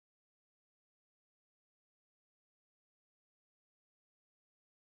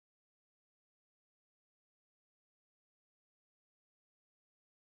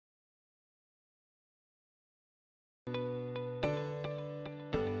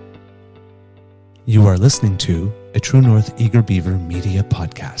You are listening to a True North Eager Beaver Media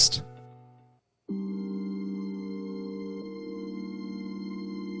Podcast.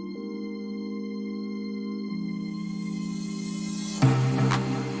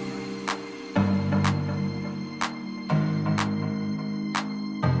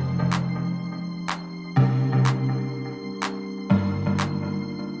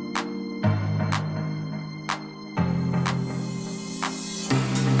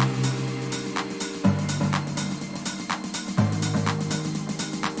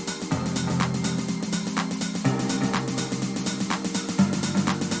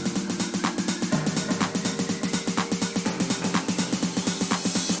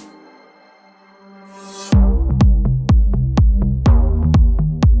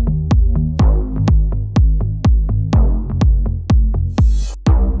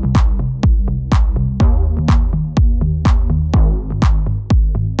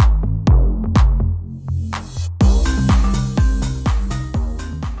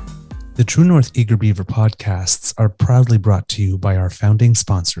 The True North Eager Beaver podcasts are proudly brought to you by our founding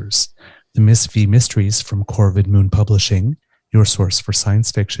sponsors, the Miss V Mysteries from Corvid Moon Publishing, your source for science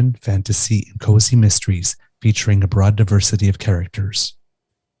fiction, fantasy, and cozy mysteries featuring a broad diversity of characters.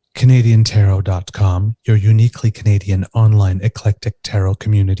 CanadianTarot.com, your uniquely Canadian online eclectic tarot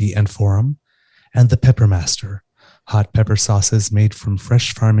community and forum, and The Peppermaster, hot pepper sauces made from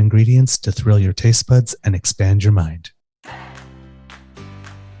fresh farm ingredients to thrill your taste buds and expand your mind.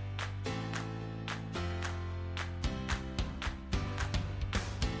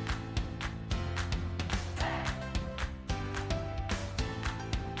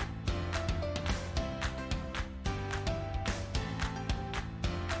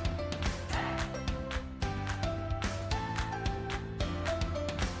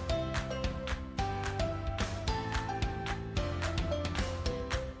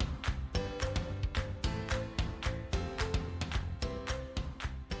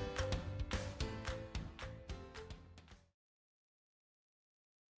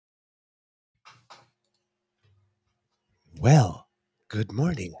 Well, good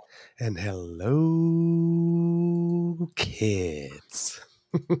morning and hello, kids.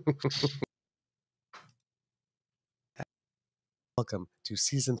 Welcome to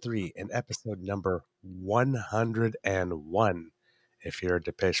Season 3 and episode number 101. If you're a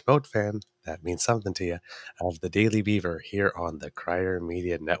Depeche Mode fan, that means something to you, of the Daily Beaver here on the Crier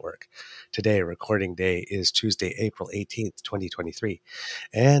Media Network. Today, recording day is Tuesday, April 18th, 2023.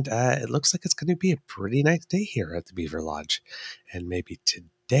 And it looks like it's going to be a pretty nice day here at the Beaver Lodge. And maybe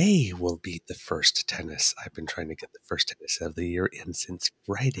today will be the first tennis. I've been trying to get the first tennis of the year in since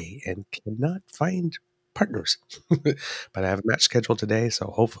Friday and cannot find partners. But I have a match scheduled today, so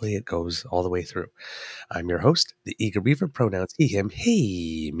hopefully it goes all the way through. I'm your host, the Eager Beaver, pronouns he, him,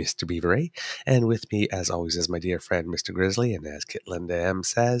 hey, Mr. Beaver A. And with me, as always, is my dear friend, Mr. Grizzly. And as Kit Linda M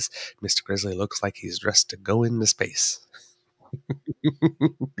says, Mr. Grizzly looks like he's dressed to go into space.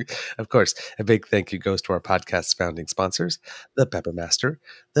 Of course, a big thank you goes to our podcast's founding sponsors, the Peppermaster,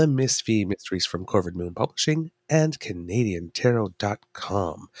 the Miss V Mysteries from Corvid Moon Publishing, and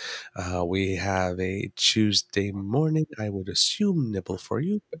CanadianTarot.com. We have a Tuesday morning, I would assume, nibble for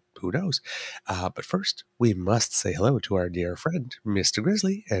you, but who knows? But first, we must say hello to our dear friend, Mr.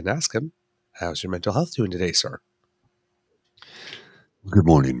 Grizzly, and ask him, how's your mental health doing today, sir? Good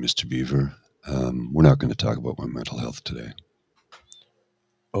morning, Mr. Beaver. We're not going to talk about my mental health today.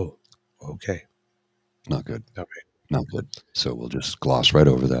 Oh, okay. Not good. Okay. Not good. So we'll just gloss right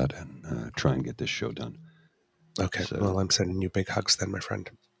over that and try and get this show done. Okay. So, well, I'm sending you big hugs then, my friend.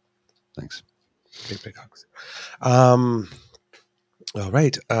 Thanks. Big hugs. All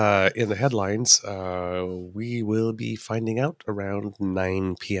right. In the headlines, we will be finding out around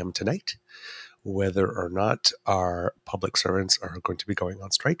 9 p.m. tonight whether or not our public servants are going to be going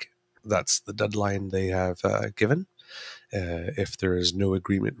on strike. That's the deadline they have given. If there is no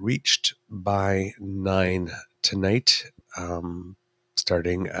agreement reached by 9 tonight,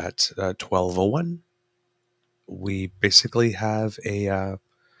 starting at 12:01, we basically have a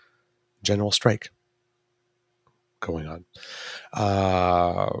general strike going on.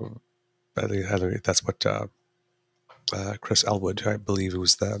 I think that's what Chris Elwood, I believe,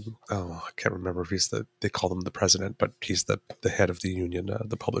 was I can't remember if he's they call him the president, but he's the head of the union,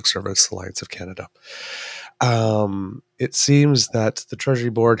 the Public Service Alliance of Canada. It seems that the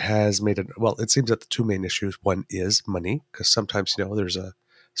Treasury Board has made it, well, it seems that the two main issues, one is money, because sometimes, there's a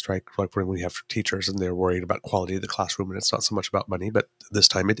strike like when we have for teachers and they're worried about quality of the classroom and it's not so much about money, but this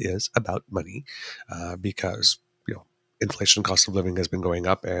time it is about money, because, inflation, cost of living has been going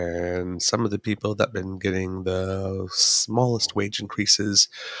up, and some of the people that have been getting the smallest wage increases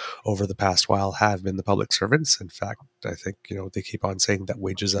over the past while have been the public servants. In fact, I think, they keep on saying that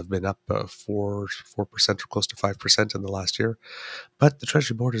wages have been up 4% or close to 5% in the last year, but the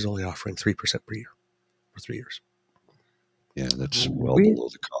Treasury Board is only offering 3% per year for 3 years. Yeah, that's well below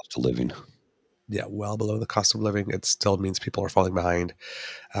the cost of living. Yeah, well below the cost of living. It still means people are falling behind.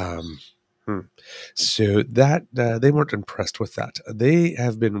 So that they weren't impressed with that. They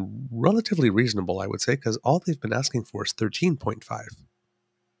have been relatively reasonable, I would say, because all they've been asking for is 13.5.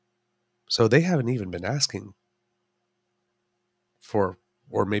 So they haven't even been asking for,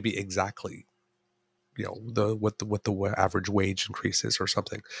 or maybe exactly, what the average wage increase is or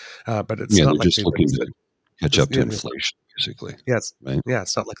something. But it's Yeah, not they're like just they looking raised to it. catch up to inflation, basically. Yes. Right? Yeah,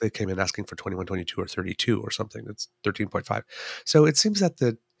 it's not like they came in asking for 21, 22, or 32 or something. It's 13.5. So it seems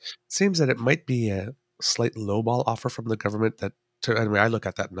that it might be a slight lowball offer from the government anyway, I look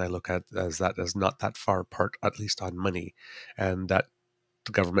at that and I look at that as not that far apart, at least on money, and that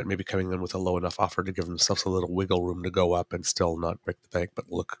the government may be coming in with a low enough offer to give themselves a little wiggle room to go up and still not break the bank,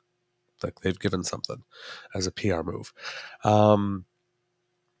 but look like they've given something as a PR move.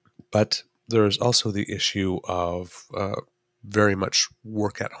 But there's also the issue of very much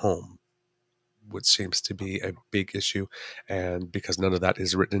work at home, which seems to be a big issue, and because none of that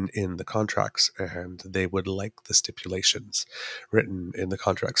is written in the contracts, and they would like the stipulations written in the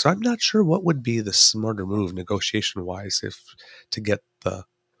contract. So I'm not sure what would be the smarter move negotiation-wise, if to get the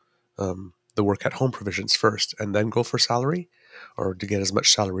work at home provisions first and then go for salary, or to get as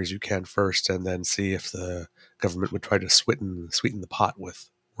much salary as you can first and then see if the government would try to sweeten the pot with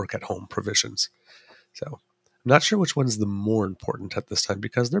work at home provisions. So I'm not sure which one's the more important at this time,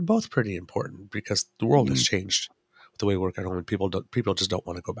 because they're both pretty important, because the world has changed with the way we work at home, and people just don't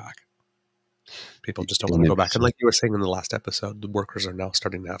want to go back. People just don't want to go back. And like you were saying in the last episode, the workers are now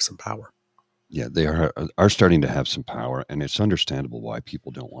starting to have some power. Yeah, they are starting to have some power, and it's understandable why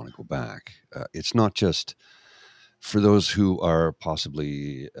people don't want to go back. It's not just for those who are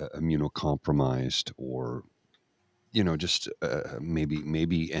possibly immunocompromised, or just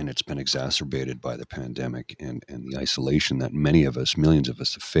maybe, and it's been exacerbated by the pandemic and the isolation that millions of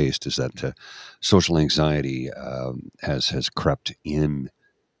us have faced, is that social anxiety has crept in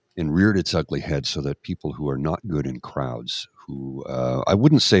and reared its ugly head, so that people who are not good in crowds, who I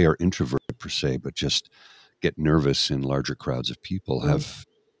wouldn't say are introverted per se, but just get nervous in larger crowds of people, have,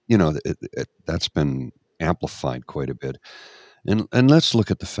 that's been amplified quite a bit. And let's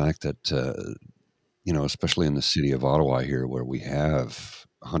look at the fact that, especially in the city of Ottawa here, where we have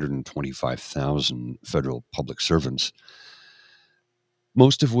 125,000 federal public servants,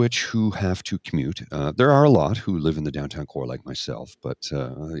 most of which who have to commute. There are a lot who live in the downtown core, like myself, but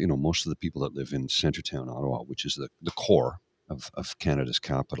most of the people that live in Centertown, Ottawa, which is the core of Canada's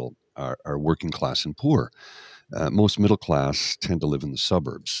capital, are working class and poor. Most middle class tend to live in the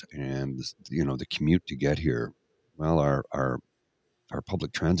suburbs, and the commute to get here. Well, our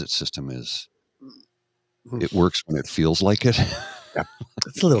public transit system it works when it feels like it. Yeah,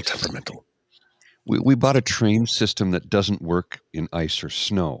 it's a little temperamental. We bought a train system that doesn't work in ice or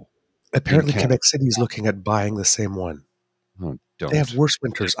snow. Apparently, Quebec City is looking at buying the same one. Oh, don't. They have worse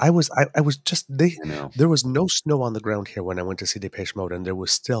winters. There was no snow on the ground here when I went to see Dépêche Mode, and there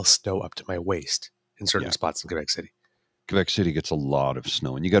was still snow up to my waist in certain spots in Quebec City. Quebec City gets a lot of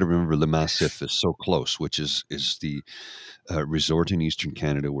snow, and you got to remember Le Massif is so close, which is the resort in Eastern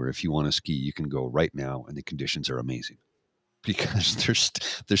Canada where if you want to ski, you can go right now, and the conditions are amazing because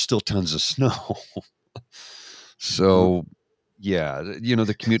there's still tons of snow. So, yeah,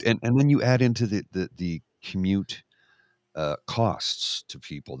 the commute, and then you add into the commute costs to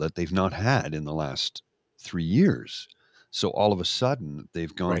people that they've not had in the last 3 years. So all of a sudden,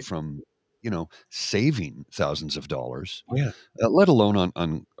 they've gone from saving thousands of dollars, let alone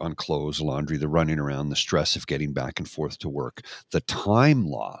on clothes, laundry, the running around, the stress of getting back and forth to work, the time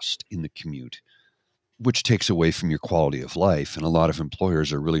lost in the commute, which takes away from your quality of life. And a lot of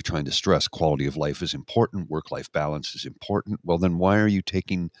employers are really trying to stress quality of life is important, work-life balance is important. Well, then why are you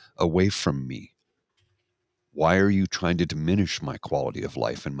taking away from me? Why are you trying to diminish my quality of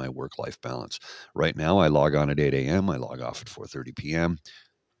life and my work-life balance? Right now, I log on at 8 a.m. I log off at 4:30 p.m.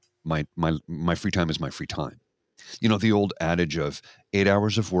 My free time is my free time. The old adage of 8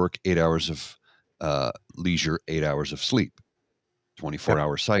 hours of work, 8 hours of leisure, 8 hours of sleep,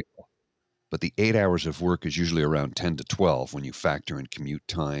 24-hour cycle. But the 8 hours of work is usually around 10 to 12 when you factor in commute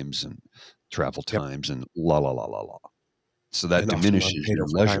times and travel times and la, la, la, la, la. So that and diminishes your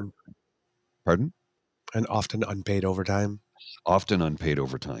leisure. Pardon? And often unpaid overtime. Often unpaid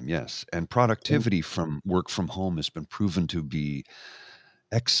overtime, yes. And productivity from work from home has been proven to be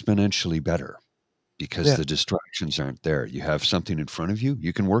exponentially better because Yeah. the distractions aren't there. You have something in front of you,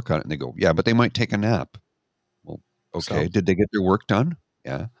 you can work on it. And they go, yeah, but they might take a nap. Well, okay. So Did they get their work done?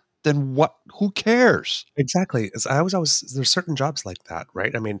 Yeah. Then what? Who cares? exactly. I was always there's certain jobs like that,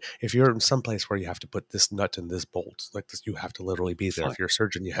 right? I mean, if you're in some place where you have to put this nut in this bolt, like this, you have to literally be there. Fine. If you're a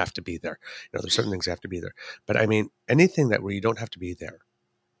surgeon, you have to be there. There's certain things you have to be there. But I mean, anything that where you don't have to be there,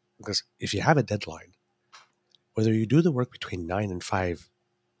 because if you have a deadline, whether you do the work between 9 and 5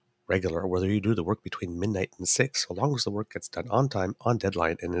 regular, or whether you do the work between midnight and 6, so long as the work gets done on time, on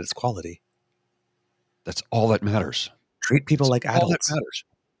deadline, and in its quality, that's all that matters. treat people like all that adults. matters.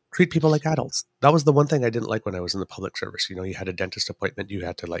 Treat people like adults. That was the one thing I didn't like when I was in the public service. You had a dentist appointment. You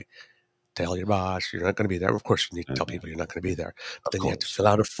had to like tell your boss you're not going to be there. Of course, you need to tell people you're not going to be there. But then you had to fill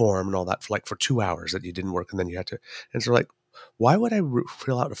out a form and all that for 2 hours that you didn't work, and then you had to. And so, like, why would I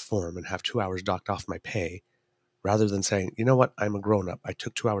fill out a form and have 2 hours docked off my pay, rather than saying, you know what, I'm a grown up. I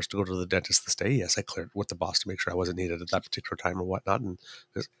took 2 hours to go to the dentist this day. Yes, I cleared with the boss to make sure I wasn't needed at that particular time or whatnot, and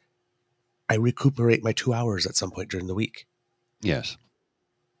I recuperate my 2 hours at some point during the week. Yes.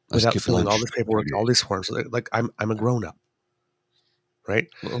 Without filling all this paperwork, all these forms. Like I'm a grown up, right?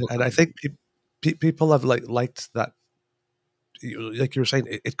 Well, and I think people have liked that. Like you were saying,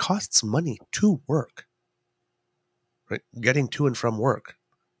 it costs money to work, right? Getting to and from work,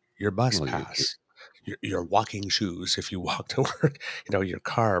 your bus pass, your walking shoes if you walk to work, your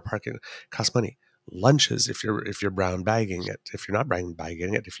car parking costs money. Lunches if you're brown bagging it. If you're not brown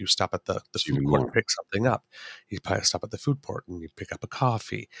bagging it, if you stop at the food court and pick something up, you probably stop at the food court and you pick up a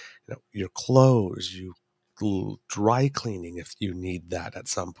coffee. Your clothes, you dry cleaning if you need that at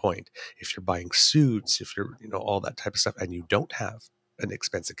some point. If you're buying suits, if you're all that type of stuff, and you don't have an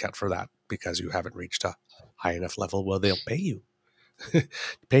expense account for that because you haven't reached a high enough level, well, they'll pay you.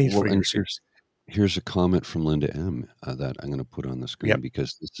 Pay for your suits. Here's a comment from Linda M that I'm going to put on the screen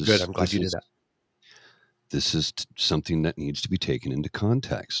because this is good. I'm glad you did that. This is something that needs to be taken into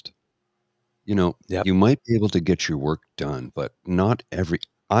context. You Yep. might be able to get your work done, but not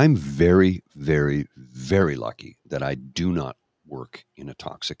I'm very, very, very lucky that I do not work in a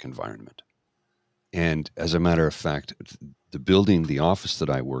toxic environment. And as a matter of fact, the office that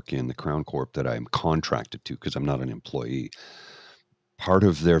I work in, the Crown Corp that I'm contracted to, because I'm not an employee, part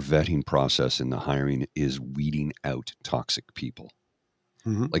of their vetting process in the hiring is weeding out toxic people.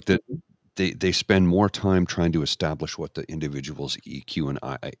 Mm-hmm. Like they spend more time trying to establish what the individual's EQ and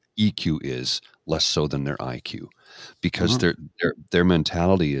EQ is, less so than their IQ, because their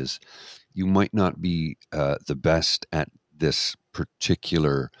mentality is, you might not be the best at this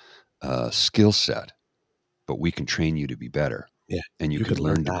particular skill set, but we can train you to be better. Yeah, and you can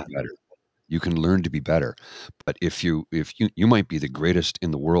learn to be better. You can learn to be better. But if you might be the greatest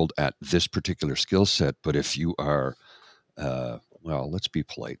in the world at this particular skill set, but if you are well, let's be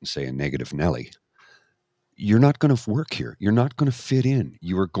polite and say a negative Nelly, you're not going to work here. You're not going to fit in.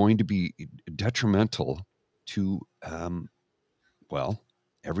 You are going to be detrimental to, well,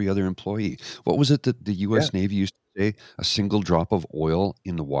 every other employee. What was it that the U.S. Navy used to say? A single drop of oil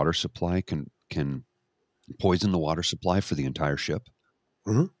in the water supply can poison the water supply for the entire ship.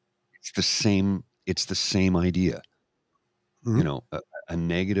 Mm-hmm. It's the same idea. Mm-hmm. A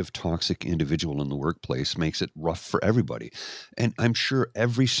negative, toxic individual in the workplace makes it rough for everybody. And I'm sure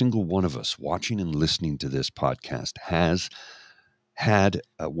every single one of us watching and listening to this podcast has had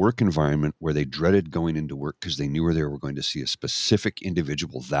a work environment where they dreaded going into work because they knew they were going to see a specific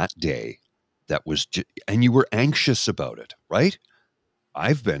individual that day that was, and you were anxious about it, right?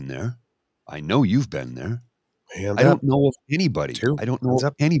 I've been there. I know you've been there. I don't know of anybody. I don't know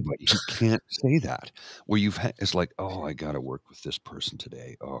of anybody who can't say that. Where it's like, oh, I got to work with this person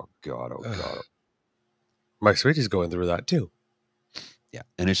today. Oh God, oh God. My sweetie's going through that too. Yeah,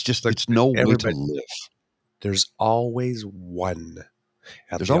 and it's just it's no way to live. There's always one.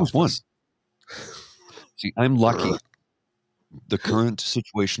 There's always one. See, I'm lucky. The current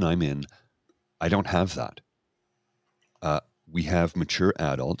situation I'm in, I don't have that. We have mature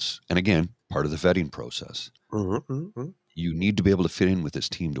adults, and again, part of the vetting process. Mm-hmm. You need to be able to fit in with this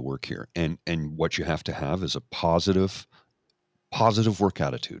team to work here. And what you have to have is a positive work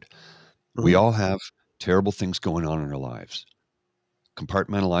attitude. Mm-hmm. We all have terrible things going on in our lives.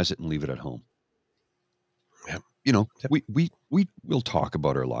 Compartmentalize it and leave it at home. Yep. We'll talk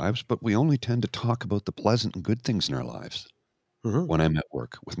about our lives, but we only tend to talk about the pleasant and good things in our lives. Mm-hmm. When I'm at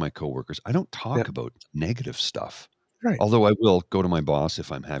work with my coworkers, I don't talk about negative stuff. Right. Although I will go to my boss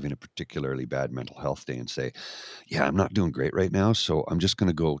if I'm having a particularly bad mental health day and say, yeah, I'm not doing great right now, so I'm just going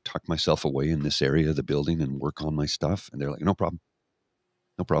to go tuck myself away in this area of the building and work on my stuff. And they're like, no problem.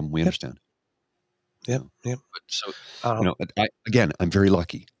 No problem. We Yep. understand. Yep. Yep. But so, Um, again, I'm very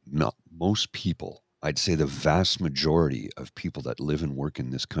lucky. Not most people, I'd say the vast majority of people that live and work in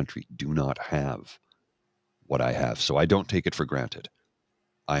this country do not have what I have. So I don't take it for granted.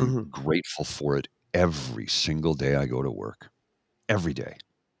 I'm mhm. grateful for it every single day I go to work. Every day.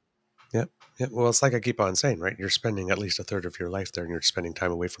 Yep. Yep. Well, it's like I keep on saying, right? You're spending at least a third of your life there, and you're spending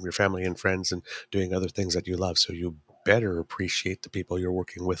time away from your family and friends and doing other things that you love. So you better appreciate the people you're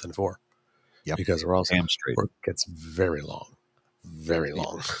working with and for, Yep. because or else Damn straight. work gets very long, very Yeah.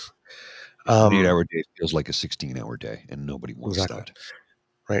 long. An 8-hour day feels like a 16-hour day, and nobody wants Exactly. that.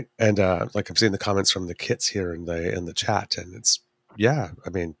 Right. And like I'm seeing the comments from the kits here in the chat, and it's I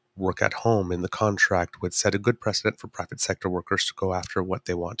mean, work at home in the contract would set a good precedent for private sector workers to go after what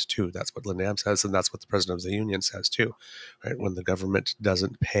they want to. That's what Lynam says, and that's what the president of the union says too. Right. When the government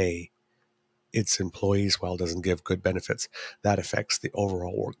doesn't pay its employees well, doesn't give good benefits, that affects the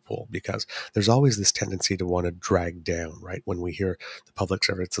overall work pool, because there's always this tendency to want to drag down, right? When we hear the public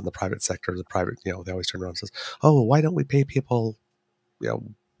servants in the private sector, the private, they always turn around and says, oh, why don't we pay people,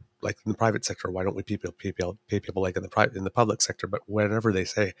 like in the private sector? Why don't we pay people like in the public sector? But whenever they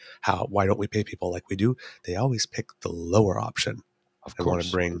say why don't we pay people like we do, they always pick the lower option Of and want to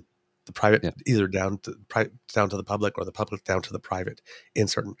course. bring the private Yeah. either down to the public, or the public down to the private in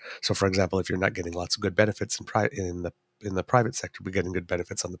certain. So, for example, if you're not getting lots of good benefits in the private sector, but getting good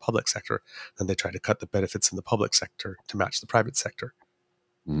benefits on the public sector, then they try to cut the benefits in the public sector to match the private sector.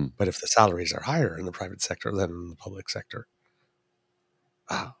 Mm. But if the salaries are higher in the private sector than in the public sector,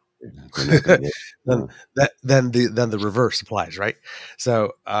 They're not going to then the reverse applies, right?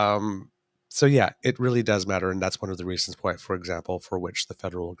 So yeah, it really does matter, and that's one of the reasons why, for example, for which the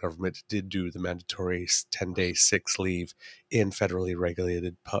federal government did do the mandatory 10-day sick leave in federally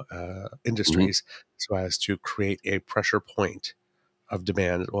regulated industries, so as to create a pressure point of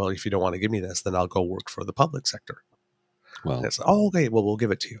demand. Well, if you don't want to give me this, then I'll go work for the public sector. Well, And it's, oh, okay, well, we'll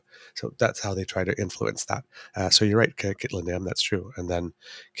give it to you. So that's how they try to influence that. So you're right, Kit Lindam, that's true. And then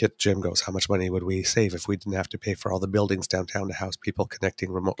Kit Jim goes, how much money would we save if we didn't have to pay for all the buildings downtown to house people connecting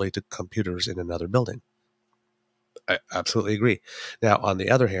remotely to computers in another building? I absolutely agree. Now, on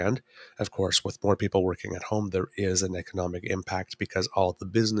the other hand, of course, with more people working at home, there is an economic impact, because all the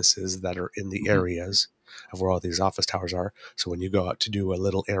businesses that are in the areas of where all these office towers are. So when you go out to do a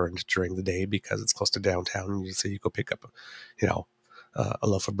little errand during the day, because it's close to downtown, and you say you go pick up, a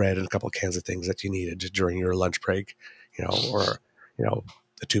loaf of bread and a couple of cans of things that you needed during your lunch break, or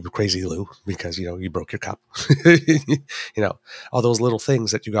a tube of Crazy Lou because you broke your cup, all those little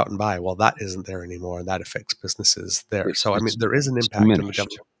things that you go out and buy. Well, that isn't there anymore, and that affects businesses there. So I mean, there is an it's impact, and the diminished.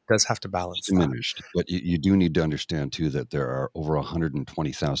 government does have to It's balance that. diminished. But you do need to understand, too, that there are over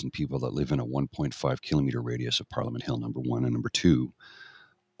 120,000 people that live in a 1.5 kilometer radius of Parliament Hill, number one. And number two,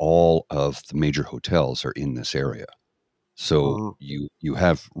 all of the major hotels are in this area. So Mhm. you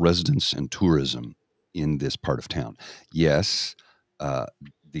have residents and tourism in this part of town. Yes,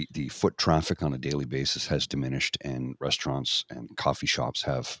 the foot traffic on a daily basis has diminished, and restaurants and coffee shops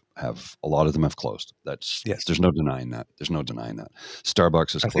have a lot of them have closed. Yes, There's no denying that. There's no denying that.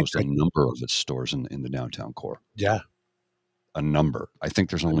 Starbucks has I think closed a number of its stores in the downtown core. yeah, A number. I think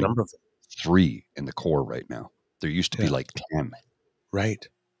there's a only number of them. 3 in the core right now. There used to be Yeah, like 10. right.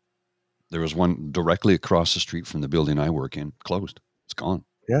 There was one directly across the street from the building I work in, closed. It's gone.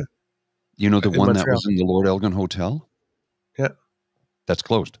 Yeah, You know the in one that Montreal. was in the Lord Elgin Hotel? Yeah, That's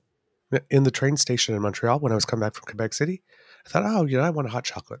closed. in the train station in Montreal when I was coming back from Quebec City, I thought, oh, I want a hot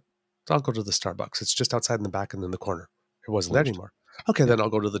chocolate. So I'll go to the Starbucks. It's just outside in the back and in the corner. It wasn't there Closed. anymore. Okay, Yeah. then I'll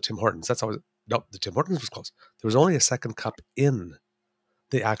go to the Tim Hortons. That's always no. The Tim Hortons was closed. There was only a second cup in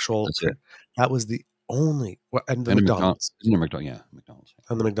the actual. That's it. That was the only, and the And a McDonald's. McDonald's Isn't there McDonald's? Yeah, McDonald's.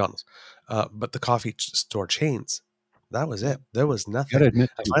 and the McDonald's, but the coffee store chains. That was Yeah. it. There was You gotta nothing. admit,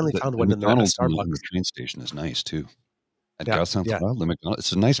 I too, finally that found the one in a McDonald's in the Starbucks. train station is nice, too. At Yeah, Goss yeah. the McDonald's,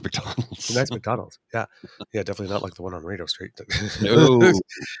 it's a nice It's a McDonald's. nice McDonald's. Yeah. Yeah, definitely not like the one on Radio Street. No.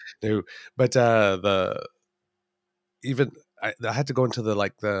 No. But I had to go into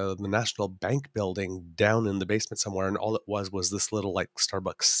the National Bank building down in the basement somewhere, and all it was this little like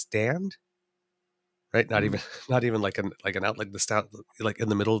Starbucks stand, right? Not even not even like an outlet, the stand like in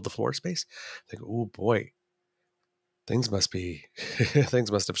the middle of the floor space. Like, oh boy, things must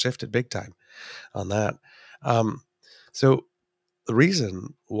have shifted big time on that. So the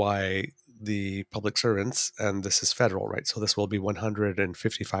reason why the public servants, and this is federal, right? So this will be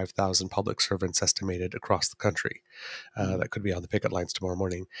 155,000 public servants estimated across the country that could be on the picket lines tomorrow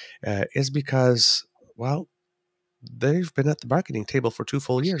morning, is because, well, they've been at the bargaining table for 2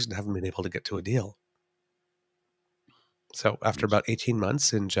 full years and haven't been able to get to a deal. So after about 18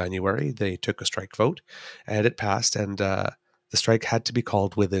 months in January, they took a strike vote and it passed, and the strike had to be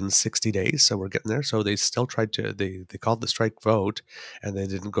called within 60 days. So we're getting there. So they still tried to, they called the strike vote and they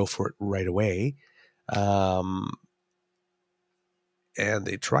didn't go for it right away. And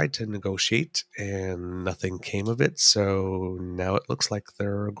they tried to negotiate and nothing came of it. So now it looks like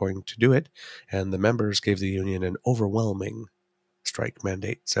they're going to do it. And the members gave the union an overwhelming strike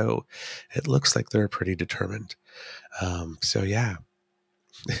mandate. So it looks like they're pretty determined. So yeah,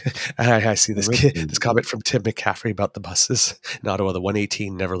 I see this comment from Tim McCaffrey about the buses in Ottawa. The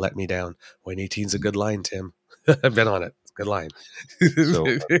 118 never let me down. 118's a good line, Tim. I've been on it. It's a good line. So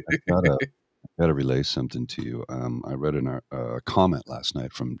I've got to relay something to you. I read a comment last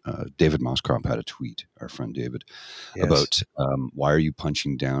night from David Moscrop had a tweet, our friend David, about why are you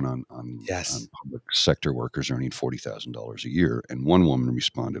punching down on public sector workers earning $40,000 a year? And one woman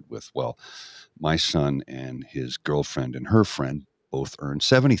responded with, well, my son and his girlfriend and her friend both earn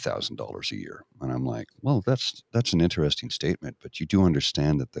 $70,000 a year. And I'm like, well, that's an interesting statement, but you do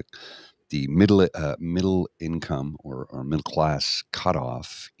understand that the middle income or middle class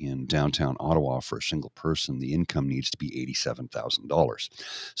cutoff in downtown Ottawa for a single person, the income needs to be $87,000.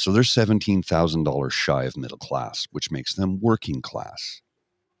 So they're $17,000 shy of middle class, which makes them working class.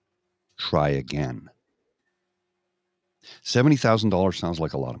 Try again. $70,000 sounds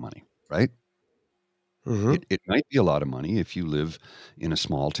like a lot of money, right? Mm-hmm. It might be a lot of money if you live in a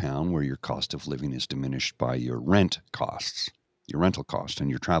small town where your cost of living is diminished by your rent costs, your rental cost and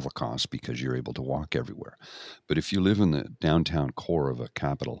your travel costs because you're able to walk everywhere. But if you live in the downtown core of a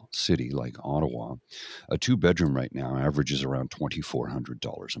capital city like Ottawa, a 2-bedroom right now averages around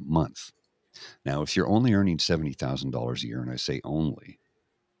 $2,400 a month. Now, if you're only earning $70,000 a year, and I say only,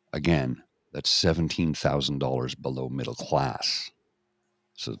 again, that's $17,000 below middle class.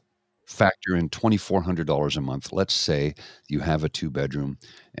 So factor in $2,400 a month. Let's say you have a 2-bedroom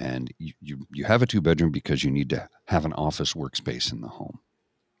and you have a 2-bedroom because you need to have an office workspace in the home.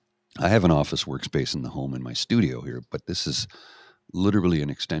 I have an office workspace in the home in my studio here, but this is literally an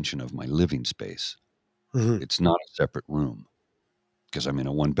extension of my living space. Mm-hmm. It's not a separate room because I'm in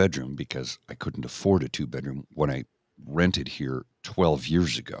a 1-bedroom because I couldn't afford a 2-bedroom when I rented here 12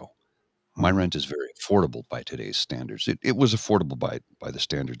 years ago. My rent is very affordable by today's standards. It was affordable by the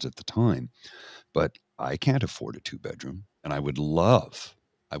standards at the time, but I can't afford a 2-bedroom. And I would love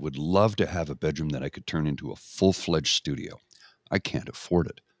to have a bedroom that I could turn into a full-fledged studio. I can't afford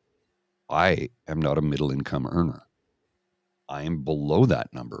it. I am not a middle income earner. I am below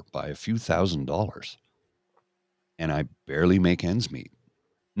that number by a few $1,000s. And I barely make ends meet.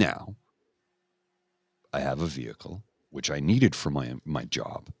 Now, I have a vehicle, which I needed for my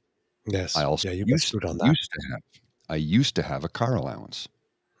job. Yes. I also used to have a car allowance.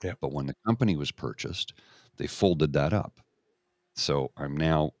 Yeah. But when the company was purchased, they folded that up. So I'm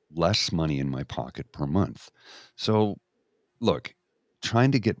now less money in my pocket per month. So look,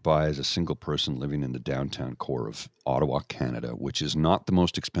 trying to get by as a single person living in the downtown core of Ottawa, Canada, which is not the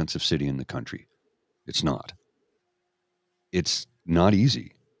most expensive city in the country. It's not. It's not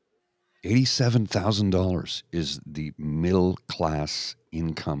easy. $87,000 is the middle class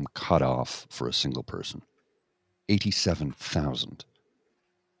income cutoff for a single person. 87,000.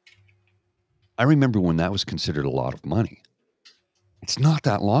 I remember when that was considered a lot of money. It's not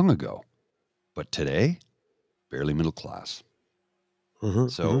that long ago, but today, barely middle class. Mm-hmm,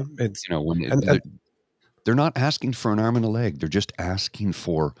 so it's, when they're not asking for an arm and a leg, they're just asking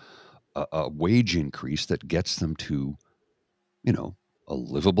for a wage increase that gets them to, a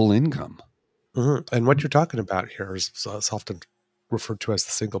livable income. Mm-hmm. And what you're talking about here is often referred to as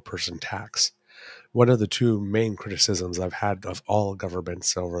the single person tax. One of the two main criticisms I've had of all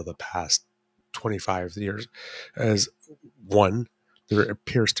governments over the past 25 years is, one, there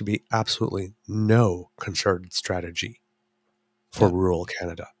appears to be absolutely no concerted strategy for rural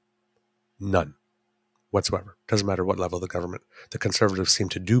Canada. None whatsoever. Doesn't matter what level of the government. The Conservatives seem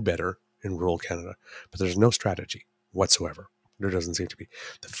to do better in rural Canada, but there's no strategy whatsoever. There doesn't seem to be.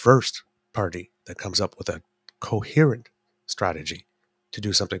 The first party that comes up with a coherent strategy to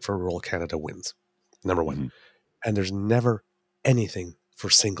do something for rural Canada wins. Number one. Mm-hmm. And there's never anything for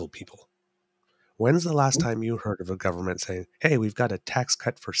single people. When's the last time you heard of a government saying, hey, we've got a tax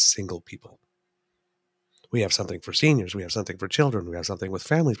cut for single people? We have something for seniors. We have something for children. We have something with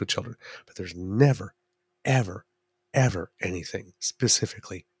families with children. But there's never, ever, ever anything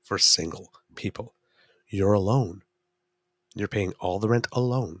specifically for single people. You're alone. You're paying all the rent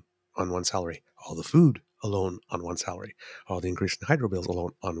alone on one salary, all the food alone on one salary, all the increase in hydro bills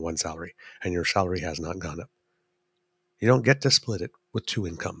alone on one salary, and your salary has not gone up. You don't get to split it with two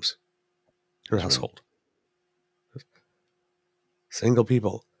incomes, your That's right. household. Single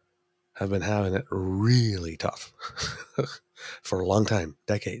people have been having it really tough for a long time,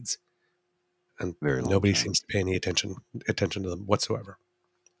 decades. And Very long nobody time. seems to pay any attention to them whatsoever.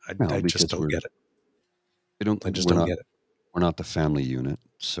 No, I just because don't get it. I just we're don't not get it. we're not the family unit.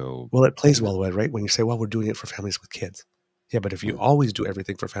 So Well, it plays well, right? When you say, well, we're doing it for families with kids. Yeah, but if you always do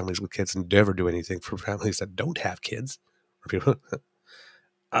everything for families with kids and never do anything for families that don't have kids, or people,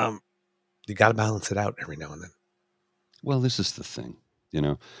 you got to balance it out every now and then. well, this is the thing.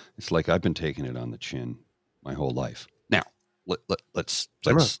 It's like I've been taking it on the chin my whole life. Now, let's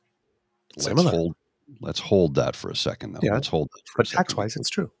Similar. hold that for a second, though. Yeah, Let's hold that for but a second. tax-wise, it's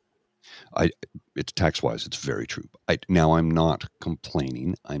true. It's tax-wise, it's very true. Now, I'm not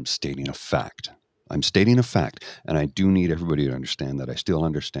complaining. I'm stating a fact. And I do need everybody to understand that I still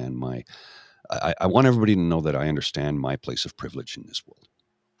understand I want everybody to know that I understand my place of privilege in this world.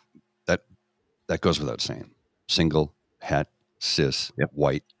 That goes without saying. Single, het, cis,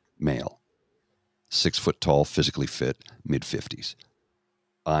 white, male, 6 foot tall, physically fit, mid-50s.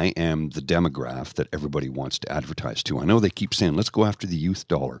 I am the demographic that everybody wants to advertise to. I know they keep saying, let's go after the youth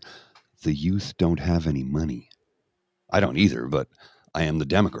dollar. The youth don't have any money. I don't either, but I am the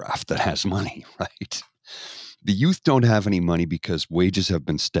demographic that has money, right? The youth don't have any money because wages have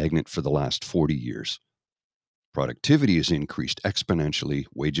been stagnant for the last 40 years. Productivity has increased exponentially.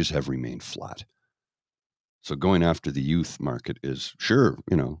 Wages have remained flat. So going after the youth market is, sure,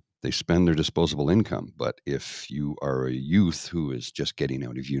 they spend their disposable income. But if you are a youth who is just getting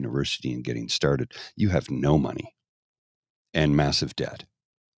out of university and getting started, you have no money and massive debt.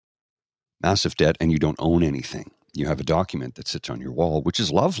 And you don't own anything. You have a document that sits on your wall, which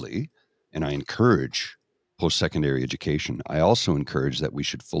is lovely. And I encourage post-secondary education. I also encourage that we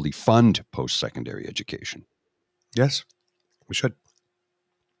should fully fund post-secondary education. Yes, we should.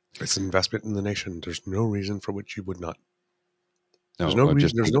 It's an investment in the nation. There's no reason for which you would not. There's no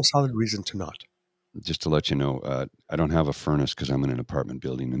reason. There's no solid reason to not. Just to let you know, I don't have a furnace because I'm in an apartment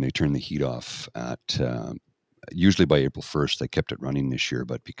building, and they turn the heat off at usually by April 1st. They kept it running this year,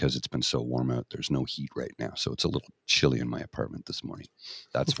 but because it's been so warm out, there's no heat right now. So it's a little chilly in my apartment this morning.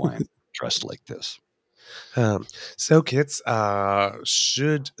 That's why I'm dressed like this. So kids,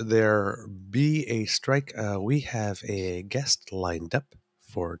 should there be a strike, we have a guest lined up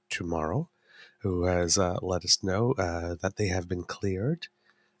for tomorrow who has let us know that they have been cleared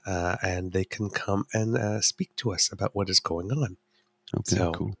and they can come and speak to us about what is going on. Okay,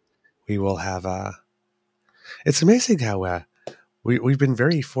 so cool. We will have it's amazing how we've been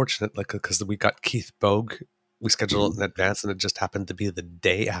very fortunate, like, because we got Keith Bogue. We scheduled it in advance, and it just happened to be the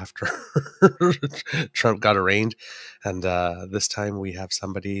day after Trump got arraigned. And this time we have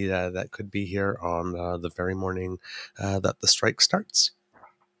somebody that could be here on the very morning that the strike starts.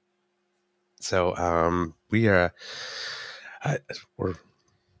 So we are we're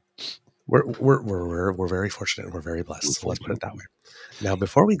very fortunate and we're very blessed. So let's put it that way. Now,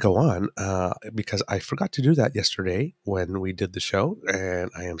 before we go on, because I forgot to do that yesterday when we did the show, and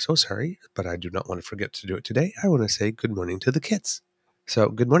I am so sorry, but I do not want to forget to do it today. I want to say good morning to the kits. So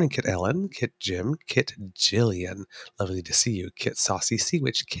good morning, Kit Ellen, Kit Jim, Kit Jillian. Lovely to see you. Kit Saucy Sea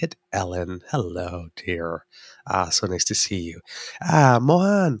Witch, Kit Ellen. Hello, dear. So nice to see you.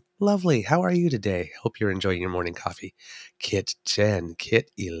 Mohan, lovely. How are you today? Hope you're enjoying your morning coffee. Kit Jen,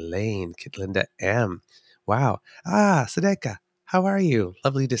 Kit Elaine, Kit Linda M. Wow. Sadeka. How are you?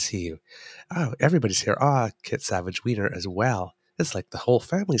 Lovely to see you. Oh, everybody's here. Kit Savage Wiener as well. It's like the whole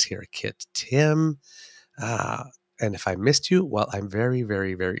family's here. Kit Tim. And if I missed you, well, I'm very,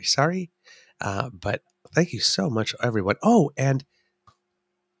 very, very sorry. But thank you so much, everyone. Oh, and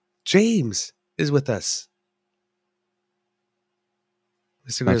James is with us.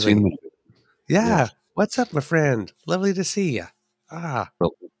 Mr. Grizzly. Yeah. Yes. What's up, my friend? Lovely to see you.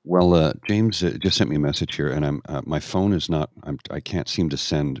 Well, James just sent me a message here, and I'm my phone is not. I can't seem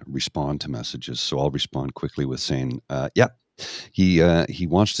to respond to messages, so I'll respond quickly with saying, "Yeah, he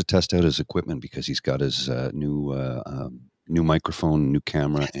wants to test out his equipment because he's got his new microphone, new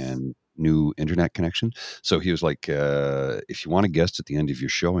camera, and new internet connection. So he was like, if you want a guest at the end of your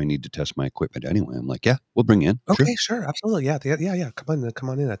show, I need to test my equipment anyway. I'm like, yeah, we'll bring you in. Okay, sure, absolutely, yeah. Come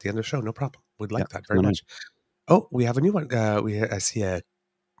on in at the end of the show, no problem. We'd like that very much. Oh, we have a new one. I see a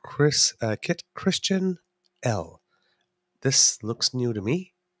Kit Christian L. This looks new to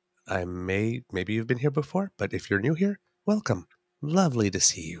me. Maybe you've been here before, but if you're new here, welcome. Lovely to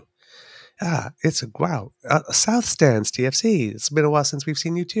see you. It's wow. South Stands TFC. It's been a while since we've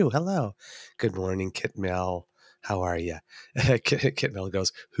seen you too. Hello. Good morning, Kit Mel. How are you? Kit Mel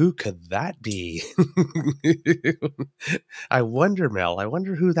goes, who could that be? I wonder, Mel. I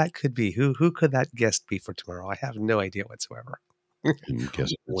wonder who that could be. Who could that guest be for tomorrow? I have no idea whatsoever. Can you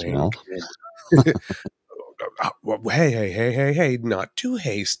guess it's Wink. Mel? Hey, not too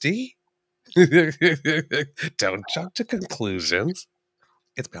hasty. Don't jump to conclusions.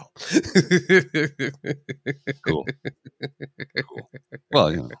 It's Mel. Cool.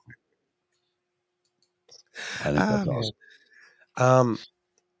 Well, I think that's awesome.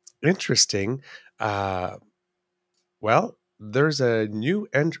 Interesting. Well, there's a new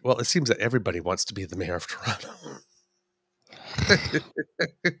well, it seems that everybody wants to be the mayor of Toronto. I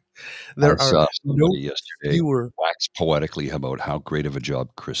saw somebody yesterday fewer wax poetically about how great of a job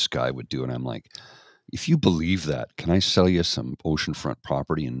Chris Sky would do, and I'm like, if you believe that, can I sell you some oceanfront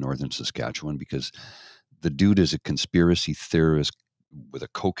property in northern Saskatchewan? Because the dude is a conspiracy theorist with a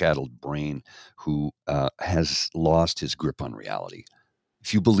coke-addled brain who has lost his grip on reality.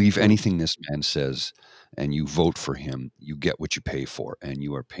 If you believe anything this man says and you vote for him, you get what you pay for, and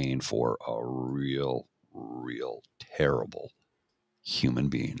you are paying for a real terrible human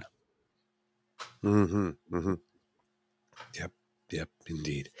being. Yep,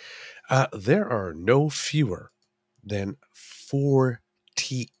 indeed. There are no fewer than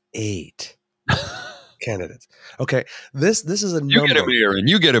 48 candidates. Okay, this is a number. You get a mayor, and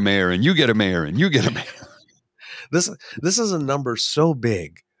you get a mayor, and you get a mayor, and you get a mayor. This is a number so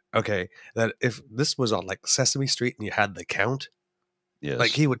big, okay, that if this was on like Sesame Street and you had the count, yes,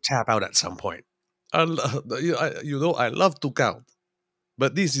 like he would tap out at some point. I love to count,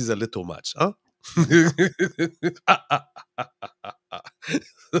 but this is a little much, huh?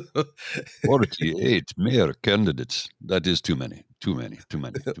 48 mayor candidates. That is too many.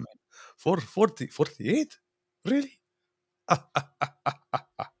 48? Really?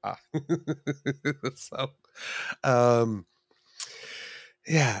 So,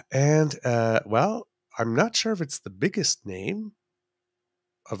 yeah, and well, I'm not sure if it's the biggest name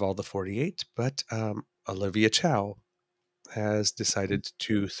of all the 48, but Olivia Chow has decided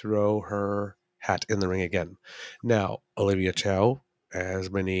to throw her hat in the ring again. Now, Olivia Chow,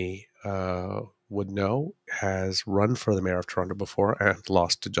 as many would know, has run for the mayor of Toronto before and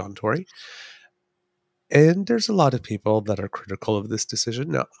lost to John Tory. And there's a lot of people that are critical of this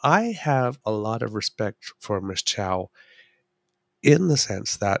decision. Now, I have a lot of respect for Ms. Chow in the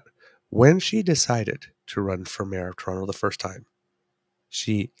sense that when she decided to run for mayor of Toronto the first time,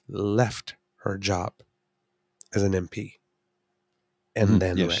 she left her job as an MP. And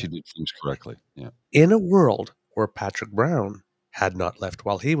then she did things correctly. Yeah. In a world where Patrick Brown had not left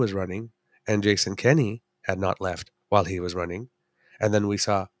while he was running, and Jason Kenney had not left while he was running, and then we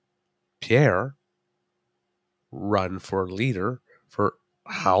saw Peeair run for leader for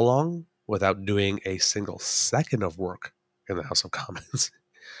how long without doing a single second of work in the House of Commons.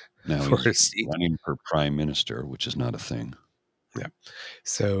 Now he's running for prime minister, which is not a thing. Yeah.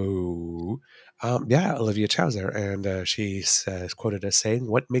 So, Olivia Chow's there, and she's quoted as saying,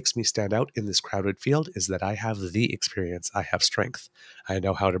 "What makes me stand out in this crowded field is that I have the experience. I have strength. I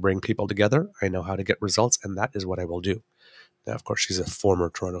know how to bring people together. I know how to get results, and that is what I will do." Now, of course, she's a former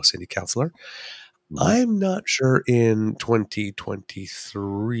Toronto City Councillor. I'm not sure in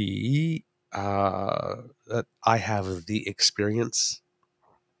 2023 that I have the experience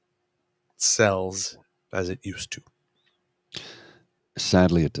sells as it used to.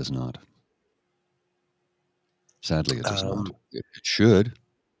 Sadly, it does not. Sadly, it does not. It should.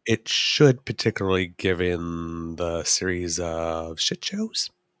 It should, particularly given the series of shit shows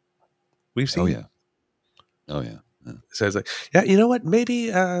we've seen. Oh yeah. So it's like, yeah, you know what? Maybe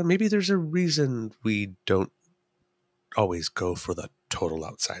there's a reason we don't always go for the total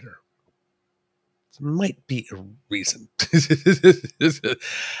outsider. There might be a reason. So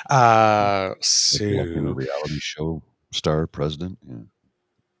in a reality show star president.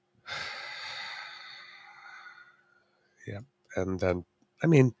 Yeah, and then I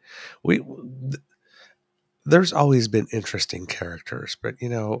mean, there's always been interesting characters, but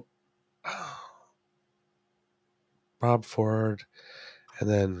Rob Ford, and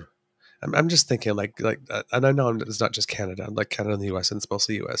then I'm just thinking like, and I know it's not just Canada, like Canada and the U.S. and it's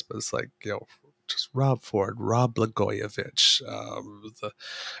mostly U.S., but it's like just Rob Ford, Rob Blagojevich,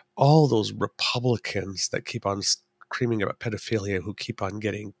 all those Republicans that keep on screaming about pedophilia, who keep on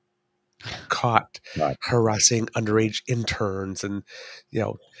getting caught harassing underage interns, and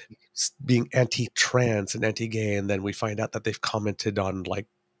being anti-trans and anti-gay, and then we find out that they've commented on like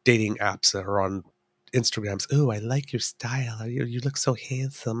dating apps that are on Instagrams. Ooh, I like your style. You look so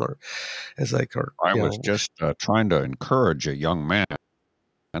handsome. Or it's like, or I you was know, just trying to encourage a young man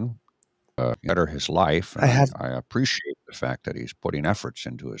better his life, I and have I appreciate the fact that he's putting efforts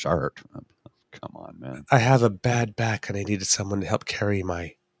into his art. Come on, man. I have a bad back and I needed someone to help carry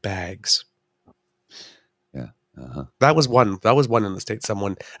my bags. Yeah. Uh-huh. That was one. That was one in the States. A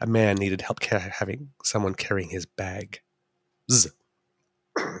man needed help having someone carrying his bag. Yeah.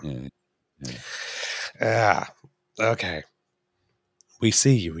 Yeah. Yeah. Okay. We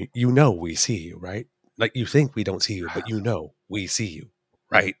see you. You know we see you, right? Like you think we don't see you, but you know we see you,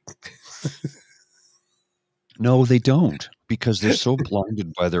 right? No, they don't, because they're so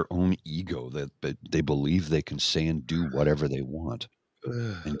blinded by their own ego that they believe they can say and do whatever they want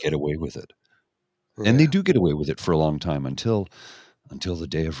and get away with it. And they Yeah. do get away with it for a long time until the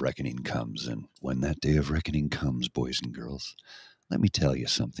day of reckoning comes. And when that day of reckoning comes, boys and girls, let me tell you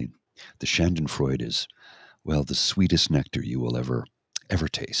something. The Schadenfreude is, well, the sweetest nectar you will ever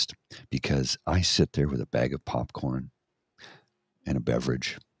taste, because I sit there with a bag of popcorn and a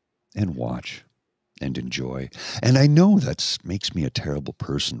beverage and watch and enjoy. And I know that makes me a terrible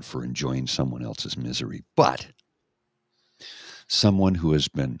person for enjoying someone else's misery, but someone who has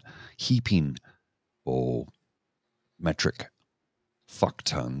been heaping, metric fuck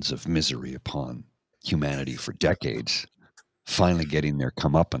tons of misery upon humanity for decades, finally getting their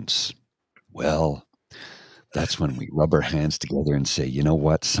comeuppance, well, that's when we rub our hands together and say, you know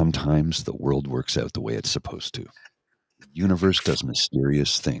what? Sometimes the world works out the way it's supposed to. The universe does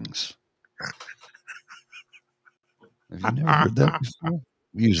mysterious things. Have you never heard that before?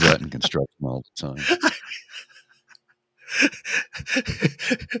 We use that in construction all the time.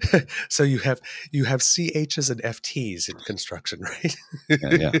 So you have CHs and FTs in construction, right?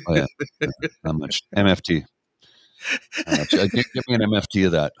 Yeah. Oh, yeah. How much? MFT. How much? Give me an MFT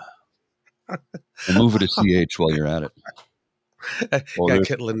of that. And move it to CH while you're at it. Oh, Got there's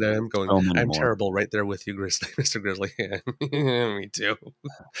Kittle in there. I'm going, so many I'm more. terrible right there with you, Grizzly, Mr. Grizzly. Yeah, me too.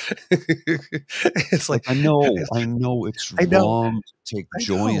 It's like, I know it's I know, wrong to take I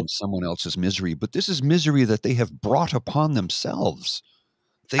joy know. in someone else's misery, but this is misery that they have brought upon themselves.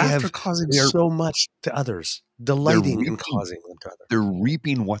 After causing They're so much to others, delighting in causing them to others. they're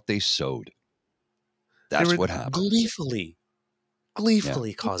reaping what they sowed. They That's were what happened.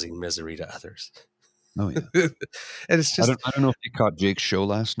 gleefully causing misery to others. Oh yeah. And it's just, I don't know if you caught Jake's show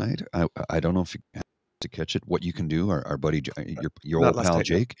last night. I don't know if you had to catch it. What you can do, our buddy, your not old last pal night,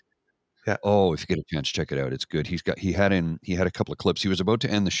 no. Jake. Yeah. Oh, if you get a chance, check it out. It's good. He had a couple of clips. He was about to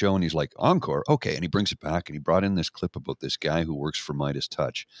end the show, and he's like, "Encore, okay," and he brings it back, and he brought in this clip about this guy who works for Midas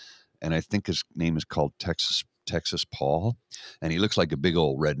Touch, and I think his name is called Texas Paul, and he looks like a big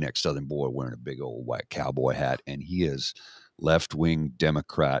old redneck Southern boy wearing a big old white cowboy hat, and he is left-wing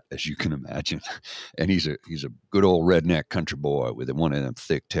Democrat, as you can imagine, and he's a good old redneck country boy with one of them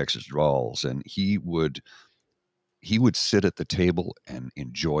thick Texas drawls, and he would sit at the table and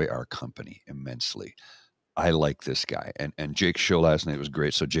enjoy our company immensely. I like this guy. And Jake's show last night was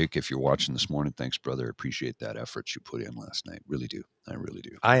great. So Jake, if you're watching this morning, thanks, brother. I appreciate that effort you put in last night. Really do. I really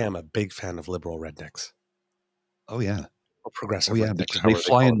do. I am a big fan of liberal rednecks. Oh yeah. Or progressive Oh yeah, rednecks. because they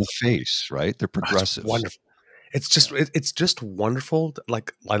fly in the face, right? They're progressive. Wonderful. It's just wonderful.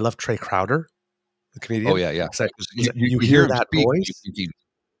 Like, I love Trey Crowder, the comedian. Oh yeah, yeah. So You hear him that speak, voice.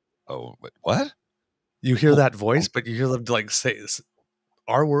 Oh, what? You hear that voice, but you hear them like say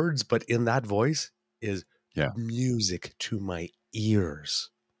our words, but in that voice is music to my ears.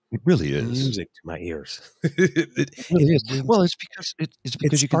 It really is music to my ears. It really is. Well, it's because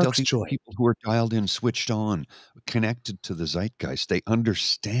you can tell joy. people who are dialed in, switched on, connected to the zeitgeist. They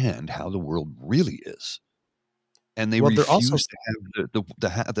understand how the world really is, and they refuse to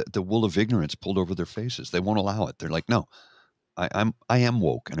have the wool of ignorance pulled over their faces. They won't allow it. They're like, no, I am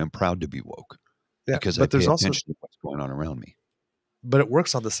woke, and I'm proud to be woke because I pay attention to what's going on around me. But it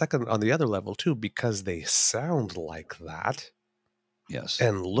works on the other level too, because they sound like that. Yes.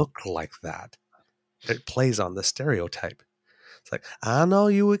 And look like that. It plays on the stereotype. It's like, I know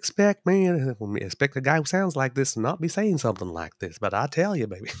you expect expect a guy who sounds like this to not be saying something like this, but I tell you,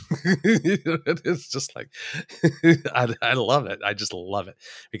 baby. It's just like, I love it. I just love it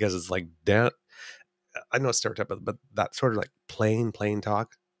because it's like, I know it's stereotype, but that sort of like plain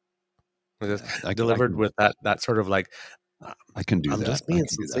talk. Delivered with that sort of like, I can do I'm that. just being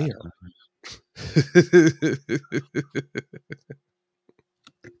sincere.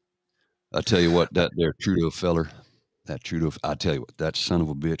 I'll tell you what, that there Trudeau feller, I'll tell you what, that son of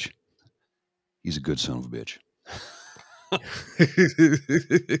a bitch, he's a good son of a bitch.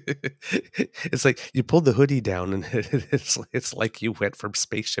 It's like you pulled the hoodie down and it's like you went from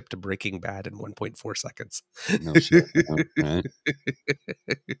Spaceship to Breaking Bad in 1.4 seconds. No shit. Right?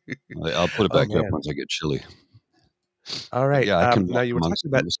 I'll put it Oh, back up man. once I get chilly. All But right. yeah, I can Now walk you were amongst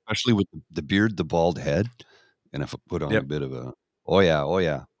talking them, about. especially with the beard, the bald head, and if I put on a Yep. bit of a, oh yeah, oh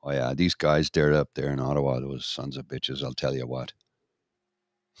yeah, oh yeah, these guys dared up there in Ottawa, those sons of bitches. I'll tell you what,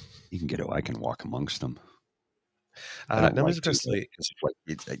 you can get. I can walk amongst them. I don't Now, like Mr. to, though, Grizzly. because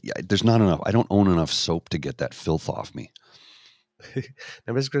it's like yeah, there's not enough. I don't own enough soap to get that filth off me.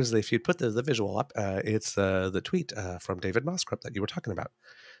 Now, Mr. Grizzly, if you'd put the visual up, it's the tweet from David Mosscrop that you were talking about.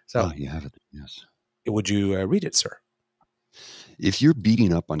 So, Oh, you have it. Yes. would you read it, sir? If you're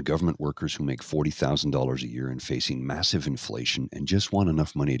beating up on government workers who make $40,000 a year and facing massive inflation and just want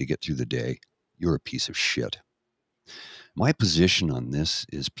enough money to get through the day, you're a piece of shit. My position on this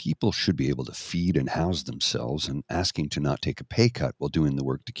is people should be able to feed and house themselves, and asking to not take a pay cut while doing the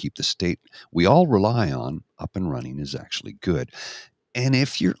work to keep the state we all rely on up and running is actually good. And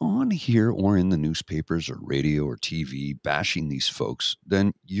if you're on here or in the newspapers or radio or TV bashing these folks,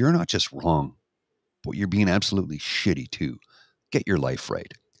 then you're not just wrong, but you're being absolutely shitty too. Get your life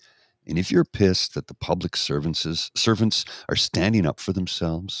right. And if you're pissed that the public servants are standing up for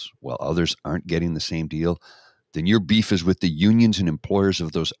themselves while others aren't getting the same deal, then your beef is with the unions and employers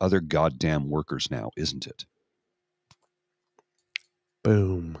of those other goddamn workers now, isn't it?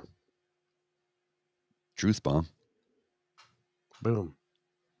 Boom. Truth bomb. Boom.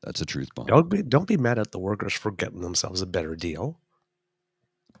 That's a truth bomb. Don't be mad at the workers for getting themselves a better deal.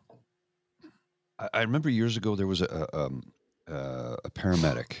 I remember years ago there was a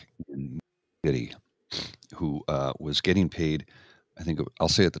paramedic in the city who was getting paid. I think I'll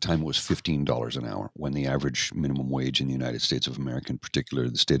say at the time it was $15 an hour, when the average minimum wage in the United States of America, in particular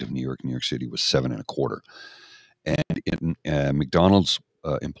the state of New York City, was $7.25. And McDonald's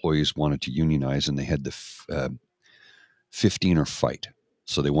employees wanted to unionize, and they had the 15 or fight.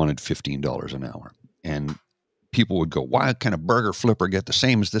 So they wanted $15 an hour. And people would go, why can a burger flipper get the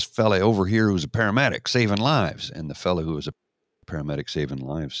same as this fella over here who's a paramedic saving lives? And the fella who was a paramedic saving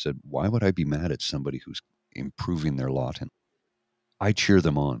lives said, why would I be mad at somebody who's improving their lot? And I cheer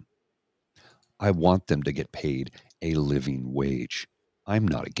them on. I want them to get paid a living wage. I'm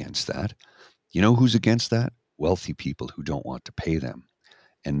not against that. You know who's against that? Wealthy people who don't want to pay them.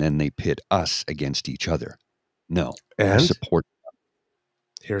 And then they pit us against each other. No, I And support.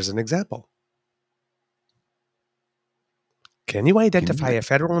 here's an example. Can you identify a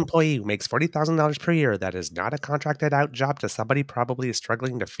federal employee who makes $40,000 per year that is not a contracted out job to somebody probably is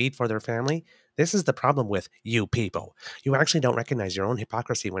struggling to feed for their family? This is the problem with you people. You actually don't recognize your own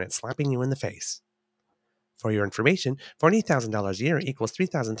hypocrisy when it's slapping you in the face. For your information, $40,000 a year equals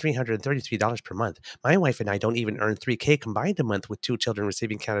 $3,333 per month. My wife and I don't even earn $3,000 combined a month, with 2 children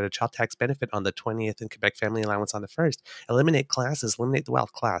receiving Canada Child Tax benefit on the 20th and Quebec Family Allowance on the 1st. Eliminate classes, eliminate the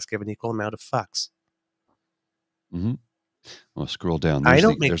wealth class, give an equal amount of fucks. Mm-hmm. Well, scroll down. I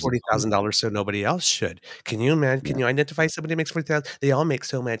don't make $40,000, so nobody else should. Can you imagine? Can you identify somebody who makes $40,000? They all make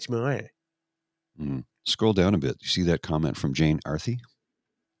so much more. Scroll down a bit. You see that comment from Jane Arthy?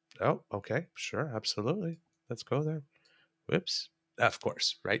 Oh, okay. Sure. Absolutely. Let's go there. Whoops. Of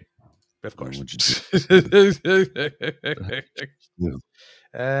course. Right? Of course.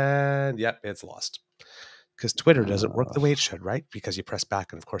 And yep, it's lost. Because Twitter doesn't work the way it should, right? Because you press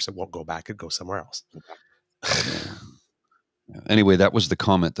back, and of course it won't go back. It goes somewhere else. Anyway, that was the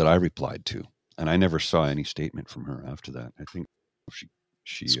comment that I replied to, and I never saw any statement from her after that. I think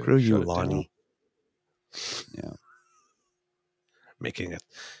she screw you, shut it Lonnie. Down. Yeah,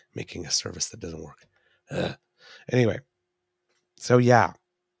 making a service that doesn't work. Anyway, so yeah.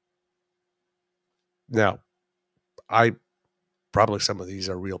 Now, probably some of these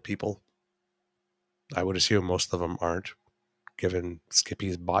are real people. I would assume most of them aren't, given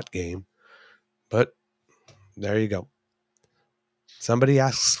Skippy's bot game. But there you go. Somebody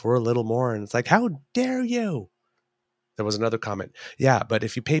asks for a little more, and it's like, how dare you? There was another comment. Yeah, but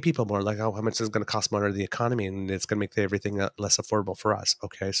if you pay people more, like, how much is it going to cost more to the economy, and it's going to make everything less affordable for us.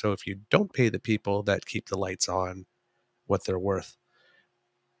 Okay, so if you don't pay the people that keep the lights on what they're worth,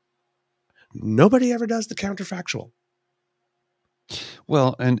 nobody ever does the counterfactual.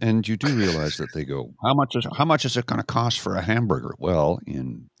 Well, and you do realize that they go, how much is it going to cost for a hamburger? Well,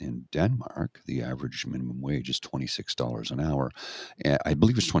 in Denmark, the average minimum wage is $26 an hour. I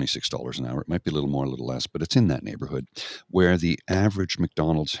believe it's $26 an hour. It might be a little more, a little less, but it's in that neighborhood, where the average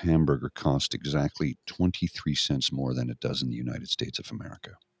McDonald's hamburger costs exactly 23 cents more than it does in the United States of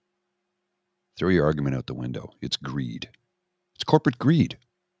America. Throw your argument out the window. It's greed. It's corporate greed.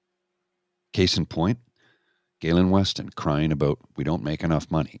 Case in point, Galen Weston crying about we don't make enough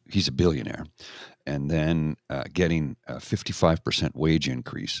money. He's a billionaire. And then getting a 55% wage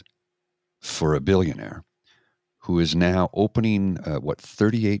increase for a billionaire who is now opening,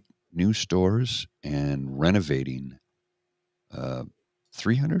 38 new stores and renovating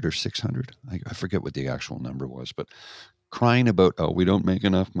 300 or 600. I forget what the actual number was, but crying about, oh, we don't make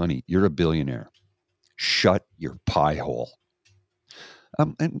enough money. You're a billionaire. Shut your pie hole.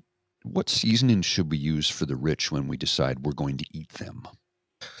 And what seasoning should we use for the rich when we decide we're going to eat them?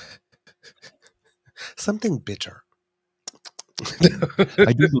 Something bitter.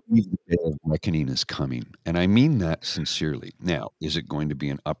 I do believe the day of reckoning is coming, and I mean that sincerely. Now, is it going to be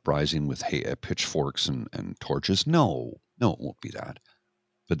an uprising with pitchforks and torches? No, it won't be that.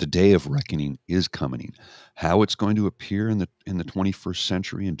 But the day of reckoning is coming. How it's going to appear in the 21st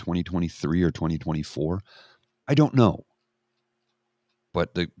century in 2023 or 2024, I don't know.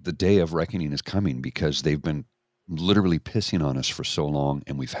 But the day of reckoning is coming because they've been literally pissing on us for so long,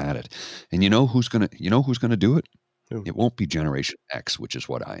 and we've had it. And you know who's gonna do it? Who? It won't be Generation X, which is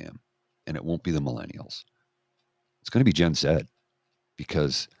what I am, and it won't be the millennials. It's going to be Gen Z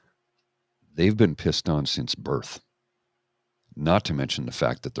because they've been pissed on since birth. Not to mention the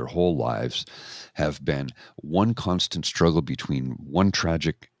fact that their whole lives have been one constant struggle between one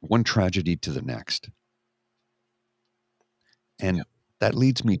tragedy to the next. And that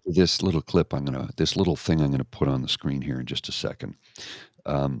leads me to this little clip this little thing I'm gonna put on the screen here in just a second.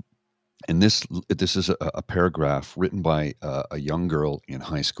 And this is a paragraph written by a young girl in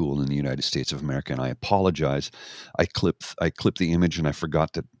high school in the United States of America. And I apologize, I clipped the image and I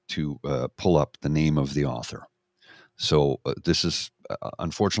forgot to pull up the name of the author. So this is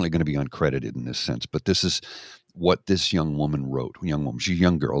unfortunately going to be uncredited in this sense, but this is what this young woman wrote. She's a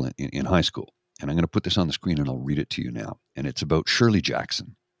young girl in high school. And I'm going to put this on the screen and I'll read it to you now. And it's about Shirley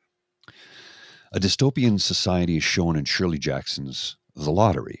Jackson. A dystopian society is shown in Shirley Jackson's The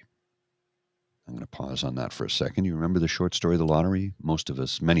Lottery. I'm going to pause on that for a second. You remember the short story, The Lottery?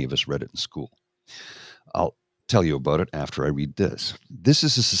 Many of us read it in school. I'll tell you about it after I read this. This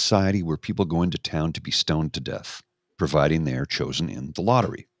is a society where people go into town to be stoned to death, providing they are chosen in the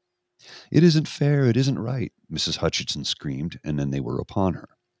lottery. It isn't fair, it isn't right, Mrs. Hutchinson screamed, and then they were upon her.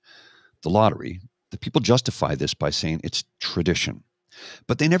 The lottery, the people justify this by saying it's tradition,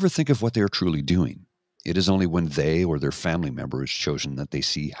 but they never think of what they are truly doing. It is only when they or their family member is chosen that they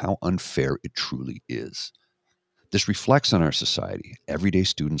see how unfair it truly is. This reflects on our society. Everyday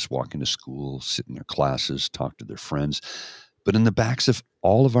students walk into school, sit in their classes, talk to their friends, but in the backs of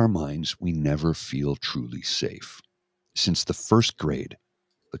all of our minds, we never feel truly safe. Since the first grade,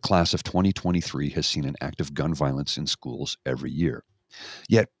 the class of 2023 has seen an act of gun violence in schools every year.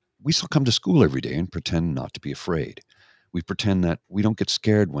 Yet, we still come to school every day and pretend not to be afraid. We pretend that we don't get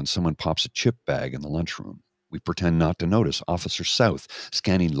scared when someone pops a chip bag in the lunchroom. We pretend not to notice Officer South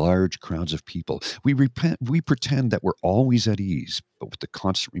scanning large crowds of people. We pretend that we're always at ease, but with the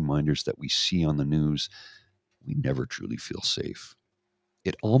constant reminders that we see on the news, we never truly feel safe.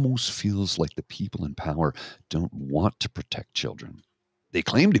 It almost feels like the people in power don't want to protect children. They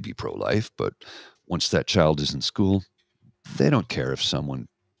claim to be pro-life, but once that child is in school, they don't care if someone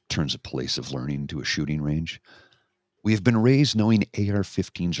turns a place of learning into a shooting range. We have been raised knowing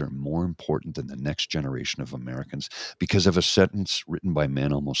AR-15s are more important than the next generation of Americans because of a sentence written by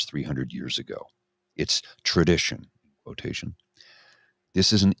men almost 300 years ago. It's tradition, quotation.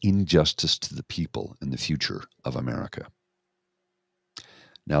 This is an injustice to the people and the future of America.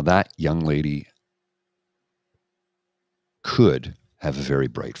 Now, that young lady could have a very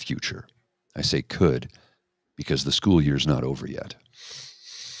bright future. I say could because the school year's not over yet.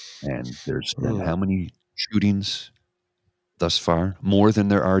 And there's been how many shootings thus far? More than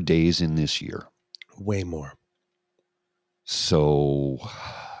there are days in this year. Way more. So,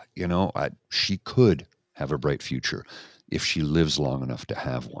 she could have a bright future if she lives long enough to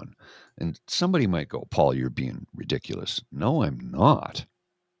have one. And somebody might go, Paul, you're being ridiculous. No, I'm not.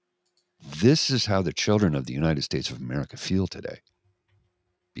 This is how the children of the United States of America feel today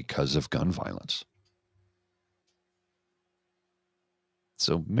because of gun violence.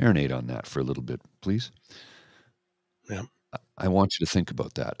 So marinate on that for a little bit, please. Yeah. I want you to think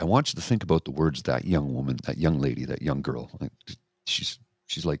about that. I want you to think about the words that young woman, that young lady, that young girl. She's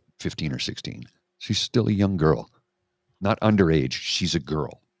like 15 or 16. She's still a young girl, not underage. She's a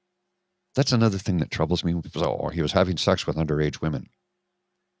girl. That's another thing that troubles me when people say, oh, he was having sex with underage women.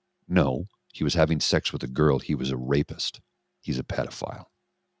 No, he was having sex with a girl. He was a rapist. He's a pedophile.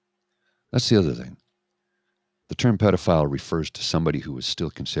 That's the other thing. The term pedophile refers to somebody who is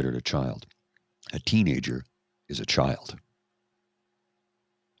still considered a child. A teenager is a child.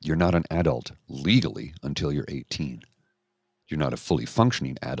 You're not an adult legally until you're 18. You're not a fully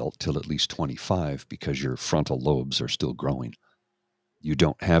functioning adult till at least 25 because your frontal lobes are still growing. You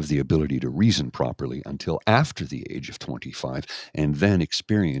don't have the ability to reason properly until after the age of 25, and then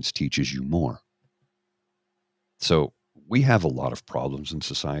experience teaches you more. So we have a lot of problems in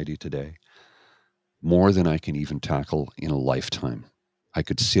society today, more than I can even tackle in a lifetime. I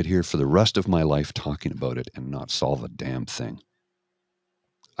could sit here for the rest of my life talking about it and not solve a damn thing.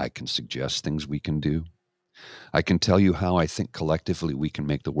 I can suggest things we can do. I can tell you how I think collectively we can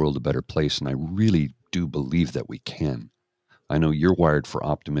make the world a better place, and I really do believe that we can. I know you're wired for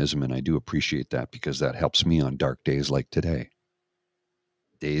optimism, and I do appreciate that because that helps me on dark days like today.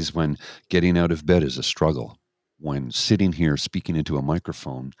 Days when getting out of bed is a struggle, when sitting here speaking into a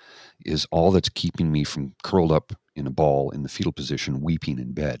microphone is all that's keeping me from curled up in a ball in the fetal position weeping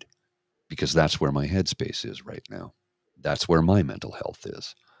in bed, because that's where my headspace is right now. That's where my mental health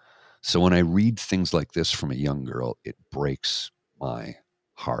is. So when I read things like this from a young girl, it breaks my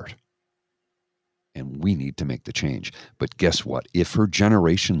heart. And we need to make the change. But guess what? If her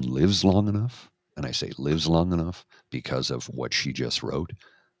generation lives long enough, and I say lives long enough because of what she just wrote,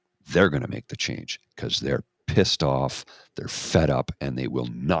 they're going to make the change because they're pissed off, they're fed up, and they will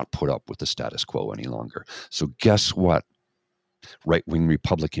not put up with the status quo any longer. So guess what? Right-wing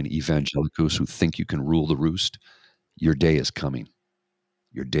Republican evangelicals who think you can rule the roost, your day is coming.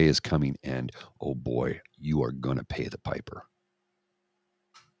 Your day is coming, and oh boy, you are going to pay the piper.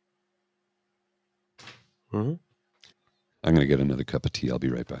 Mm-hmm. I'm going to get another cup of tea. I'll be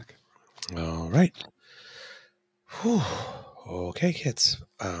right back. All right. Whew. Okay, kids.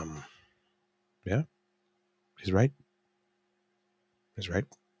 Yeah, he's right. He's right.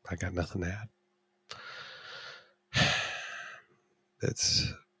 I got nothing to add.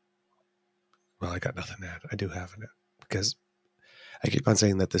 I got nothing to add. I do have it because I keep on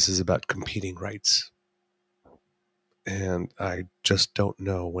saying that this is about competing rights. And I just don't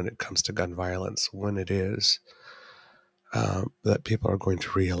know when it comes to gun violence, when it is that people are going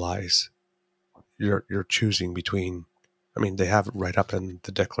to realize you're choosing between, I mean, they have it right up in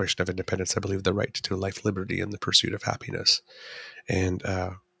the Declaration of Independence, I believe, the right to life, liberty, and the pursuit of happiness. And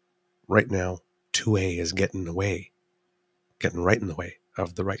right now, 2A is getting right in the way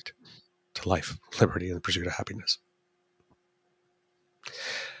of the right to life, liberty, and the pursuit of happiness.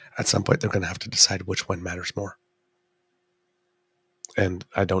 At some point, they're going to have to decide which one matters more. And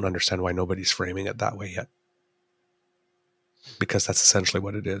I don't understand why nobody's framing it that way yet. Because that's essentially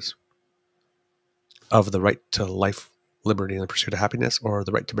what it is. Of the right to life, liberty, and the pursuit of happiness, or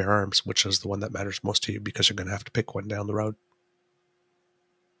the right to bear arms, which is the one that matters most to you, because you're going to have to pick one down the road.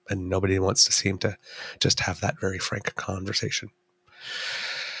 And nobody wants to seem to just have that very frank conversation.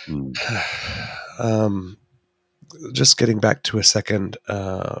 Just getting back to a second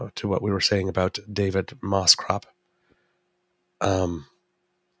to what we were saying about David Mosscrop.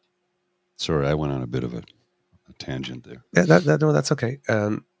 Sorry, I went on a bit of a tangent there. Yeah, no, that's okay.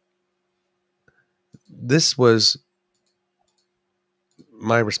 This was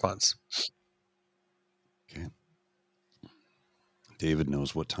my response. Okay. David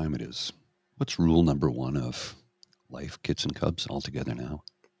knows what time it is. What's rule number 1 of life, kits and cubs, all together now?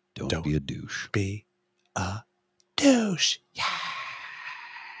 Don't be a douche. Be a douche. Yeah.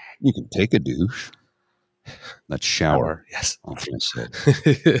 You can take a douche. That's shower. Yes.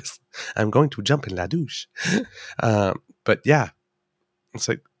 Yes. I'm going to jump in la douche. But yeah, it's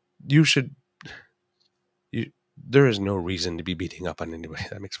like there is no reason to be beating up on anybody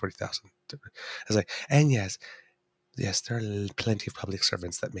that makes 40,000. It's like, and yes, there are plenty of public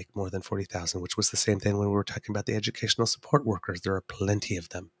servants that make more than 40,000, which was the same thing when we were talking about the educational support workers. There are plenty of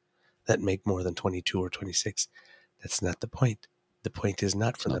them that make more than 22 or 26. That's not the point. The point is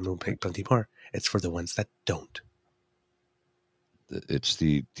not for them who make plenty more. It's for the ones that don't. It's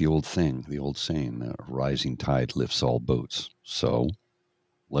the old thing, the old saying, rising tide lifts all boats. So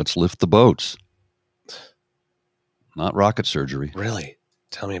let's lift the boats. Not rocket surgery. Really?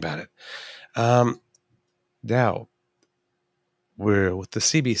 Tell me about it. Now, we're with the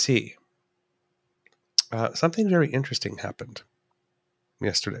CBC. Something very interesting happened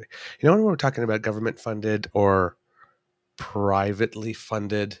yesterday. You know, when we were talking about government funded or privately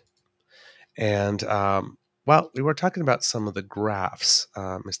funded, and we were talking about some of the graphs,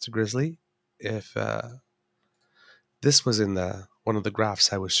 Mr. Grizzly. If this was in one of the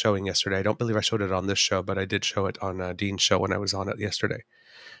graphs I was showing yesterday, I don't believe I showed it on this show, but I did show it on Dean's show when I was on it yesterday.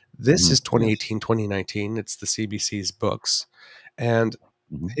 This is 2018, 2019. It's the CBC's books. And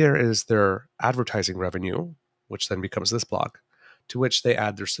here is their advertising revenue, which then becomes this block, to which they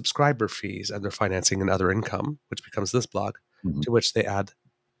add their subscriber fees and their financing and other income, which becomes this block, to which they add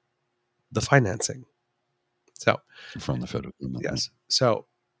the financing. So from the federal government. Yes. So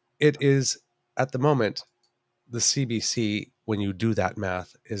it is, at the moment, the CBC, when you do that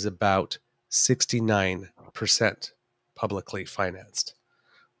math, is about 69% publicly financed.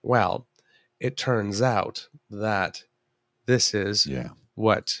 Well, it turns out that this is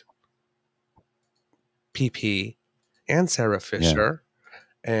what PeePee and Sarah Fisher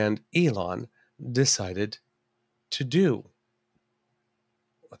and Elon decided to do.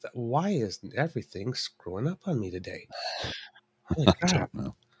 Why is everything screwing up on me today? Holy crap. I don't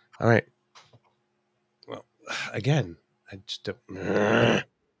know. All right. Well, again, I just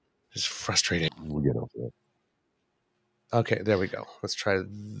it's frustrating. We'll get over it. Okay, there we go. Let's try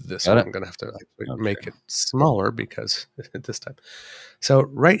this Got one. it? I'm going to have to make it smaller because this time. So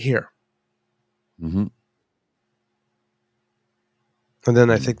right here. Mm-hmm. And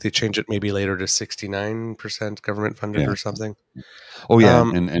then I think they change it maybe later to 69% government funded or something. Oh, yeah.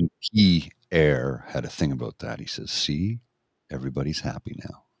 And Peeair had a thing about that. He says, see, everybody's happy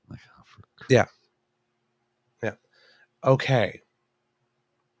now. Like, yeah. Okay.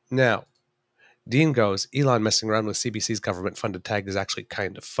 Now, Dean goes, Elon messing around with CBC's government-funded tag is actually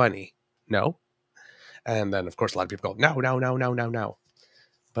kind of funny. No. And then, of course, a lot of people go, no.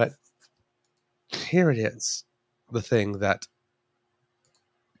 But here it is, the thing that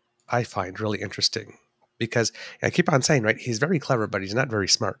I find really interesting. Because I keep on saying, right, he's very clever, but he's not very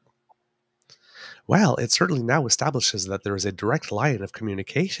smart. Well, it certainly now establishes that there is a direct line of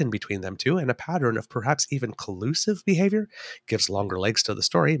communication between them two, and a pattern of perhaps even collusive behavior gives longer legs to the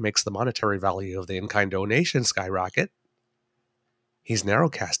story, makes the monetary value of the in-kind donation skyrocket. He's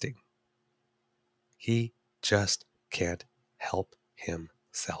narrowcasting. He just can't help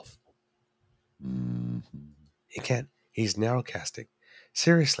himself. mm-hmm. He can't. He's narrowcasting.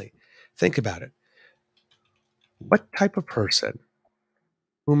 Seriously, think about it. What type of person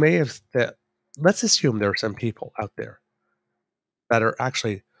who may have... let's assume there are some people out there that are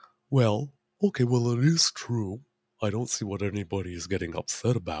actually, well, okay, well, it is true. I don't see what anybody is getting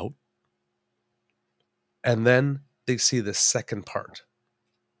upset about. And then they see the second part.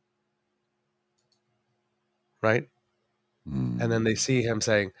 Right? Mm. And then they see him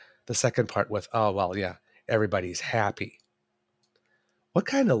saying the second part with, oh, well, yeah, everybody's happy. What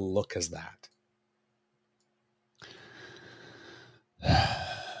kind of look is that?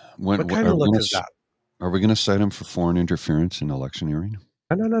 What kind of look is that? Are we going to cite him for foreign interference in electioneering?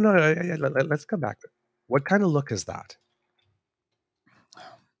 No. Let's come back. What kind of look is that?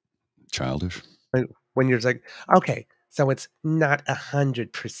 Childish. When you're like, okay, so it's not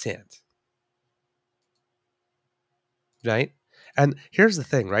 100%. Right? And here's the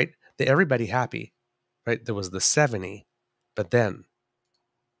thing, right? The everybody happy, right? There was the 70, but then...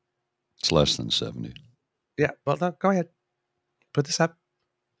 It's less than 70. Yeah, well, no, go ahead. Put this up.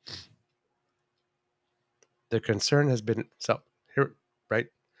 The concern has been... So, here, right?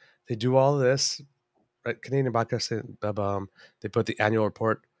 They do all this, right? Canadian Broadcasting, they put the annual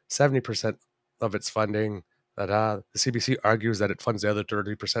report, 70% of its funding. The CBC argues that it funds the other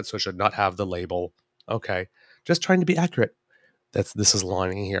 30%, so it should not have the label. Okay. Just trying to be accurate. This is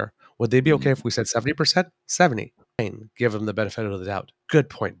lining here. Would they be okay if we said 70%? 70. Give them the benefit of the doubt. Good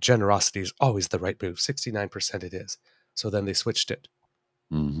point. Generosity is always the right move. 69% it is. So then they switched it.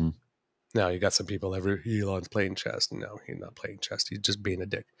 Mm-hmm. Now you got some people Elon's playing chess. No, he's not playing chess. He's just being a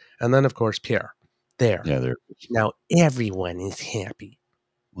dick. And then, of course, Peeair. There. Yeah, there. Now everyone is happy.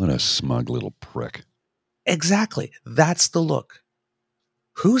 What a smug little prick. Exactly. That's the look.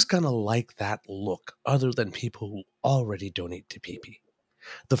 Who's going to like that look other than people who already donate to PeePee?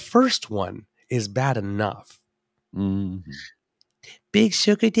 The first one is bad enough. Mm-hmm. Big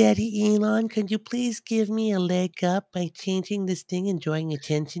Sugar Daddy Elon, can you please give me a leg up by changing this thing and drawing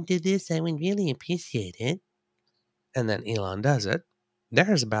attention to this? I would really appreciate it. And then Elon does it.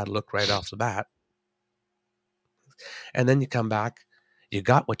 There's a bad look right off the bat. And then you come back. You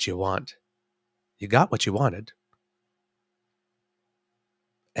got what you want. You got what you wanted.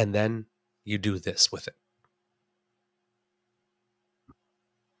 And then you do this with it.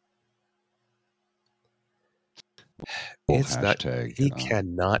 It's not. He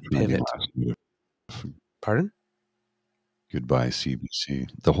cannot pivot. Pardon? Goodbye CBC.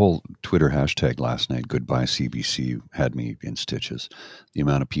 The whole Twitter hashtag last night, goodbye CBC, had me in stitches. The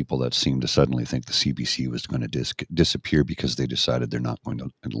amount of people that seemed to suddenly think the CBC was going to disappear because they decided they're not going to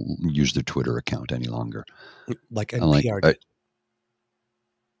use their Twitter account any longer. Like NPR did.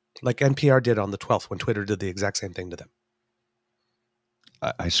 Like NPR did on the 12th when Twitter did the exact same thing to them.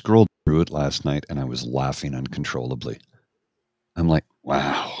 I scrolled through it last night and I was laughing uncontrollably. I'm like,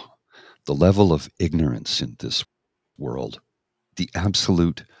 wow, the level of ignorance in this world, the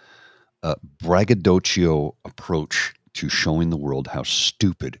absolute braggadocio approach to showing the world how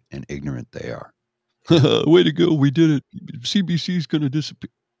stupid and ignorant they are. Way to go, we did it. CBC is going to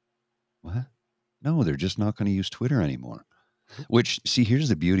disappear. What? No, they're just not going to use Twitter anymore. Which, see, here's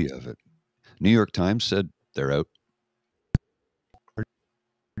the beauty of it. New York Times said they're out.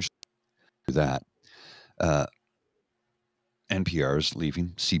 That. NPR is leaving.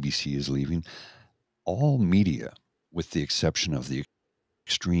 CBC is leaving. All media, with the exception of the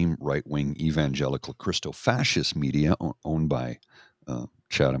extreme right-wing evangelical Christo-fascist media owned by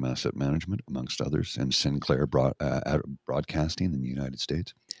Chatham Asset Management, amongst others, and Sinclair Broadcasting in the United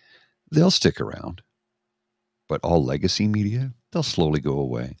States, they'll stick around. But all legacy media, they'll slowly go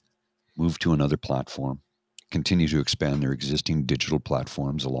away, move to another platform, continue to expand their existing digital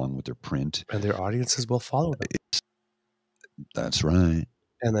platforms along with their print. And their audiences will follow them. That's right.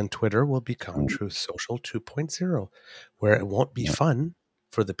 And then Twitter will become Truth Social 2.0, where it won't be fun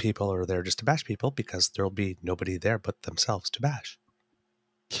for the people who are there just to bash people because there'll be nobody there but themselves to bash.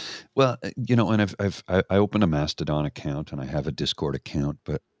 Well, you know, and I opened a Mastodon account and I have a Discord account,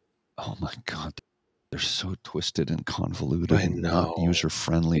 but oh my God, they're so twisted and convoluted and not user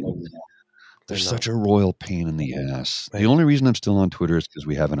friendly. They're such a royal pain in the ass. The only reason I'm still on Twitter is because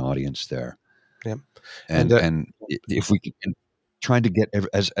we have an audience there. Yeah, and if we can. Trying to get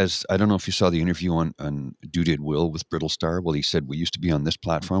as I don't know if you saw the interview on Do Did Will with Brittlestar. Well, he said we used to be on this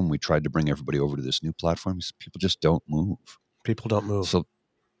platform. We tried to bring everybody over to this new platform. He said, people just don't move. People don't move. So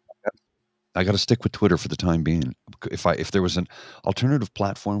I got to stick with Twitter for the time being. If there was an alternative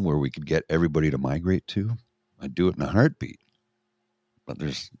platform where we could get everybody to migrate to, I'd do it in a heartbeat. But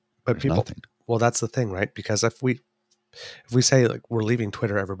there's nothing. Well, that's the thing, right? Because if we say like we're leaving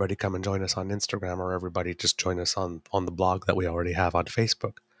Twitter, everybody come and join us on Instagram, or everybody just join us on the blog that we already have on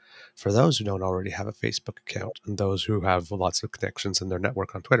Facebook. For those who don't already have a Facebook account and those who have lots of connections in their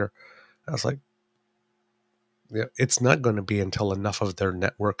network on Twitter, I was like, yeah, it's not going to be until enough of their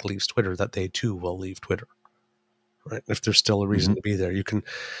network leaves Twitter that they too will leave Twitter. Right? If there's still a reason to be there, you can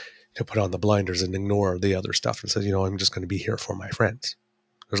put on the blinders and ignore the other stuff and say, you know, I'm just going to be here for my friends.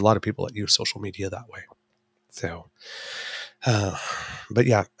 There's a lot of people that use social media that way. So, but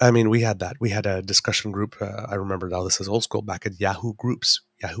yeah, I mean, we had that. We had a discussion group. I remember now this is old school, back at Yahoo Groups,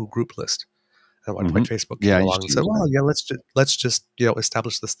 Yahoo Group list. At one point, Facebook came along and said, well, yeah, let's just, you know,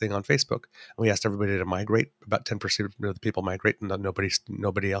 establish this thing on Facebook. And we asked everybody to migrate. About 10% of the people migrate, and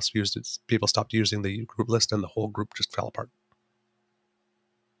nobody else used it. People stopped using the group list, and the whole group just fell apart.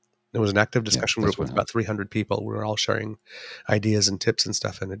 It was an active discussion group with about 300 people. We were all sharing ideas and tips and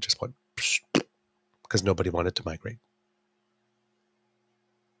stuff, and it just went because nobody wanted to migrate.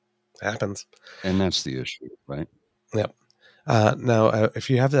 It happens. And that's the issue, right? Yep. Now, if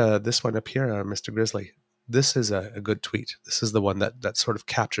you have this one up here, Mr. Grizzly, this is a good tweet. This is the one that sort of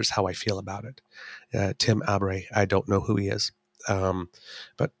captures how I feel about it. Tim Abre, I don't know who he is,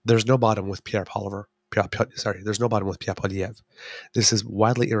 but there's no bottom with Peeair Polyev. There's no bottom with Peeair Polyev. This is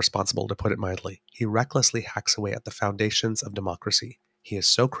wildly irresponsible, to put it mildly. He recklessly hacks away at the foundations of democracy. He is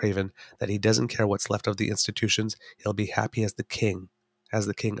so craven that he doesn't care what's left of the institutions. He'll be happy as the king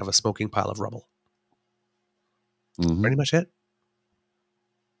of a smoking pile of rubble. Pretty much it.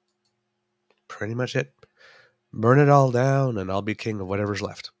 Pretty much it. Burn it all down and I'll be king of whatever's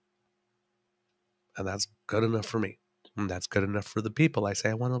left. And that's good enough for me. And that's good enough for the people I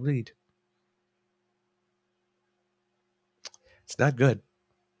say I want to lead. It's not good.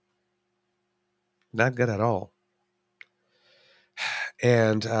 Not good at all.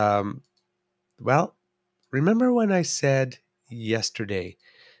 And, well, remember when I said yesterday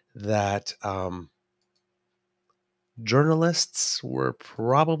that journalists were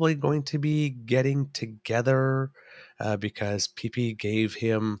probably going to be getting together because PeePee gave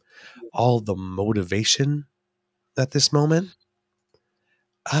him all the motivation at this moment?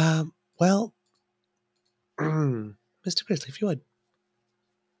 Well, Mr. Grizzly, if you would.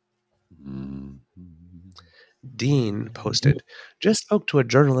 Dean posted, just spoke to a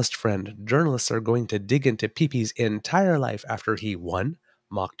journalist friend. Journalists are going to dig into PeePee's entire life after he, 1,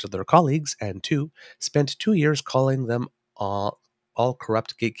 mocked their colleagues, and 2, spent 2 years calling them all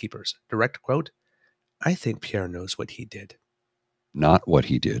corrupt gatekeepers. Direct quote, I think Peeair knows what he did. Not what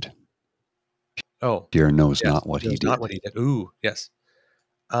he did. Oh. Peeair knows not what he did. Not what he did. Ooh, yes.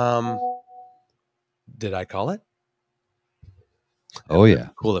 Did I call it? Oh, yeah.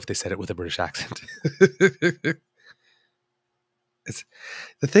 Cool if they said it with a British accent. It's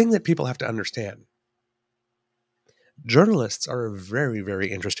the thing that people have to understand. Journalists are a very, very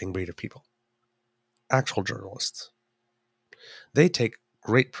interesting breed of people. Actual journalists. They take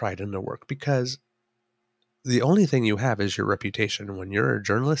great pride in their work because the only thing you have is your reputation. When you're a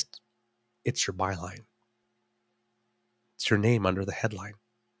journalist, It's your byline. It's your name under the headline.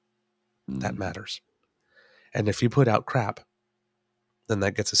 That matters. And if you put out crap, then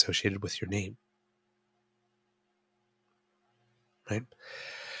that gets associated with your name. Right?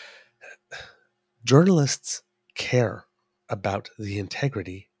 Journalists care about the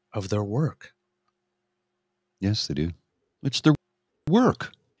integrity of their work. Yes, they do. It's their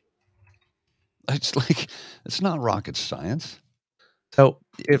work. It's like, it's not rocket science. So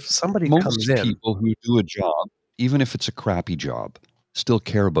if somebody comes in... Most people who do a job, even if it's a crappy job, still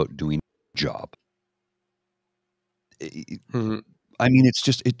care about doing a job. I mean, it's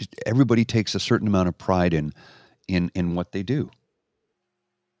just, everybody takes a certain amount of pride in what they do.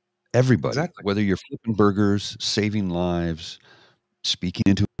 Everybody, Exactly. Whether you're flipping burgers, saving lives, speaking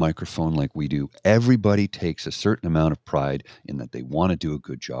into a microphone like we do, everybody takes a certain amount of pride in that they want to do a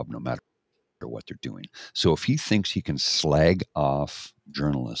good job no matter what they're doing. So if he thinks he can slag off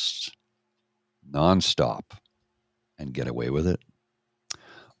journalists nonstop and get away with it,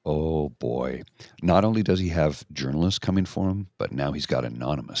 oh boy. Not only does he have journalists coming for him, but now he's got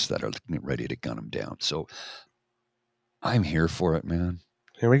anonymous that are ready to gun him down. So I'm here for it, man.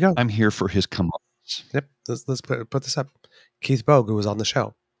 Here we go. I'm here for his come-ups. Yep. Let's put this up. Keith Bogue, who was on the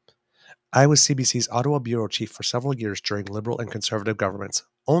show. I was CBC's Ottawa bureau chief for several years during Liberal and Conservative governments.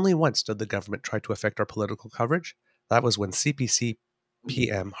 Only once did the government try to affect our political coverage. That was when CBC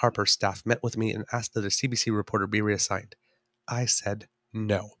PM Harper's staff met with me and asked that a CBC reporter be reassigned. I said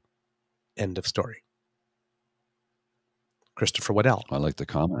no. End of story. Christopher Waddell. I like the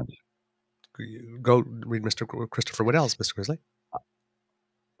comment. Go read Mr. Christopher Waddell's, Mr. Grizzly.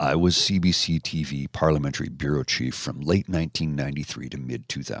 I was CBC TV parliamentary bureau chief from late 1993 to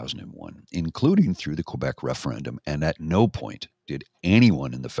mid-2001, including through the Quebec referendum, and at no point did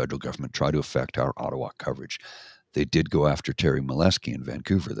anyone in the federal government try to affect our Ottawa coverage. They did go after Terry Molesky in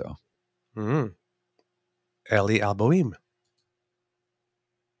Vancouver, though. Ellie Alboim.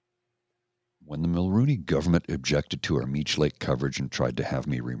 When the Mulroney government objected to our Meech Lake coverage and tried to have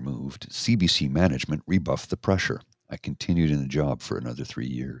me removed, CBC management rebuffed the pressure. I continued in the job for another 3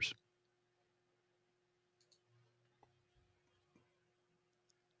 years.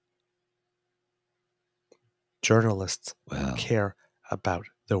 Journalists care about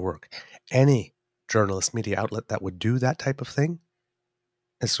their work. Any journalist media outlet that would do that type of thing,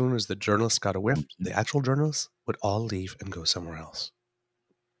 as soon as the journalists got a whiff, the actual journalists would all leave and go somewhere else.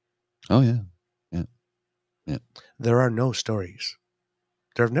 Oh, yeah. There are no stories.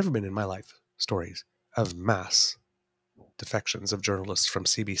 There have never been in my life stories of mass defections of journalists from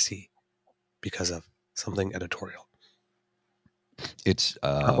CBC because of something editorial. It's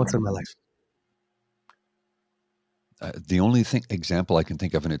not once in my life. The only example I can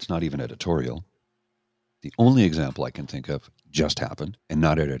think of, and it's not even editorial, the only example I can think of just happened, and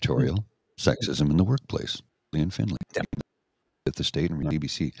not editorial, sexism in the workplace in Finland, at the state and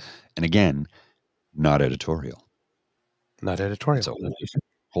BBC. And again, not editorial. Not editorial. It's a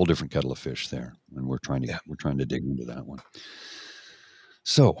whole different kettle of fish there, and we're trying to dig into that one.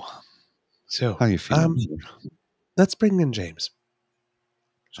 So how you feeling? Let's bring in James.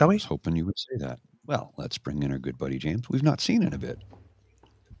 Shall we? I was hoping you would say that. Well, let's bring in our good buddy James. We've not seen in a bit.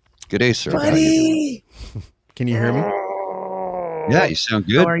 Good day, sir. Buddy! Can you hear me? Yeah, you sound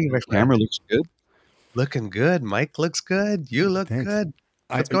good. How are you, my friend? Camera looks good. Looking good. Mike looks good. You look good.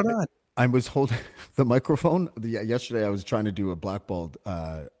 What's going on? I was holding the microphone. Yesterday, I was trying to do a Blackballed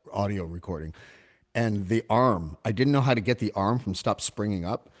audio recording. And the arm, I didn't know how to get the arm from stop springing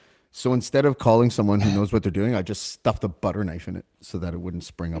up. So instead of calling someone who knows what they're doing, I just stuffed a butter knife in it so that it wouldn't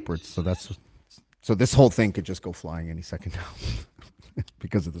spring upwards. So this whole thing could just go flying any second now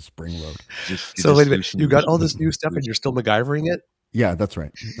because of the spring load. So wait a minute, you got all this new stuff and you're still MacGyvering it? Yeah, that's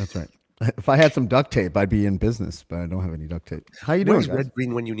right. That's right. If I had some duct tape, I'd be in business, but I don't have any duct tape. How you doing, Where's guys? Red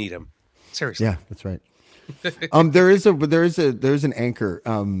Green when you need him? Seriously. Yeah, that's right. There's an anchor.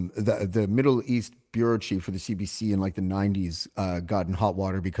 The Middle East bureau chief for the CBC in like the 90s got in hot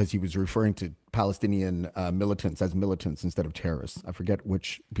water because he was referring to Palestinian militants as militants instead of terrorists. I forget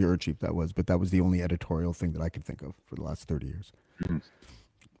which bureau chief that was, but that was the only editorial thing that I could think of for the last 30 years.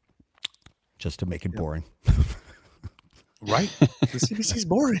 Just to make it boring. Right? The CBC's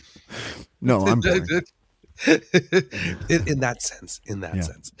boring. No, I'm boring. in that sense.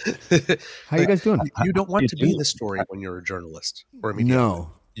 How you guys doing? You don't want to be the story when you're a journalist or a media.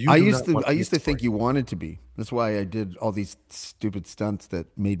 No. I used to think you wanted to be. That's why I did all these stupid stunts that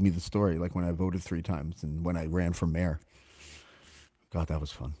made me the story, like when I voted 3 times and when I ran for mayor. God, that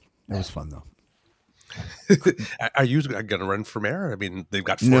was fun. It was fun though. Are you going to run for mayor? I mean, they've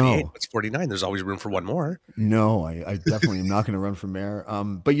got 48. No. It's 49. There's always room for one more. No, I definitely am not going to run for mayor.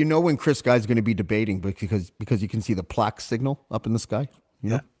 But you know when Chris Guy's going to be debating, because you can see the plaque signal up in the sky. You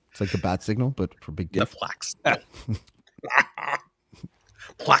know, it's like the bat signal, but for big. Yeah, plaques.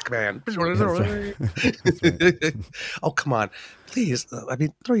 Plaque man. That's right. Oh, come on, please. I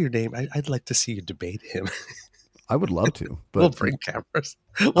mean, throw your name. I'd like to see you debate him. I would love to, but We'll bring cameras.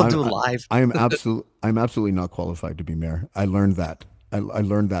 We'll do live. I'm absolutely not qualified to be mayor. I learned that. I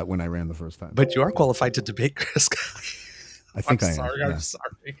learned that when I ran the first time. But you are qualified to debate Chris Guy. I think I'm I sorry. am. I'm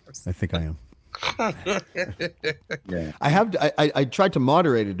sorry. I think I am. Yeah. I tried to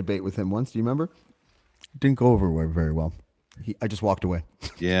moderate a debate with him once. Do you remember? Didn't go over very well. I just walked away.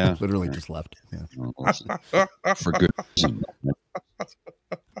 Yeah. Literally just left. Yeah. Well, for good reason.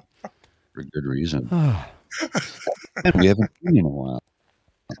 For good reason. And we haven't seen you in a while.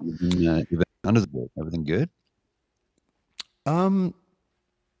 You've been under the book. Everything good? I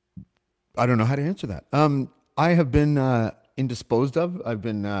don't know how to answer that. I have been indisposed of.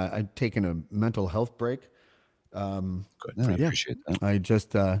 I've taken a mental health break. Good. Yeah, I appreciate that. I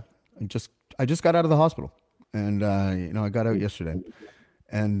just got out of the hospital, and I got out yesterday,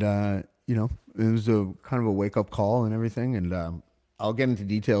 and it was a kind of a wake up call and everything, and I'll get into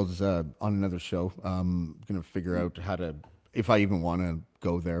details on another show. I'm gonna figure out how to, if I even want to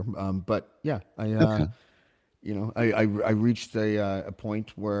go there. But yeah, I reached a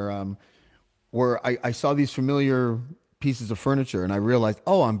point where I saw these familiar pieces of furniture, and I realized,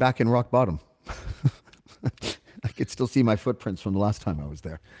 oh, I'm back in rock bottom. I could still see my footprints from the last time I was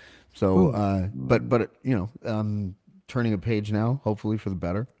there. So, turning a page now, hopefully for the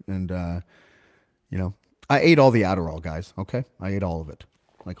better. And, I ate all the Adderall, guys. Okay. I ate all of it,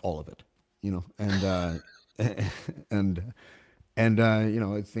 like all of it,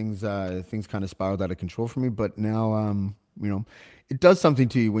 things kind of spiraled out of control for me, but now, it does something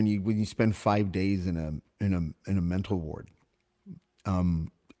to you when you spend 5 days in a mental ward.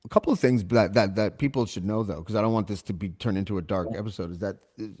 A couple of things that people should know, though, because I don't want this to be turned into a dark episode, is that,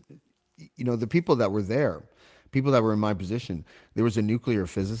 the people that were there, people that were in my position, there was a nuclear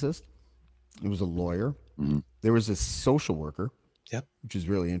physicist, there was a lawyer, there was a social worker, which is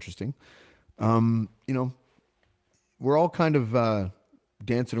really interesting. We're all kind of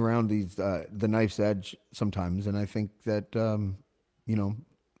dancing around the knife's edge sometimes, and I think that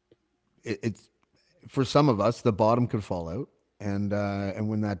it's for some of us the bottom could fall out. And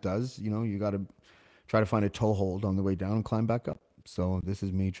when that does, you got to try to find a toehold on the way down and climb back up. So this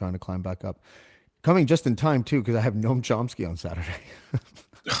is me trying to climb back up. Coming just in time, too, because I have Noam Chomsky on Saturday.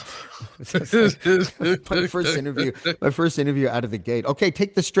 my first interview out of the gate. Okay,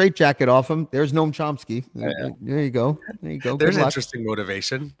 take the straitjacket off him. There's Noam Chomsky. There you go. There's interesting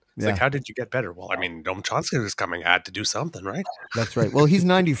motivation. It's like, how did you get better? Well, I mean, Noam Chomsky was coming. I had to do something, right? That's right. Well, he's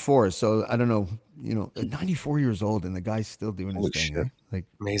 94, so I don't know. 94 years old, and the guy's still doing his thing. Eh? Like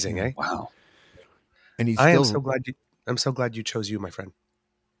amazing, eh? Wow. And I'm so glad you chose you, my friend.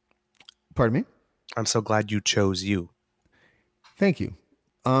 Pardon me? I'm so glad you chose you. Thank you.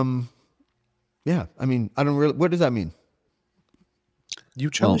 Yeah. I mean, I don't really. What does that mean? You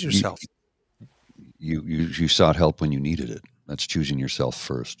chose yourself. You sought help when you needed it. That's choosing yourself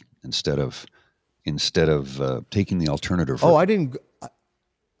first instead of taking the alternative. Oh, I didn't.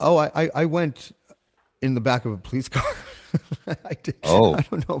 I went in the back of a police car. I did. Oh, I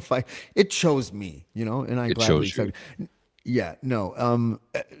don't know if it chose me, and I gladly accepted. Yeah, no.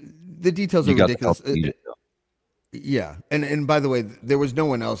 The details are ridiculous. Yeah, and by the way, there was no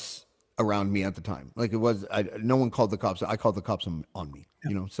one else around me at the time. Like no one called the cops. I called the cops on me.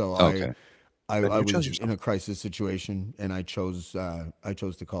 So okay. I was in a crisis situation, and I chose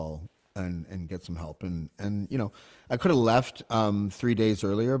to call and get some help. And I could have left 3 days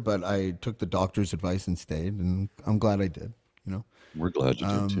earlier, but I took the doctor's advice and stayed, and I'm glad I did. We're glad you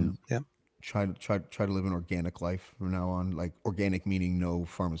did too. Yeah. Try to live an organic life from now on. Like organic meaning no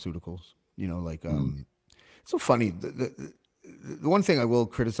pharmaceuticals. It's so funny. The one thing I will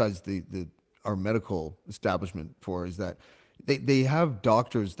criticize our medical establishment for is that they have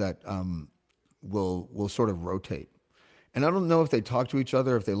doctors that will sort of rotate. And I don't know if they talk to each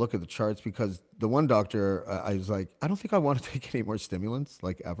other, if they look at the charts, because the one doctor, I was like, I don't think I want to take any more stimulants,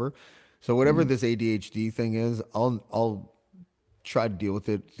 like ever. So whatever this ADHD thing is, I'll try to deal with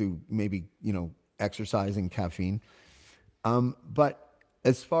it through maybe, exercise and caffeine. But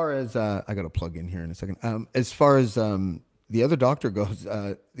as far as, I got to plug in here in a second. As far as the other doctor goes,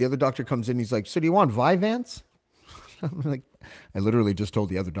 the other doctor comes in, he's like, so do you want Vyvanse? I'm like, I literally just told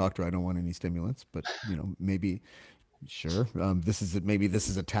the other doctor I don't want any stimulants, but maybe Sure. Maybe this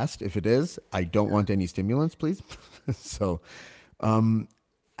is a test. If it is, I don't want any stimulants, please. So,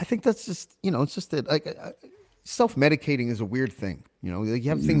 I think that's just, it's just that like self-medicating is a weird thing. Like you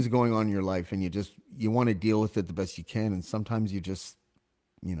have things going on in your life and you want to deal with it the best you can. And sometimes you just,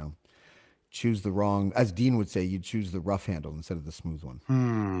 you know, choose the wrong, as Dean would say, you choose the rough handle instead of the smooth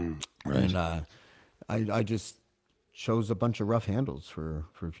one. Right. And I just chose a bunch of rough handles for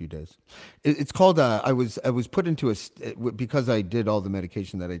a few days. It's called I was put into because I did all the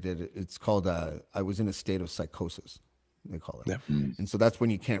medication that I did. It's called I was in a state of psychosis, they call it. Yeah. And so that's when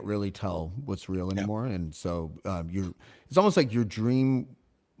you can't really tell what's real anymore. And so it's almost like your dream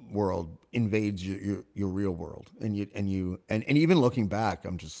world invades your real world, and even looking back,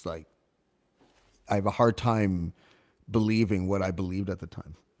 I'm just like, I have a hard time believing what I believed at the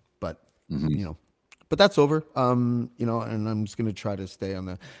time, but but that's over. And I'm just going to try to stay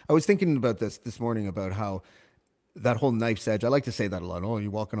on I was thinking about this morning about how that whole knife's edge, I like to say that a lot. Oh,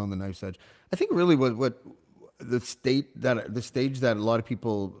 you're walking on the knife's edge. I think really what the stage that a lot of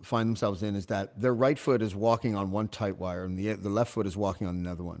people find themselves in is that their right foot is walking on one tight wire and the left foot is walking on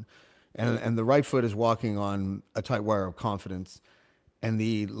another one. And the right foot is walking on a tight wire of confidence, and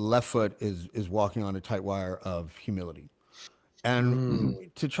the left foot is walking on a tight wire of humility. And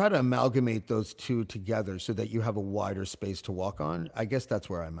to try to amalgamate those two together so that you have a wider space to walk on, I guess that's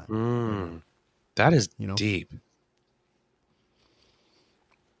where I'm at. That is deep.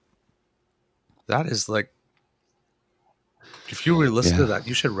 That is like, if you were to listen to that,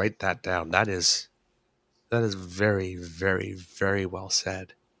 you should write that down. That is very, very, very well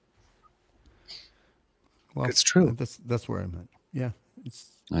said. Well, it's true. That's where I'm at. Yeah.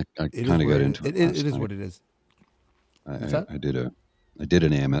 I kind of got into it. It is what it is. I did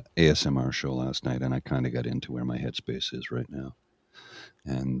an ASMR show last night, and I kind of got into where my headspace is right now.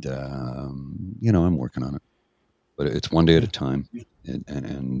 And, I'm working on it. But it's one day at a time.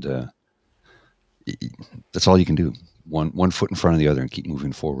 And that's all you can do. One foot in front of the other and keep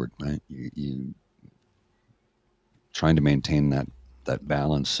moving forward, right? You trying to maintain that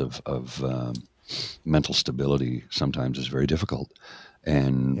balance of mental stability sometimes is very difficult.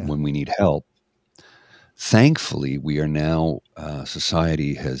 And when we need help, thankfully, we are now,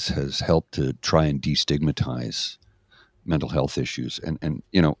 society has helped to try and destigmatize mental health issues. And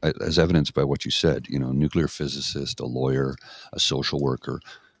as evidenced by what you said, nuclear physicist, a lawyer, a social worker,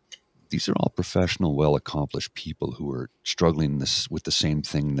 these are all professional, well-accomplished people who are struggling with the same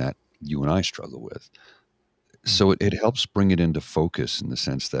thing that you and I struggle with. So it helps bring it into focus in the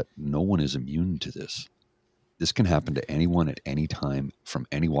sense that no one is immune to this. This can happen to anyone at any time from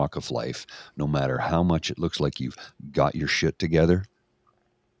any walk of life, no matter how much it looks like you've got your shit together.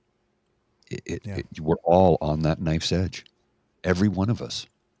 We're all on that knife's edge. Every one of us.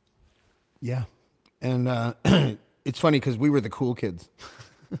 Yeah. And it's funny because we were the cool kids.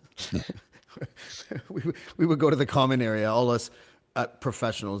 we would go to the common area, all us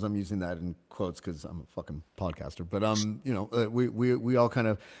professionals. I'm using that in quotes because I'm a fucking podcaster. But we all kind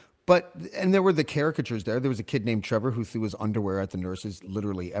of. And there were the caricatures there. There was a kid named Trevor who threw his underwear at the nurses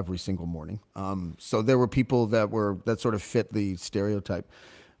literally every single morning. So there were people that sort of fit the stereotype.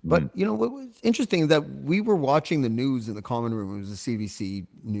 But what was interesting that we were watching the news in the common room. It was the CBC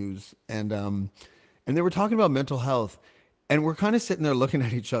news, and they were talking about mental health, and we're kind of sitting there looking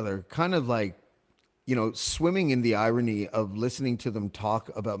at each other, kind of like, swimming in the irony of listening to them talk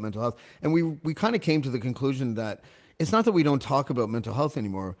about mental health. And we kind of came to the conclusion that it's not that we don't talk about mental health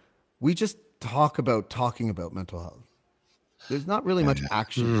anymore. We just talk about talking about mental health. There's not really much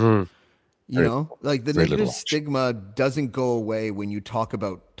action. Like the negative stigma doesn't go away when you talk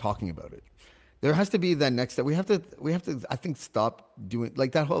about talking about it. There has to be that next step. We have to, I think, stop doing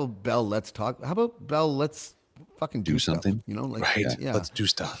like that whole Bell, let's talk. How about Bell, let's fucking do something, Let's do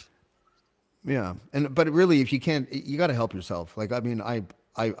stuff. Yeah. But really, if you can't, you got to help yourself. Like, I mean,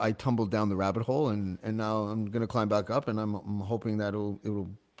 I tumbled down the rabbit hole and now I'm going to climb back up, and I'm hoping that it'll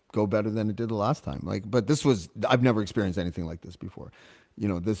go better than it did the last time. But I've never experienced anything like this before.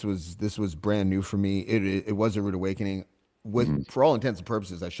 This was brand new for me. It was a rude awakening. For all intents and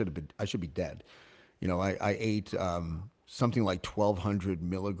purposes, I should be dead. I ate something like 1,200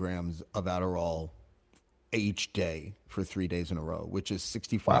 milligrams of Adderall each day for 3 days in a row, which is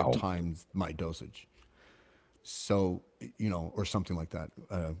 65 times my dosage. So, or something like that.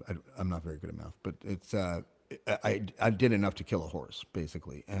 I'm not very good at math, but it's, I did enough to kill a horse,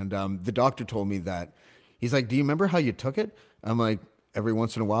 basically. And the doctor told me that, he's like, do you remember how you took it? I'm like, every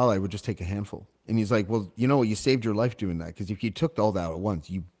once in a while, I would just take a handful. And he's like, well, you saved your life doing that, because if you took all that at once,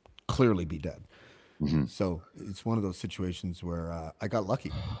 you'd clearly be dead. So it's one of those situations where I got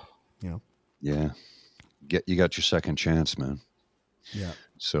lucky, Yeah. you got your second chance, man. Yeah.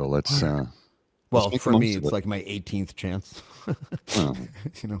 So let's. Well, make the for most me, of it's it. like my 18th chance. Oh.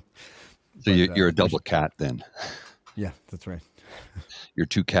 You know. So But, you're a double cat then. Yeah, that's right. You're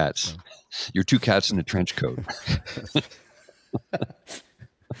two cats. You're two cats in a trench coat.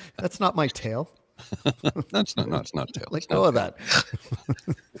 That's not my tail. That's not. No, it's not tail. Let go of that.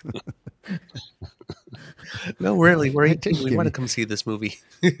 No, really, we're 18. We Give want to me- come see this movie.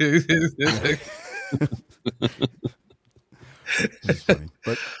 That's funny.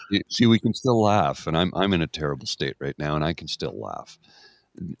 But See, we can still laugh, and I'm in a terrible state right now, and I can still laugh.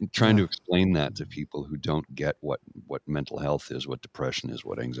 Trying to explain that to people who don't get what mental health is, what depression is,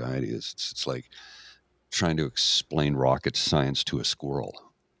 what anxiety is. It's like trying to explain rocket science to a squirrel.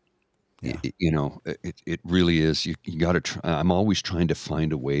 Yeah. It really is. You got to try. I'm always trying to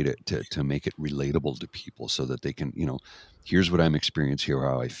find a way to make it relatable to people so that they can, here's what I'm experiencing, here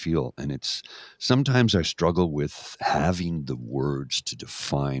how I feel. And it's sometimes I struggle with having the words to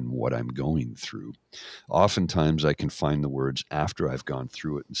define what I'm going through. Oftentimes I can find the words after I've gone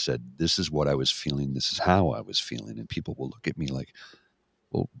through it and said, this is what I was feeling. This is how I was feeling. And people will look at me like,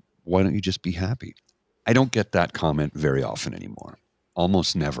 well, why don't you just be happy? I don't get that comment very often anymore.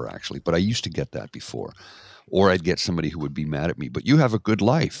 Almost never, actually. But I used to get that before. Or I'd get somebody who would be mad at me. But you have a good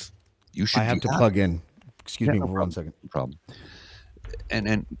life. You should. I have to plug in. Excuse me for 1 second. No problem.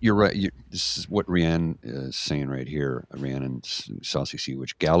 And you're right. This is what Rianne is saying right here. Rianne and Saucy C,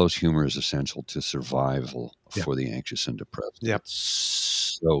 which gallows humor is essential to survival for the anxious and depressed. Yep.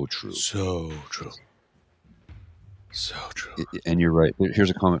 It's so true. So true. So true. And you're right.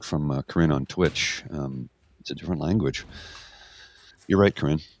 Here's a comment from Corinne on Twitch. It's a different language. You're right,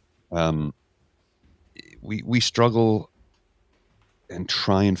 Corinne. We struggle and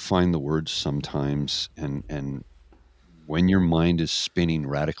try and find the words sometimes, and when your mind is spinning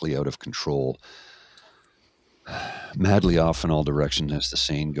radically out of control, madly off in all directions, as the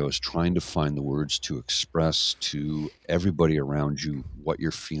saying goes, trying to find the words to express to everybody around you what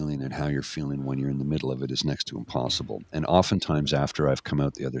you're feeling and how you're feeling when you're in the middle of it is next to impossible. And oftentimes after I've come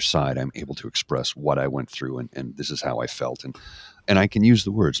out the other side, I'm able to express what I went through and this is how I felt. And I can use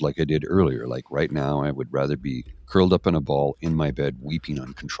the words like I did earlier. Like right now, I would rather be curled up in a ball in my bed, weeping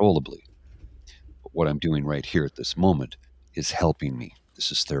uncontrollably. But what I'm doing right here at this moment is helping me.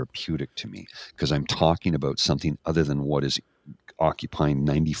 This is therapeutic to me because I'm talking about something other than what is occupying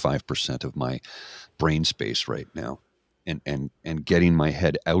 95% of my brain space right now. And getting my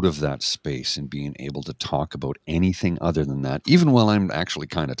head out of that space and being able to talk about anything other than that, even while I'm actually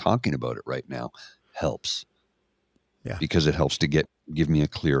kind of talking about it right now, helps. Yeah. Because it helps to give me a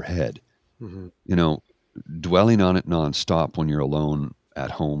clear head. Mm-hmm. Dwelling on it nonstop when you're alone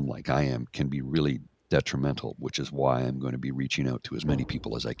at home like I am can be really detrimental, which is why I'm going to be reaching out to as many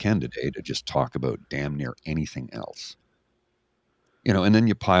people as I can today to just talk about damn near anything else. And then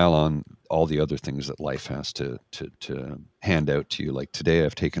you pile on all the other things that life has to hand out to you. Like today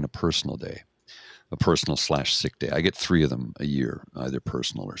I've taken a personal day, a personal/sick day. I get 3 of them a year, either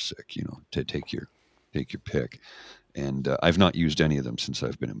personal or sick, to take your pick. And I've not used any of them since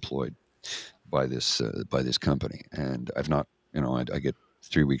I've been employed by this company. And I've not, I get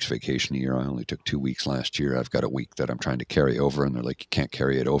 3 weeks vacation a year. I only took 2 weeks last year. I've got a week that I'm trying to carry over, and they're like, you can't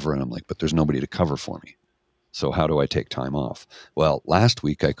carry it over. And I'm like, but there's nobody to cover for me. So how do I take time off? Well, last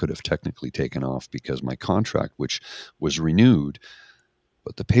week I could have technically taken off because my contract, which was renewed,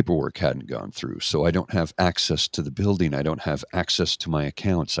 but the paperwork hadn't gone through. So I don't have access to the building. I don't have access to my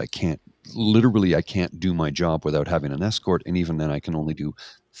accounts. I can't do my job without having an escort. And even then I can only do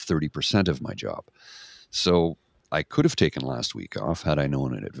 30% of my job. So I could have taken last week off had I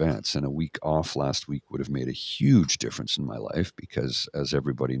known in advance. And a week off last week would have made a huge difference in my life because, as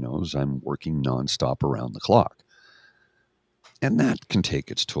everybody knows, I'm working nonstop around the clock. And that can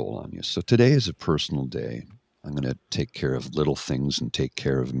take its toll on you. So today is a personal day. I'm going to take care of little things and take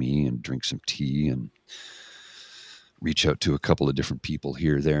care of me and drink some tea and reach out to a couple of different people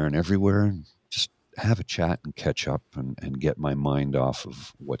here, there, and everywhere, and just have a chat and catch up and get my mind off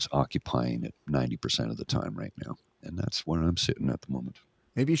of what's occupying it 90% of the time right now. And that's where I'm sitting at the moment.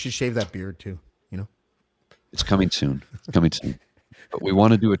 Maybe you should shave that beard too, It's coming soon. But we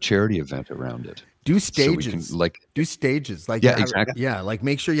want to do a charity event around it. Do stages. So do stages. Exactly. Like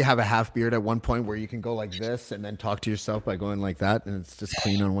make sure you have a half beard at one point where you can go like this and then talk to yourself by going like that, and it's just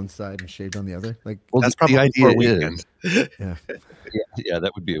clean on one side and shaved on the other. Like, well, that's the idea is, yeah,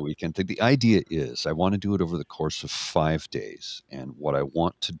 that would be a weekend thing. The idea is I want to do it over the course of 5 days, and what I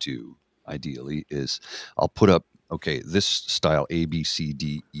want to do ideally is I'll put up this style A B C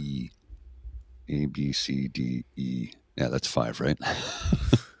D E. Yeah, that's 5, right?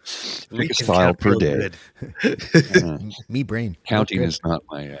 Pick a style per day. Me brain. Counting is not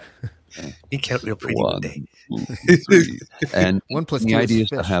my. You count real pretty one day. 2, 3. And 1 + 2 the idea is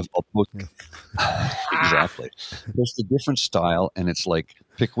fish. to have exactly. There's the different style, and it's like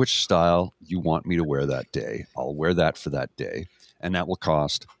pick which style you want me to wear that day. I'll wear that for that day, and that will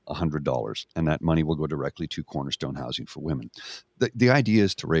cost $100, and that money will go directly to Cornerstone Housing for Women. The idea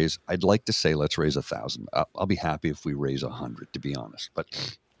is to raise. I'd like to say let's raise 1,000. I'll be happy if we raise 100, to be honest. But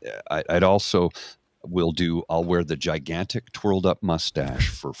I'd also. I'll wear the gigantic twirled up mustache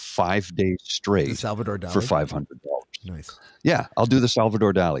for 5 days straight The Salvador Dali? for $500. Nice. Yeah, I'll do the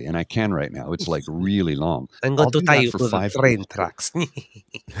Salvador Dali, and I can right now. It's like really long. I'm going I'll to do tie that you for to the 5 train days. tracks.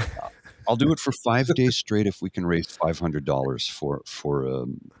 I'll do it for 5 days straight if we can raise $500 for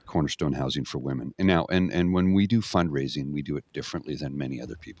Cornerstone Housing for Women. And now, and when we do fundraising, we do it differently than many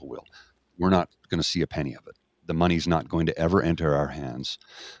other people will. We're not going to see a penny of it. The money's not going to ever enter our hands.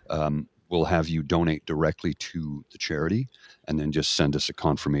 We'll have you donate directly to the charity and then just send us a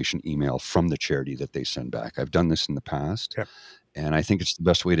confirmation email from the charity that they send back. I've done this in the past, and I think it's the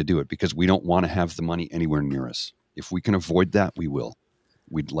best way to do it because we don't want to have the money anywhere near us. If we can avoid that, we will.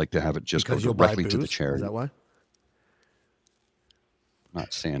 We'd like to have it just go directly to the charity. Is that why? I'm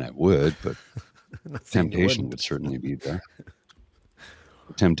not saying I would, but temptation would certainly be there.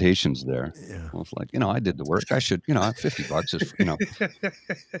 Temptation's there. Yeah. Well, it's like, I did the work. I should, $50 is,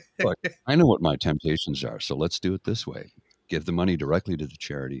 Look, I know what my temptations are. So let's do it this way. Give the money directly to the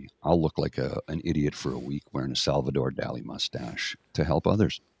charity. I'll look like an idiot for a week wearing a Salvador Dali mustache to help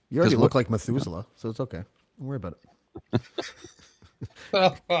others. You already look like Methuselah, so it's okay. Don't worry about it.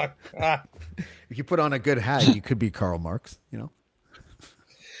 If you put on a good hat, you could be Karl Marx,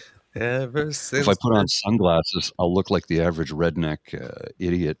 Ever since If I put on sunglasses, I'll look like the average redneck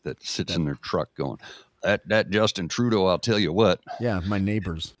idiot that sits in their truck going, that Justin Trudeau, I'll tell you what. Yeah, my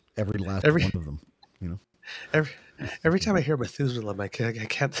neighbors, every last one of them, Every time I hear Methuselah, I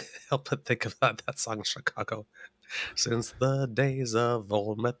can't help but think of that song, Chicago. Since the days of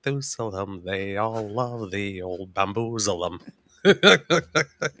old Methuselah, they all love the old bamboozlum. I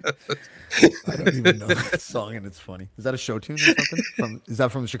don't even know that song, and it's funny. Is that a show tune or something? Is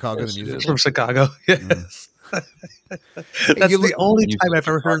that from Chicago, the music? From Chicago, yes. That's the only time I've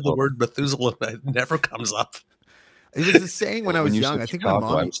ever heard the word Methuselah. It never comes up. It was the saying when I was young. I think Chicago, my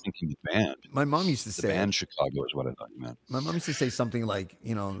mom. I was thinking the band. My mom used to say the band Chicago is what I thought you meant. My mom used to say something like,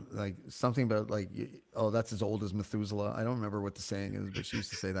 like something about like, oh, that's as old as Methuselah. I don't remember what the saying is, but she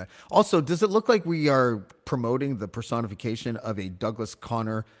used to say that. Also, does it look like we are promoting the personification of a Douglas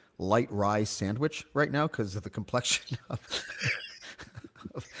Connor light rye sandwich right now because of the complexion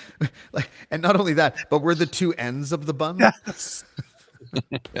and not only that, but we're the two ends of the bun. Yes.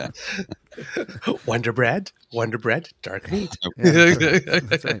 Wonder bread, dark meat.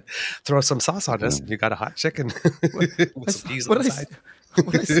 That's right. Throw some sauce on us, and you got a hot chicken with some peas on the side.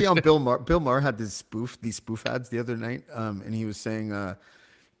 What I see on Bill Maher had these spoof ads the other night, and he was saying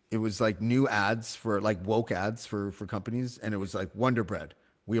it was like new ads for like woke ads for companies, and it was like Wonder Bread.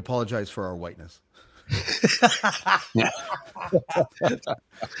 We apologize for our whiteness.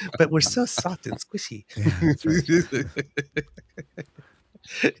 But we're so soft and squishy.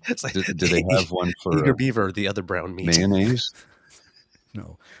 It's like, do they have one for Eager Beaver, the other brown meat? Mayonnaise?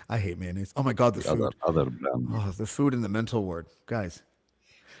 No, I hate mayonnaise. Oh my God, the food. The food in the mental ward. Guys,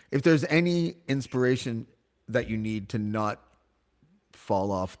 if there's any inspiration that you need to not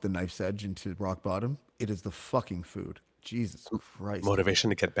fall off the knife's edge into rock bottom, it is the fucking food. Jesus Christ. Motivation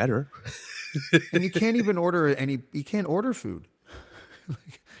to get better. And you can't even order you can't order food.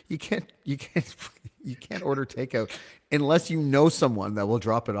 You can't order takeout unless you know someone that will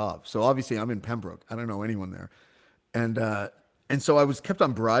drop it off. So obviously I'm in Pembroke. I don't know anyone there. And so I was kept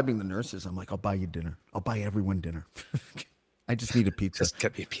on bribing the nurses. I'm like, I'll buy you dinner. I'll buy everyone dinner. I just need a pizza. Just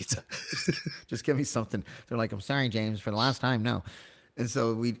get me a pizza. Just give me something. They're like, I'm sorry, James, for the last time. No. And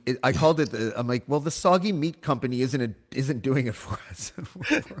so I called it. I'm like, well, the soggy meat company isn't doing it for us.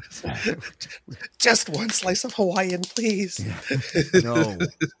 Just one slice of Hawaiian, please. Yeah. No,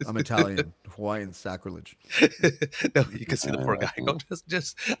 I'm Italian. Hawaiian sacrilege. No, you can see the poor guy go.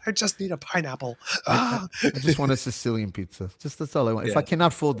 I just need a pineapple. I just want a Sicilian pizza. That's all I want. Yeah. If I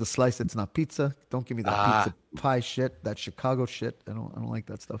cannot fold the slice, it's not pizza. Don't give me that pizza pie shit. That Chicago shit. I don't like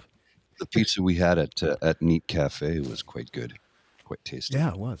that stuff. The pizza we had at Neat Cafe was quite good. Quite tasty.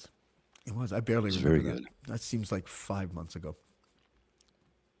 Yeah, it was. I barely remember very that. good. That seems like 5 months ago.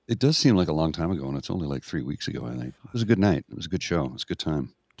 It does seem like a long time ago, and it's only like 3 weeks ago, I think. It was a good night. It was a good show. It was a good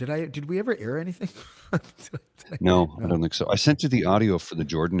time. Did we ever air anything? No, I don't think so. I sent you the audio for the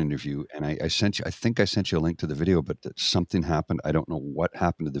Jordan interview, and I think I sent you a link to the video, but something happened. I don't know what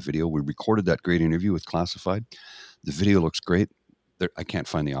happened to the video. We recorded that great interview with Classified. The video looks great. I can't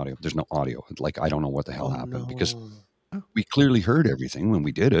find the audio. There's no audio. Like, I don't know what the hell happened because we clearly heard everything when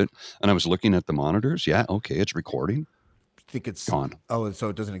we did it. And I was looking at the monitors. Yeah, okay, it's recording. I think it's gone. Oh, so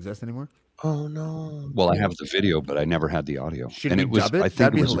it doesn't exist anymore? Oh no. Well, I have the video, but I never had the audio. Should we dub it? I think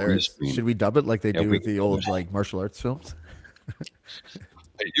That'd be it was hilarious. Should we dub it like they do with the old like martial arts films?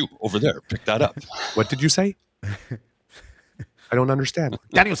 Hey, you over there, pick that up. What did you say? I don't understand.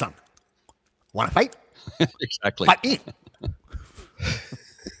 Daniel-san, want to fight? Exactly. Fight me.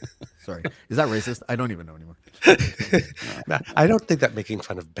 Sorry, is that racist? I don't even know anymore. I don't think that making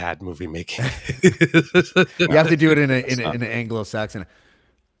fun of bad movie making. You have to do it in an Anglo-Saxon.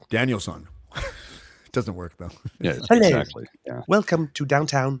 Daniel-san. It doesn't work though. Yeah, Hello. exactly. Yeah. Welcome to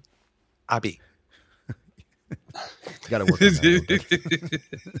downtown Abbey. Got to work on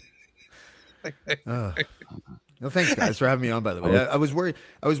that. No, thanks guys for having me on. By the way, I was worried.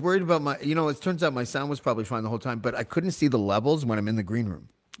 I was worried about my. You know, it turns out my sound was probably fine the whole time, but I couldn't see the levels when I'm in the green room.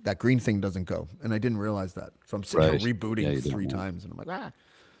 That green thing doesn't go, and I didn't realize that. So I'm sitting here rebooting 3 times, and I'm like,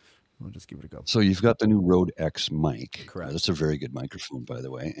 I'll just give it a go. So you've got the new Rode X mic. Correct. That's a very good microphone, by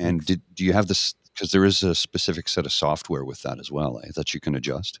the way. And do you have this? Because there is a specific set of software with that as well, that you can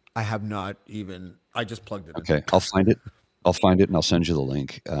adjust. I have not even. I just plugged it in. Okay, I'll find it. I'll find it and I'll send you the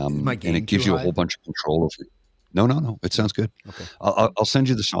link. And it gives you a whole bunch of control over. No. It sounds good. Okay. I'll send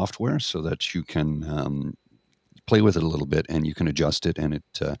you the software so that you can play with it a little bit and you can adjust it. And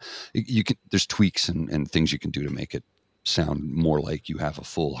you can. There's tweaks and things you can do to make it sound more like you have a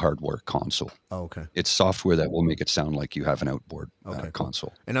full hardware console. Oh, okay. It's software that will make it sound like you have an outboard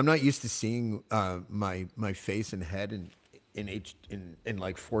console. And I'm not used to seeing my face and head in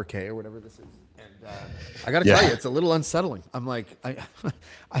like 4K or whatever this is. And I got to tell you, it's a little unsettling. I'm like, I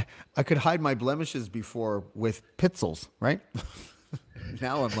could hide my blemishes before with pixels, right?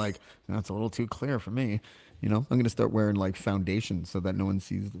 Now I'm like, that's a little too clear for me. You know, I'm going to start wearing like foundation so that no one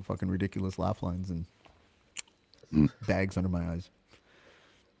sees the fucking ridiculous laugh lines and bags under my eyes.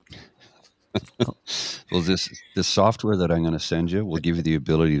 Well, this software that I'm going to send you will give you the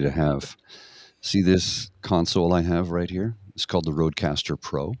ability to have, see this console I have right here? It's called the Rodecaster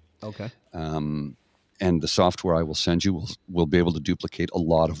Pro. Okay. And the software I will send you will be able to duplicate a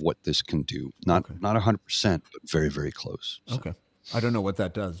lot of what this can do. Not 100%, but very, very close. So. Okay. I don't know what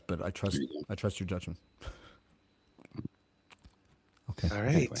that does, but I trust your judgment. Okay. All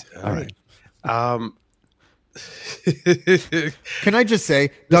right. Anyway, All right. Can I just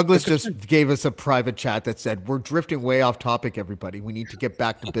say, Douglas just gave us a private chat that said, we're drifting way off topic, everybody. We need to get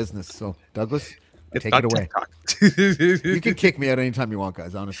back to business. So, Douglas, take it away. You can kick me out anytime you want,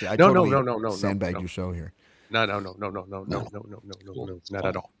 guys. Honestly, I totally sandbagged your show here. No, not at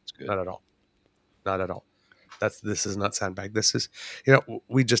all. Not at all. Not at all. This is not sandbag. This is,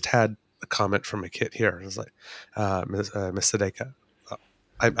 we just had a comment from a kid here. It was like, Miss Sadeka,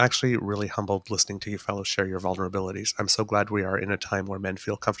 I'm actually really humbled listening to you fellows share your vulnerabilities. I'm so glad we are in a time where men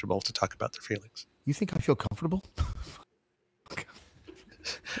feel comfortable to talk about their feelings. You think I feel comfortable?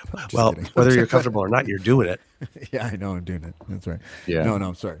 Well, whether you're comfortable or not, you're doing it. Yeah, I know I'm doing it. That's right. Yeah. No,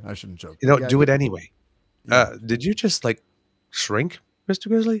 I'm sorry. I shouldn't joke. Do it anyway. Did you just shrink, Mr.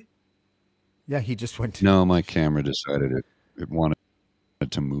 Grizzly? Yeah, he just went to... No, my camera decided it wanted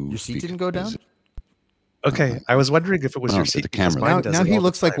to move. Your seat didn't go down? Okay, I was wondering if it was your seat. The camera. Now he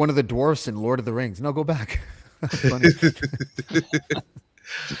looks like one of the dwarfs in Lord of the Rings. No, go back.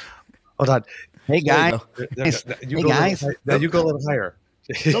 Hold on. Hey, guys. You go a little higher.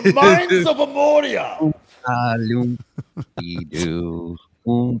 The Mines of Amoria.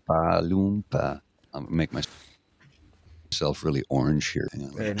 Oompa loompa. I'll make myself really orange here.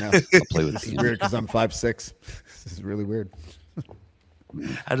 There, now. I'll play with This is weird because I'm 5'6". This is really weird.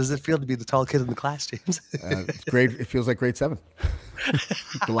 How does it feel to be the tall kid in the class, James? It's great. It feels like grade 7.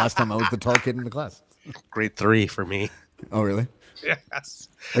 The last time I was the tall kid in the class. Grade 3 for me. Oh, really? Yes.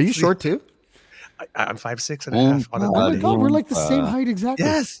 Are you short too? I'm 5'6" and a half. Oh my God, we're like the same height exactly.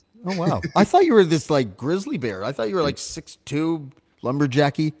 Yes. Oh wow. I thought you were this grizzly bear. I thought you were 6'2",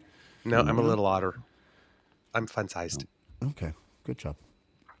 lumberjacky. No, I'm a little otter. I'm fun sized. Okay, good job.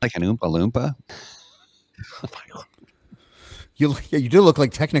 Like an Oompa Loompa? Oh my God. You do look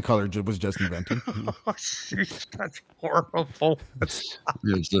like Technicolor was just invented. Oh, jeez, that's horrible.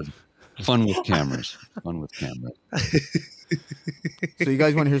 There's the fun with cameras. Fun with cameras. So you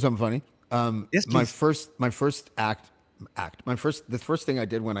guys want to hear something funny? Yes, please. The first thing I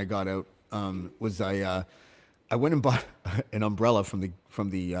did when I got out was I I went and bought an umbrella from the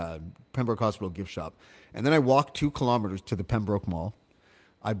Pembroke Hospital gift shop, and then I walked 2 kilometers to the Pembroke Mall.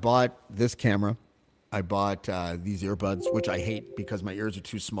 I bought this camera. I bought these earbuds, which I hate because my ears are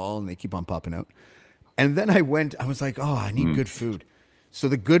too small and they keep on popping out. And then I was like, oh, I need good food. So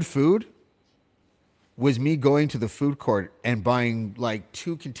the good food was me going to the food court and buying like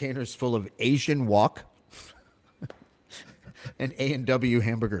 2 containers full of Asian wok and A&W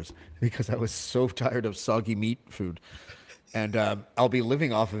hamburgers because I was so tired of soggy meat food. And I'll be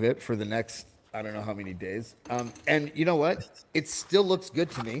living off of it for the next, I don't know how many days. And you know what? It still looks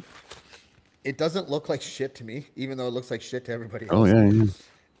good to me. It doesn't look like shit to me, even though it looks like shit to everybody else. Oh, yeah.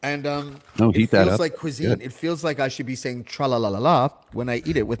 And heat it that feels up. like cuisine. Good. It feels like I should be saying tra-la-la-la-la when I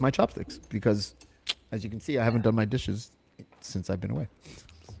eat it with my chopsticks because, as you can see, I haven't done my dishes since I've been away.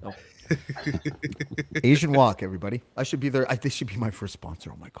 So. Asian wok, everybody. I should be there. This should be my first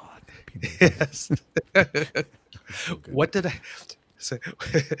sponsor. Oh, my God. Yes. What did I... So,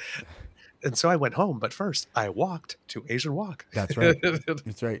 and so I went home, but first I walked to Asian Wok. That's right.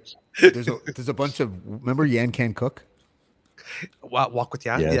 That's right. There's a bunch of... Remember Yan Can Cook? Walk with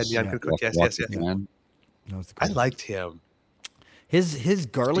Yan? Yes. Yan can cook. Walk Yes. with Yan. I liked him. His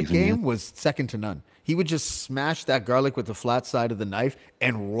garlic Stephen game Yan. was second to none. He would just smash that garlic with the flat side of the knife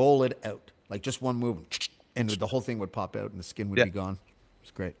and roll it out. Like just one move. And the whole thing would pop out and the skin would be gone. It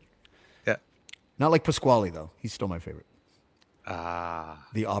was great. Yeah. Not like Pasquale, though. He's still my favorite.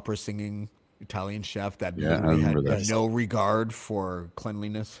 The opera singing Italian chef that Yeah, I literally had remember that. no regard for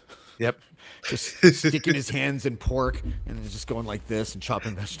cleanliness. Yep. Just sticking his hands in pork and just going like this and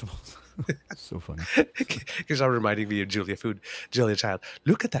chopping vegetables. So funny. You're reminding me of Julia Child.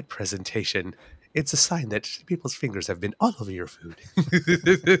 Look at that presentation. It's a sign that people's fingers have been all over your food.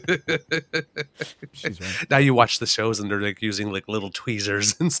 She's right. Now you watch the shows and they're like using like little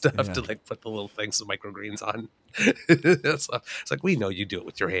tweezers and stuff to like put the little things of microgreens on. It's like, we know you do it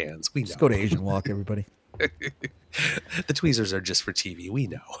with your hands. We know. Just go to Asian Wok, everybody. The tweezers are just for TV. We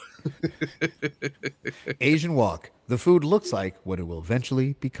know. Asian Wok. The food looks like what it will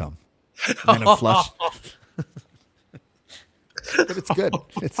eventually become. And a flush. But it's good.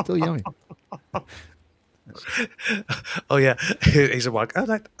 It's still yummy. Oh yeah, Asian Wok.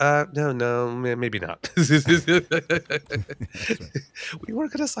 Oh, no, maybe not. We were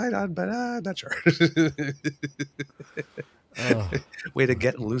gonna sign on, but not sure. Way to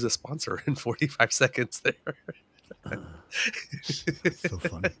get and lose a sponsor in 45 seconds there. So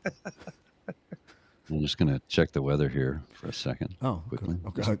funny. I'm just going to check the weather here for a second. Oh, quickly.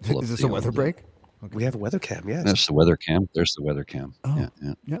 Okay. Just pull up Is this the a weather old- break? Okay. We have a weather cam, yes. That's the weather cam. There's the weather cam. Oh,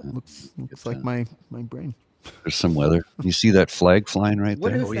 Yeah. looks like my brain. There's some weather. You see that flag flying right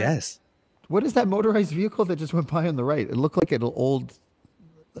What there? is Oh that? yes. What is that motorized vehicle that just went by on the right? It looked like an old.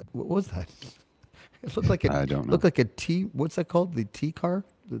 What was that? It looked like I don't know. Looked like a T. What's that called? The T car.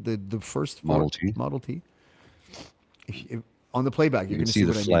 The first Model Ford T? Model T. On the playback, You you're can going to see see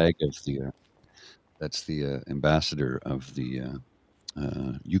the what flag of the. That's the ambassador of the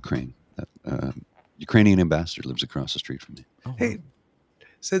Ukraine. Ukrainian ambassador lives across the street from me. I mean. Hey,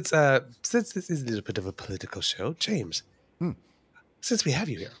 since this is a little bit of a political show, James, since we have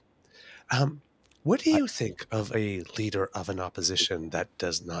you here, what do you think of a leader of an opposition that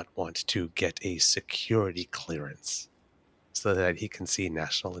does not want to get a security clearance so that he can see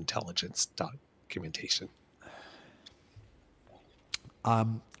national intelligence documentation? I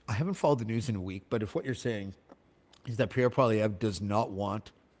haven't followed the news in a week, but if what you're saying is that Peeair Poilievre does not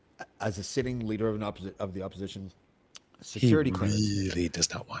want, as a sitting leader of the opposition, security He clearance, really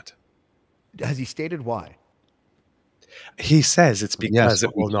does not want. has he stated why? He says it's because Yes,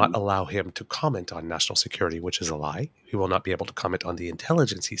 it will not allow him to comment on national security, which is a lie. He will not be able to comment on the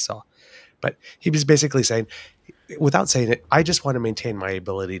intelligence he saw. But he was basically saying, without saying it, I just want to maintain my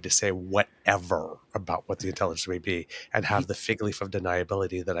ability to say whatever about what the intelligence may be and have the fig leaf of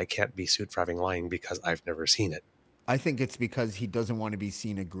deniability that I can't be sued for having lying because I've never seen it. I think it's because he doesn't want to be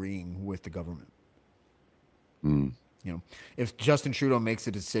seen agreeing with the government. Mm. You know, if Justin Trudeau makes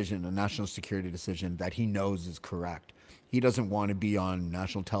a decision, a national security decision that he knows is correct, he doesn't want to be on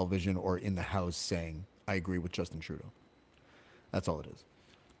national television or in the House saying, I agree with Justin Trudeau. That's all it is.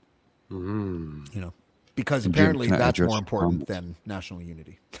 You know, because Jim, apparently can I that's address more your important comment? than national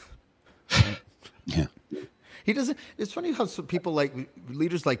unity. Yeah. He doesn't. It's funny how some people like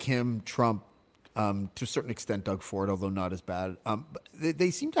leaders like him, Trump, to a certain extent, Doug Ford, although not as bad. But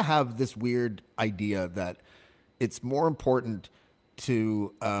they seem to have this weird idea that it's more important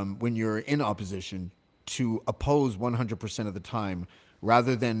to, when you're in opposition, to oppose 100% of the time,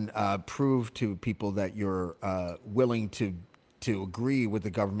 rather than prove to people that you're willing to agree with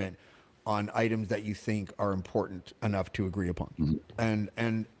the government on items that you think are important enough to agree upon. Mm-hmm.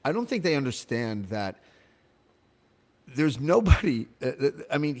 And I don't think they understand that there's nobody.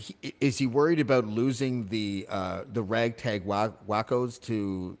 I mean, is he worried about losing the ragtag wackos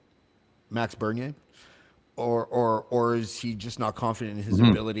to Max Bernier? Or is he just not confident in his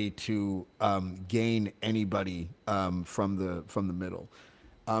Mm-hmm. ability to gain anybody from the middle?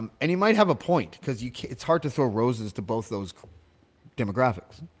 And he might have a point because it's hard to throw roses to both those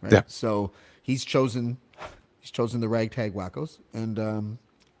demographics, right? Yeah. So he's chosen the ragtag wackos, and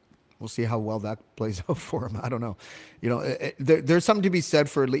we'll see how well that plays out for him. I don't know. You know, there's something to be said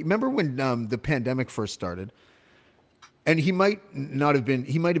for. Remember when the pandemic first started? And he might have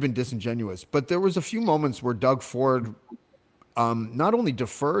been disingenuous, but there was a few moments where Doug Ford not only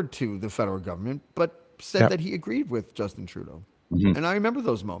deferred to the federal government, but said that he agreed with Justin Trudeau. Mm-hmm. And I remember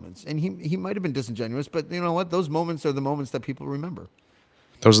those moments. And he might have been disingenuous, but you know what? Those moments are the moments that people remember.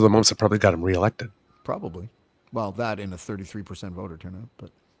 Those are the moments that probably got him reelected. Probably. Well, that in a 33% voter turnout,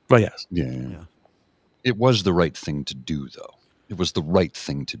 but Well, yes. Yeah. It was the right thing to do, though. It was the right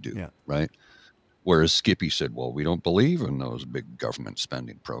thing to do, right? Whereas Skippy said, well, we don't believe in those big government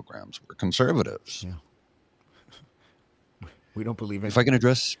spending programs. We're conservatives. Yeah. We don't believe in. If I can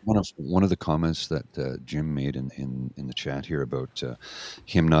address one of the comments that Jim made in the chat here about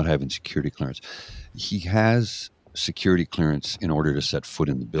him not having security clearance. He has security clearance in order to set foot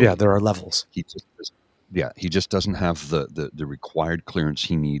in the building. Yeah, there are levels. He just doesn't have the required clearance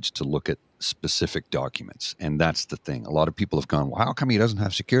he needs to look at specific documents. And that's the thing. A lot of people have gone, well, how come he doesn't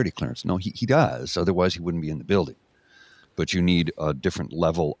have security clearance? No, he does. Otherwise, he wouldn't be in the building. But you need a different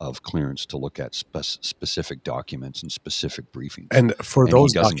level of clearance to look at specific documents and specific briefings. And for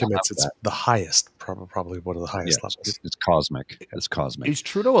those documents, it's the highest, probably one of the highest levels. It's cosmic. It's cosmic. Is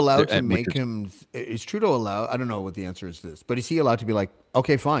Trudeau allowed to make him? Is Trudeau allowed? I don't know what the answer is to this, but is he allowed to be like,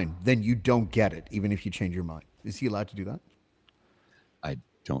 okay, fine, then you don't get it, even if you change your mind? Is he allowed to do that? I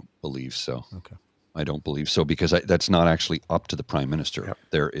don't believe so. Okay. I don't believe so because that's not actually up to the Prime Minister.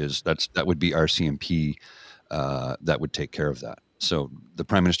 Yep. That would be RCMP that would take care of that. So the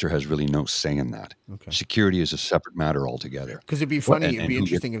Prime Minister has really no say in that. Okay. Security is a separate matter altogether. Because it'd be funny, it'd be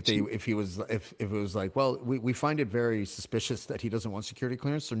interesting if it was like, well, we find it very suspicious that he doesn't want security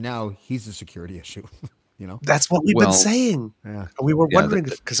clearance, so now he's a security issue. You know, that's what we've been saying. Yeah. We were wondering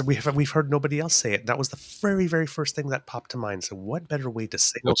because we've heard nobody else say it. That was the very, very first thing that popped to mind. So what better way to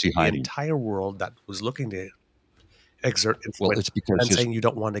say it to the entire world that was looking to exert influence? Well, it's because saying you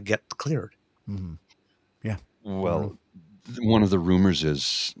don't want to get cleared. Mm-hmm. Yeah. Well, one of the rumors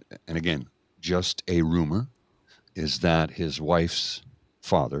is, and again, just a rumor, is that his wife's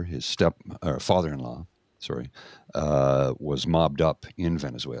father, his father-in-law, was mobbed up in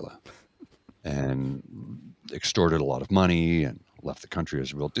Venezuela and extorted a lot of money and left the country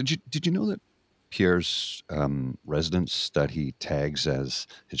as well. Did you know that Peeair's residence that he tags as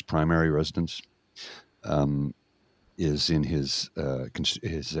his primary residence is in his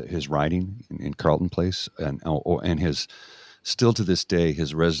riding in Carleton Place, and his still to this day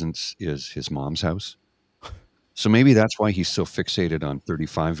his residence is his mom's house. So maybe that's why he's so fixated on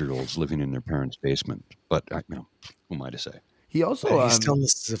 35-year-olds living in their parents' basement. But who am I to say? He also he still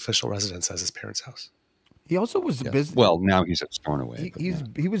lists his official residence as his parents' house. He also was business. Well, now he's at Stornoway.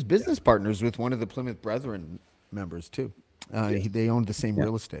 He was business partners with one of the Plymouth Brethren members too. They owned the same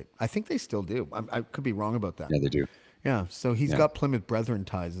real estate. I think they still do. I could be wrong about that. Yeah, they do. Yeah, so he's got Plymouth Brethren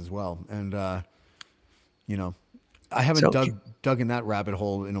ties as well, and I haven't dug in that rabbit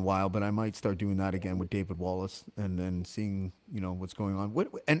hole in a while, but I might start doing that again with David Wallace, and then seeing what's going on.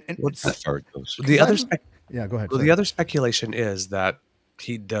 What's as far as it goes. The other go ahead. Well, the other speculation is that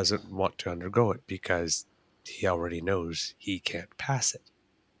he doesn't want to undergo it because he already knows he can't pass it.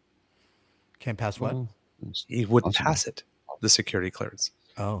 Can't pass what? Well, he wouldn't pass it, the security clearance.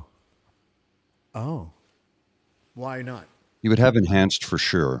 Oh. Why not? He would have enhanced for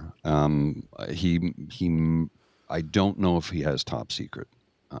sure. I don't know if he has top secret.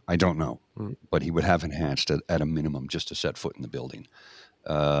 I don't know, but he would have enhanced at a minimum just to set foot in the building.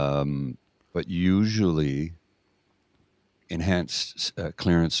 But usually, enhanced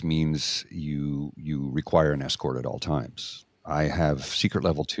clearance means you require an escort at all times. I have secret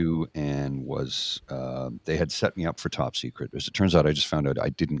level 2 and they had set me up for top secret. As it turns out, I just found out I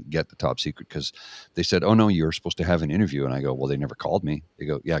didn't get the top secret because they said, oh no, you're supposed to have an interview. And I go, well, they never called me. They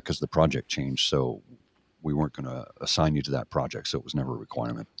go, yeah, because the project changed. So we weren't going to assign you to that project. So it was never a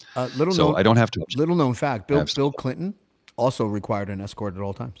requirement. I don't have to. Little known fact, Bill Clinton also required an escort at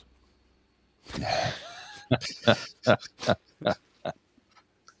all times.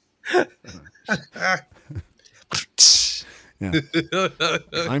 Yeah.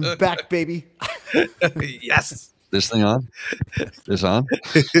 I'm back, baby. Yes. This thing on? This on?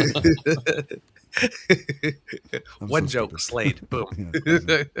 One so joke, stupid. Slade. Boom.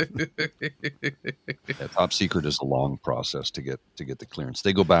 Yeah, top secret is a long process to get the clearance.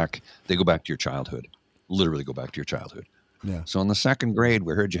 They go back to your childhood. Literally go back to your childhood. Yeah. So in the second grade,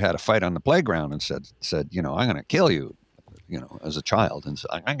 we heard you had a fight on the playground and said, I'm going to kill you, as a child. And so,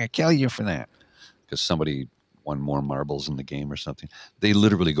 I'm going to kill you for that. Because somebody won more marbles in the game or something. They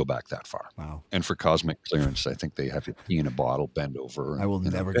literally go back that far. Wow. And for cosmic clearance, I think they have to pee in a bottle, bend over. I will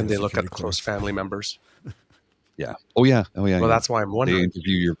never get And a they look security up close clearance. family members. Yeah. Oh, yeah. Well, that's why I'm wondering. They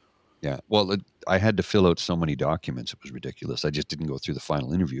interview your... Yeah. Well, I had to fill out so many documents. It was ridiculous. I just didn't go through the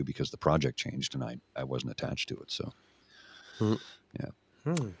final interview because the project changed and I wasn't attached to it. So,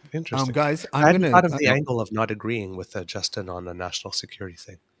 yeah. Interesting. Guys, I hadn't thought of the angle of not agreeing with Justin on a national security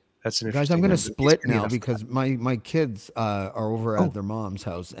thing. That's an interesting. Guys, I'm going to split now enough because my kids are over at their mom's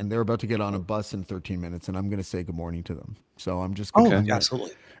house and they're about to get on a bus in 13 minutes and I'm going to say good morning to them. So I'm just going to...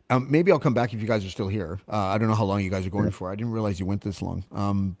 absolutely. Maybe I'll come back if you guys are still here. I don't know how long you guys are going for. I didn't realize you went this long.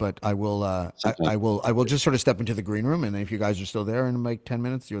 But I will. I will just sort of step into the green room, and if you guys are still there in like 10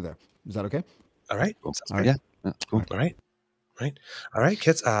 minutes, you're there. Is that okay? All right. Cool. All right. Yeah. Cool. All right. Right. All right,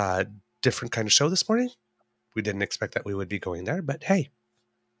 kids. Different kind of show this morning. We didn't expect that we would be going there, but hey,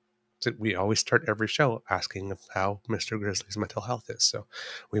 we always start every show asking how Mr. Grizzly's mental health is. So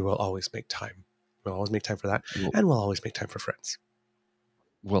we will always make time. We'll always make time for that, and we'll always make time for friends.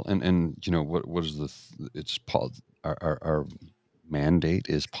 Well, and what is our mandate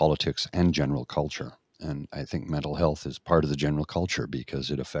is politics and general culture. And I think mental health is part of the general culture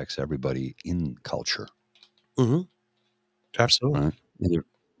because it affects everybody in culture. Mm-hmm. Absolutely. Right?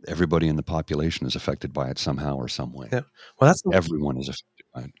 Everybody in the population is affected by it somehow or some way. Yeah. Well, everyone is affected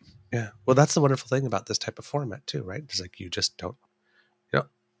by it. Yeah. Well, that's the wonderful thing about this type of format too, right? It's like you just don't,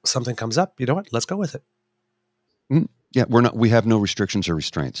 something comes up, you know what? Let's go with it. Yeah, we have no restrictions or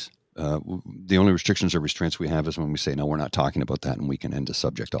restraints. The only restrictions or restraints we have is when we say, no, we're not talking about that and we can end the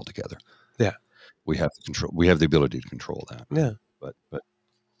subject altogether. Yeah. We have the ability to control that. Yeah. But it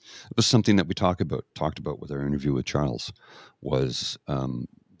was something that we talked about with our interview with Charles was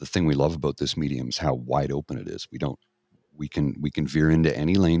the thing we love about this medium is how wide open it is. We can veer into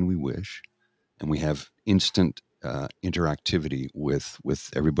any lane we wish and we have instant interactivity with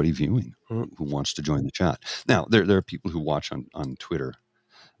everybody viewing who wants to join the chat. Now, there are people who watch on Twitter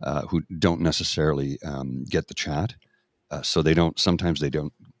who don't necessarily get the chat, so sometimes they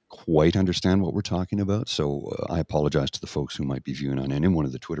don't quite understand what we're talking about. So I apologize to the folks who might be viewing on any one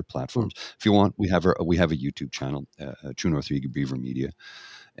of the Twitter platforms. If you want, we have a YouTube channel, True North Beaver Media,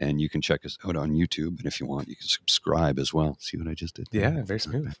 and you can check us out on YouTube. And if you want, you can subscribe as well. See what I just did? Yeah, very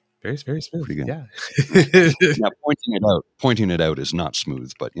smooth. Very, very smooth. Pretty good. Yeah. Now, pointing it out is not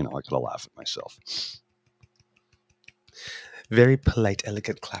smooth, but I gotta laugh at myself. Very polite,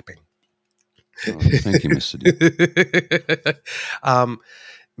 elegant clapping. Oh, thank you, Mr. D.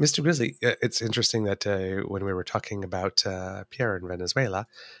 Mr. Grizzly, it's interesting that when we were talking about Peeair in Venezuela,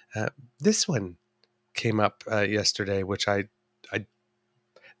 this one came up yesterday, which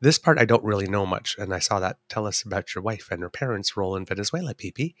this part I don't really know much, and I saw that. Tell us about your wife and her parents' role in Venezuela,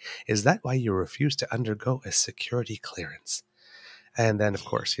 PeePee. Is that why you refused to undergo a security clearance? And then, of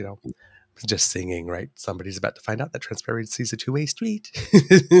course, just singing, right? Somebody's about to find out that transparency is a two-way street.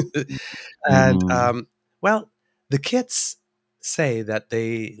 And, well, the kids say that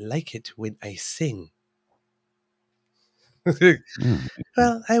they like it when I sing.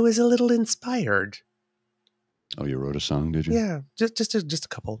 Well, I was a little inspired. Oh, you wrote a song, did you? Yeah, just a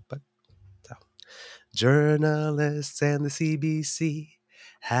couple, but so. Journalists and the CBC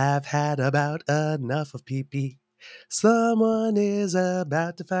have had about enough of PeePee. Someone is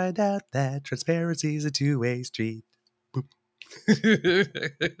about to find out that transparency is a two-way street.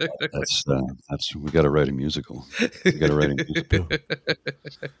 That's we got to write a musical. We got to write a musical.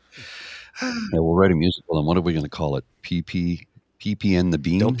 Yeah, we'll write a musical, and what are we going to call it? PeePee and the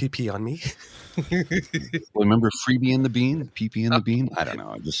Bean? Don't PeePee on me. Well, remember Freebie and the Bean? PeePee and the Bean? I don't know.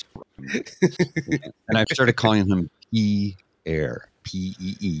 And I've started calling him Peeair.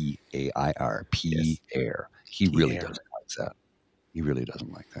 Peeair. Peeair. He really doesn't like that. He really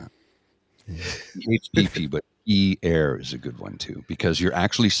doesn't like that. Yeah. He hates PeePee, but Peeair is a good one too, because you're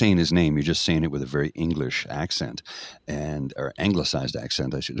actually saying his name. You're just saying it with a very English accent or anglicized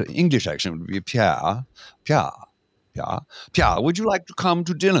accent. English accent would be Peeair. Peeair. Peeair, would you like to come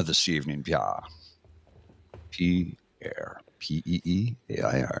to dinner this evening, Peeair? Peeair. Peeair.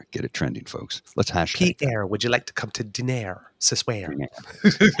 Peeair. Get it trending, folks. Let's hashtag Peeair, would you like to come to dinner? Ce soir.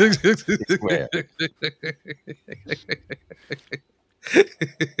 Where?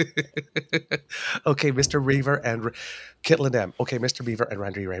 Okay, Mr. Beaver and Kitland M. Okay, Mr. Beaver and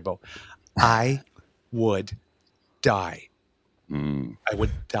Randy Rainbow. I would die. I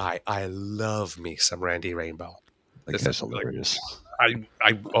would die. I love me some Randy Rainbow. Like, that's hilarious.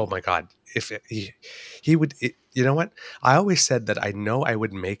 Oh my God. If he would, you know what? I always said that I know I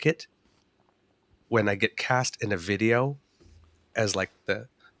would make it when I get cast in a video as like the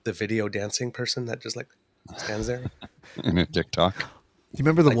video dancing person that just like stands there. In a TikTok. Do you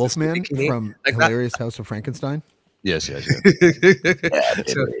remember the Like Wolfman bikini? from Like Hilarious House of Frankenstein? Yes. So,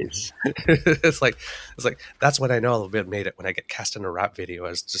 it's like that's when I know I'll have made it, when I get cast in a rap video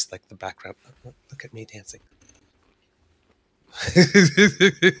as just like the background. Look at me dancing.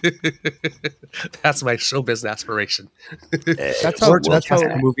 That's my showbiz aspiration. That's how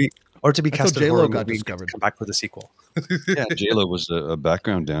a movie, or to be cast in a horror got movie, discovered. come back with a sequel. Yeah, J-Lo was a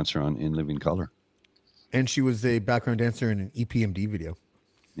background dancer on In Living Color. And she was a background dancer in an EPMD video.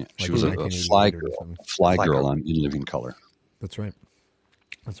 Yeah, Like she was a 1988 or fly Fly girl girl. on In Living Color. That's right.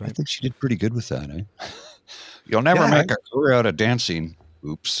 That's I right. think she did pretty good with that, eh? You'll never Yeah. make a career out of dancing.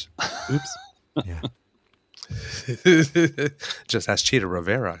 Oops. Yeah. Just ask Cheetah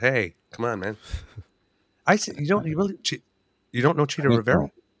Rivera. Hey, come on, man. You don't know Cheetah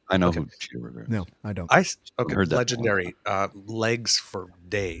Rivera? I know Okay. who Cheetah Rivera is. No, I don't. Okay, heard that legendary. Legs for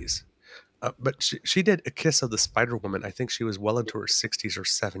days. But she did A Kiss of the Spider Woman. I think she was well into her 60s or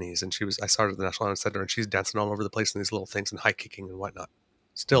 70s, and I saw her at the National Honor Center, and she's dancing all over the place in these little things and high kicking and whatnot.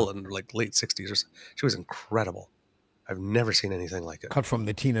 Still in like late 60s or so. She was incredible. I've never seen anything like it. Cut from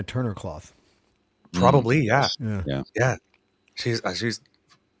the Tina Turner cloth. Probably, yeah. Yeah.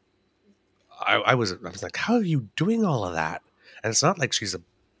 I was like, how are you doing all of that? And it's not like she's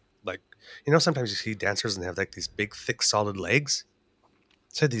sometimes you see dancers and they have like these big, thick, solid legs.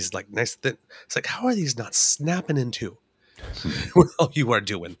 So these like nice thin. It's like, how are these not snapping into what all you are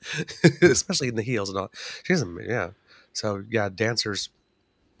doing, especially in the heels and all? Yeah. So yeah, dancers.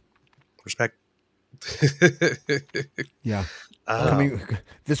 Respect. Yeah.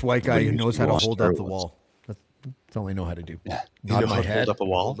 This white guy who knows how to lost hold up the steroids. wall. That's all I know how to do. Yeah. Nod know my how to head. hold up a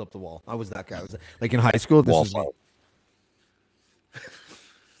wall? Hold up the wall. I was that guy. I was like in high school. This was me. Wallflower.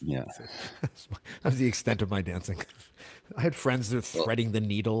 Yeah. That was the extent of my dancing. I had friends that were threading the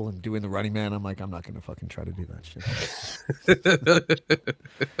needle and doing the running man. I'm like, I'm not going to fucking try to do that shit.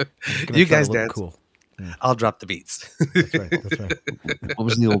 You guys dance. Cool. I'll drop the beats. That's right. That's right. What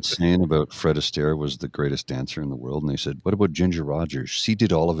was the old saying about Fred Astaire was the greatest dancer in the world? And they said, what about Ginger Rogers? She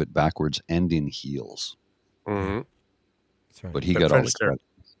did all of it backwards and in heels. Mm-hmm. That's right. But he But got Fred all the credit.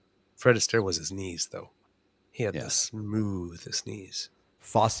 Fred Astaire was his knees, though. He had Yeah. the smoothest knees. It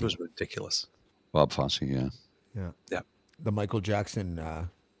Fosse. was ridiculous. Bob Fosse, yeah. Yeah. Yeah. The Michael Jackson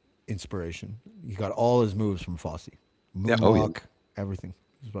inspiration. He got all his moves from Fosse. Yeah. Moonwalk, Oh, everything.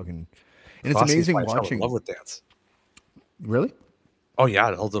 It's fucking, and it's Fosse amazing I fell in watching. love with dance. Really? Oh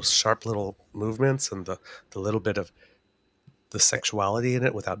yeah, all those sharp little movements and the little bit of the sexuality in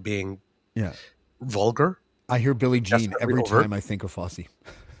it without being Yeah. vulgar. I hear Billie Jean Definitely every overt. time I think of Fosse.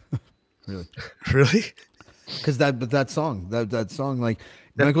 Really? Really? Because that song, like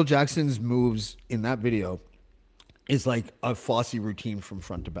Michael Jackson's moves in that video is like a Fosse routine from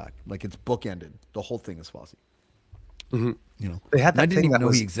front to back. Like it's bookended. The whole thing is Fosse. Mm-hmm. You know, They had And I that didn't thing even that know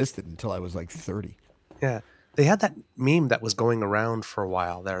was he existed until I was like 30. yeah. They had that meme that was going around for a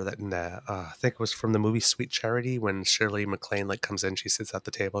while there. That in the, I think it was from the movie Sweet Charity when Shirley MacLaine like comes in, she sits at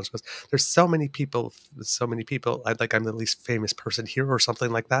the table and she goes, "There's so many people. I'm the least famous person here," or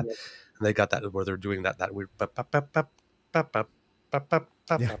something like that. And they got that where they're doing that weird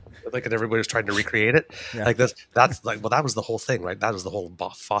like, and everybody was trying to recreate it. Yeah. Like that's like, well, that was the whole thing, right? That was the whole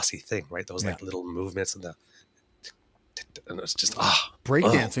Fosse thing, right? Those like Yeah. little movements and it was just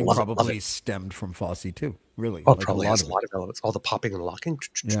Breakdancing love it, probably love it. stemmed from Fosse too. Really? Oh, Like probably a has lot a lot of elements. All the popping and locking.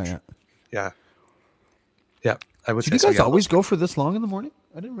 Yeah. Yeah. I would Do say you so. guys Yeah. always go for this long in the morning?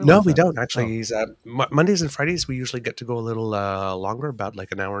 I didn't realize No, we that. don't actually. Oh. He's Mondays and Fridays. We usually get to go a little longer, about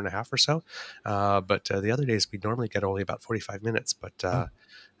like an hour and a half or so. But the other days we normally get only about 45 minutes. But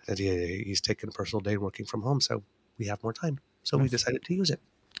and he's taken a personal day and working from home, so we have more time. So we decided to use it.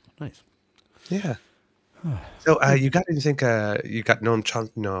 Nice. Yeah. So you got anything? You got Noam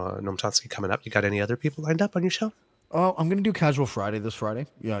Chomsky coming up. You got any other people lined up on your show? Oh, I'm going to do Casual Friday this Friday.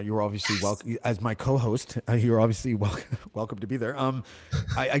 Yeah, you're obviously welcome as my co-host. You're obviously welcome to be there.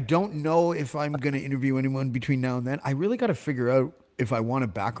 I don't know if I'm going to interview anyone between now and then. I really got to figure out if I want a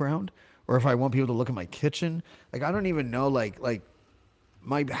background or if I want people to look at my kitchen. Like, I don't even know, like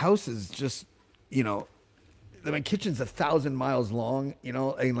my house is just, you know, my kitchen's 1,000 miles long, you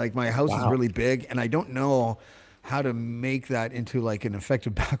know, and like my house is really big, and I don't know how to make that into like an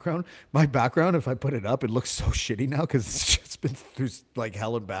effective background. My background, if I put it up, it looks so shitty now because it's just been through like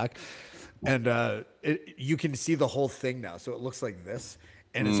hell and back, and you can see the whole thing now, so it looks like this,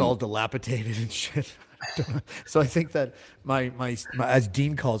 and it's all dilapidated and shit. So I think that my as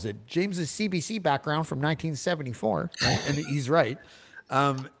Dean calls it, James's CBC background from 1974, right? And he's right.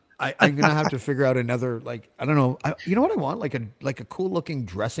 I'm gonna have to figure out another, like, I don't know. You know what I want? Like a cool looking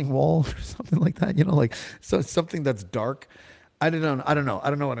dressing wall or something like that. You know, like something that's dark. I don't know. I don't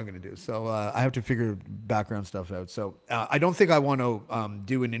know what I'm gonna do. So I have to figure background stuff out. So I don't think I want to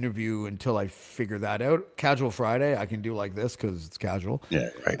do an interview until I figure that out. Casual Friday, I can do like this because it's casual. Yeah,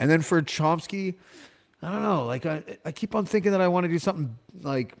 right. And then for Chomsky, I don't know. Like I keep on thinking that I want to do something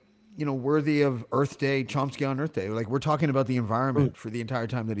like, you know, worthy of Earth Day, Chomsky on Earth Day. Like, we're talking about the environment for the entire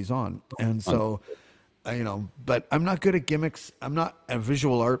time that he's on. And so, you know, but I'm not good at gimmicks. I'm not a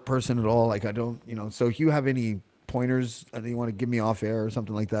visual art person at all. Like, I don't, you know, so if you have any pointers that you want to give me off air or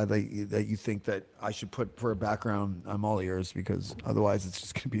something like that, that you think that I should put for a background, I'm all ears, because otherwise it's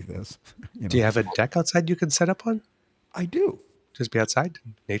just going to be this. You know? Do you have a deck outside you can set up on? I do. Just be outside,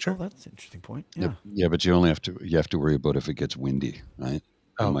 nature? Oh, that's an interesting point. Yeah. Yeah, but you have to worry about if it gets windy, right?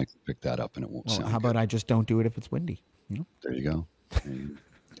 Oh. You might pick that up and it won't sound How about I just don't do it if it's windy? You know? There you go.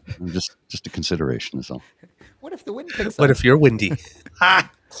 Just a consideration is all. What if the wind picks up? What if you're windy?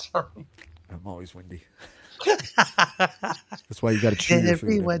 Sorry. I'm always windy. That's why you got to chew your food.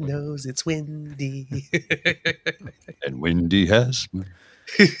 Everyone knows it's windy. And windy has.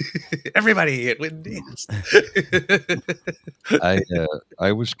 Everybody at Wendy's.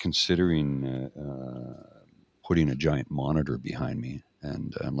 I was considering putting a giant monitor behind me,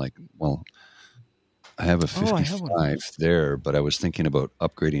 and I'm like, well, I have a 55 there, but I was thinking about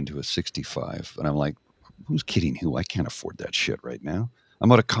upgrading to a 65, and I'm like, who's kidding who? I can't afford that shit right now.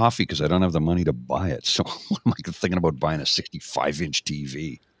 I'm out of coffee because I don't have the money to buy it. So what am I thinking about buying a 65-inch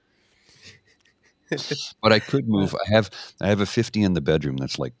TV? But I could move. I have a 50 in the bedroom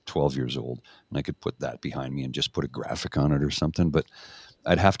that's like 12 years old, and I could put that behind me and just put a graphic on it or something. But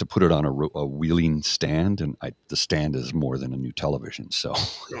I'd have to put it on a wheeling stand, and the stand is more than a new television, so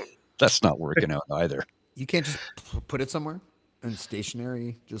that's not working out either. You can't just put it somewhere and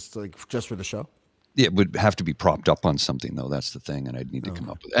stationary, just for the show. Yeah, it would have to be propped up on something, though. That's the thing, and I'd need to come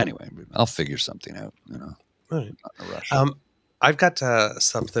up with. Anyway, I'll figure something out. You know, right. Not in a rush. I've got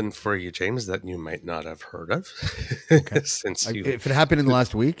something for you, James, that you might not have heard of. Okay. Since if it happened in the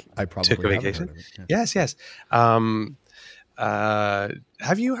last week, I probably took a vacation. Heard of it. Yeah. Yes.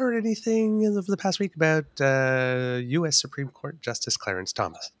 Have you heard anything over the past week about U.S. Supreme Court Justice Clarence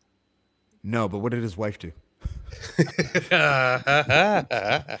Thomas? No, but what did his wife do?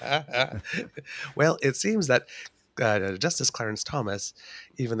 Well, it seems that Justice Clarence Thomas,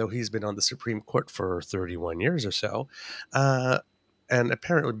 even though he's been on the Supreme Court for 31 years or so, and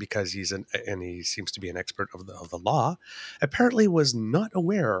apparently because he seems to be an expert of the law, apparently was not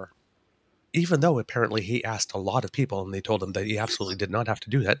aware, even though apparently he asked a lot of people and they told him that he absolutely did not have to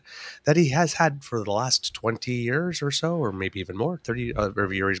do that he has had for the last 20 years or so, or maybe even more, 30,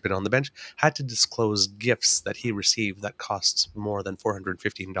 every year he's been on the bench, had to disclose gifts that he received that costs more than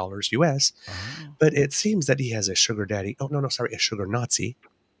 $415 US. Oh. But it seems that he has a sugar daddy, a sugar Nazi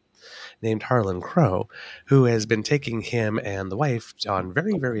named Harlan Crow, who has been taking him and the wife on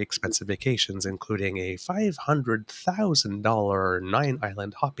very, very expensive vacations, including a $500,000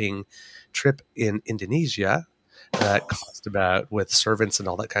 9-island hopping trip in Indonesia that cost about, with servants and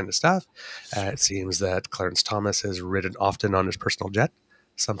all that kind of stuff. It seems that Clarence Thomas has ridden often on his personal jet,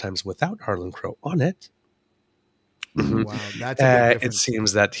 sometimes without Harlan Crow on it. Mm-hmm. Wow, that's a big difference. It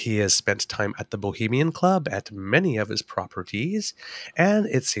seems that he has spent time at the Bohemian Club at many of his properties, and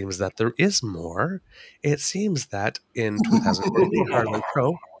it seems that there is more. It seems that in 2020, Harlan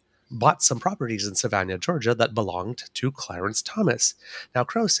Crow bought some properties in Savannah, Georgia that belonged to Clarence Thomas. Now,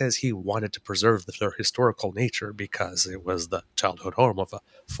 Crow says he wanted to preserve their historical nature because it was the childhood home of a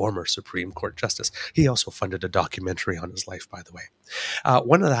former Supreme Court justice. He also funded a documentary on his life, by the way.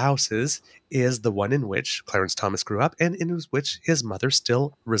 One of the houses is the one in which Clarence Thomas grew up and in which his mother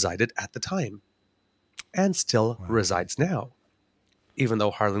still resided at the time and still resides now, even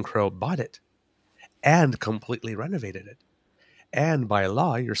though Harlan Crow bought it and completely renovated it. And by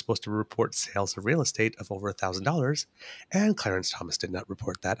law, you're supposed to report sales of real estate of over $1,000. And Clarence Thomas did not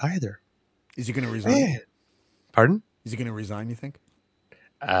report that either. Is he going to resign? Pardon? Is he going to resign, you think?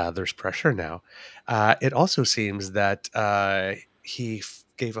 There's pressure now. It also seems that he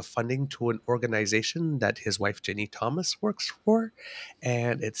gave a funding to an organization that his wife Ginny Thomas works for,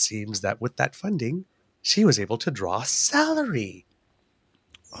 and it seems that with that funding, she was able to draw salary.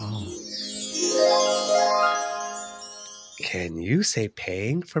 Oh. Can you say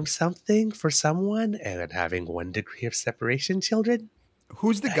paying for something for someone and having 1 degree of separation, children?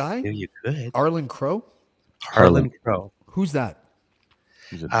 Who's the guy? I knew you could. Arlen Crow? Harlan Crow. Who's that?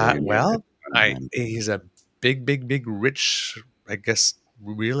 He's a billionaire. Well, he's a big, rich, I guess,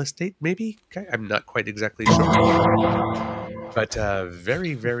 real estate maybe? Okay, I'm not quite exactly sure. But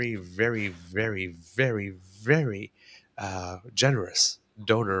very, very, very, very, very, very generous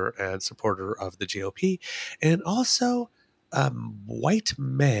donor and supporter of the GOP. And also white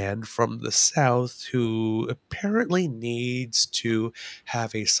man from the South who apparently needs to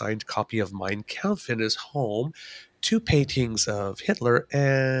have a signed copy of Mein Kampf in his home, 2 paintings of Hitler,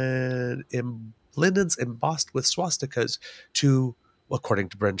 and linens embossed with swastikas to, according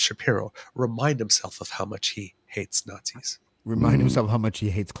to Brent Shapiro, remind himself of how much he hates Nazis. Remind himself how much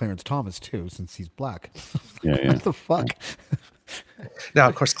he hates Clarence Thomas, too, since he's black. Yeah. What the fuck? Now,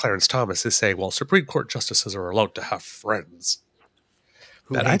 of course, Clarence Thomas is saying, well, Supreme Court justices are allowed to have friends.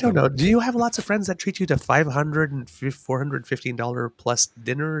 But I don't know. Do you have lots of friends that treat you to $500 and $415 plus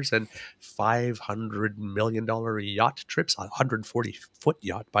dinners and $500 million yacht trips, a 140-foot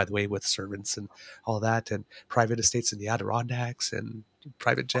yacht, by the way, with servants and all that, and private estates in the Adirondacks and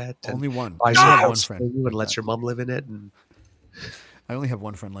private jet? Only one. Buys I your have one house friend for you and like lets that. your mom live in it. And I only have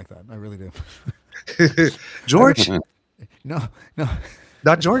one friend like that. I really do. George? No.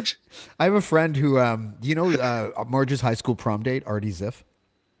 Not George? I have a friend who, you know, Marge's high school prom date, Artie Ziff?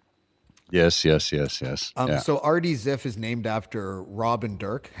 Yes. Yeah. So R.D. Ziff is named after Rob and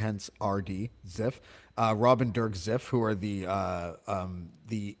Dirk, hence R.D. Ziff. Rob and Dirk Ziff, who are the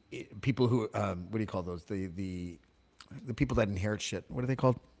people who what do you call those? The people that inherit shit. What are they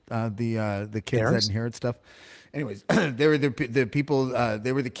called? The kids Heirs? that inherit stuff. Anyways, they were the people.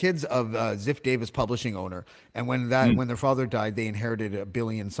 They were the kids of Ziff Davis publishing owner. And when their father died, they inherited $1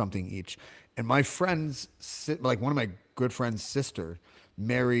 billion something each. And my friends, like one of my good friends' sister,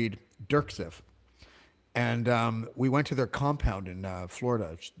 married Dirk Ziff. And we went to their compound in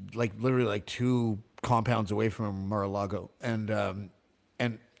Florida, like literally like 2 compounds away from Mar-a-Lago. And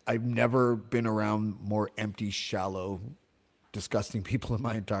I've never been around more empty, shallow, disgusting people in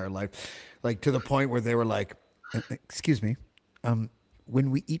my entire life. Like to the point where they were like, excuse me,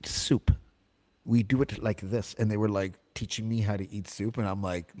 when we eat soup, we do it like this. And they were like teaching me how to eat soup. And I'm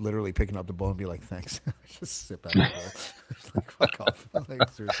like literally picking up the bowl and be like, thanks. Just sip out of the bowl. Like, fuck off. Like,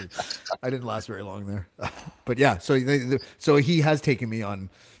 seriously. I didn't last very long there. But yeah, so he has taken me on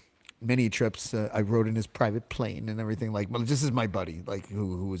many trips. I rode in his private plane and everything. Like, well, this is my buddy, like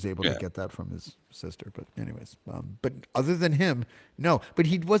who was able to get that from his sister. But anyways, but other than him, no. But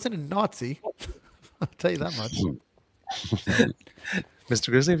he wasn't a Nazi. I'll tell you that much.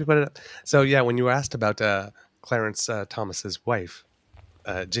 Mr. Grizzly, if you put it up. So yeah, when you were asked about Clarence Thomas's wife,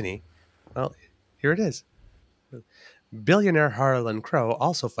 Ginny, well, here it is. Billionaire Harlan Crow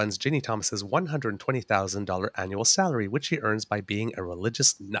also funds Ginny Thomas's $120,000 annual salary, which she earns by being a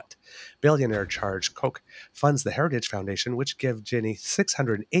religious nut. Billionaire Charles Koch funds the Heritage Foundation, which give Ginny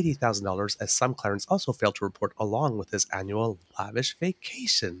 $680,000, as some Clarence also failed to report, along with his annual lavish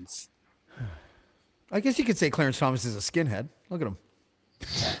vacations. I guess you could say Clarence Thomas is a skinhead. Look at him.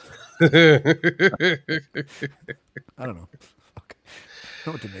 I don't know. Fuck. I don't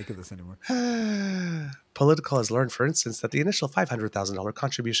know what to make of this anymore. Political has learned, for instance, that the initial $500,000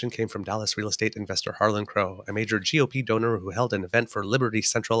 contribution came from Dallas real estate investor Harlan Crow, a major GOP donor who held an event for Liberty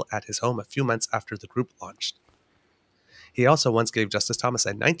Central at his home a few months after the group launched. He also once gave Justice Thomas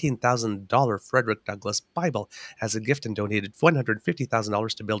a $19,000 Frederick Douglass Bible as a gift and donated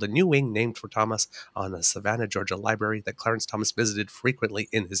 $150,000 to build a new wing named for Thomas on the Savannah, Georgia library that Clarence Thomas visited frequently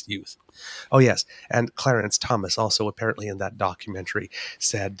in his youth. Oh, yes, and Clarence Thomas also apparently in that documentary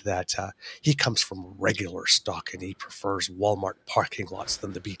said that he comes from regular stock and he prefers Walmart parking lots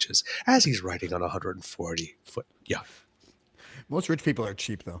than the beaches, as he's riding on a 140-foot yacht. Most rich people are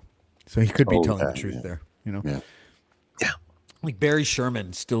cheap, though. So he could be telling the truth there, you know? Yeah. Yeah. Like Barry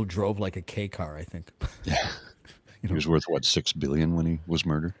Sherman still drove like a K car, I think. Yeah. He was worth what, $6 billion when he was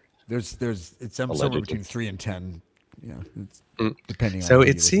murdered? It's somewhere between 3 and 10. Yeah, it's depending on. So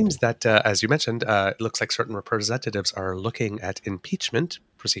it seems that, as you mentioned, it looks like certain representatives are looking at impeachment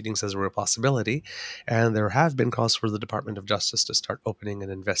proceedings as a real possibility, and there have been calls for the Department of Justice to start opening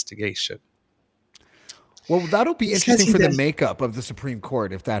an investigation. Well, that'll be interesting for the makeup of the Supreme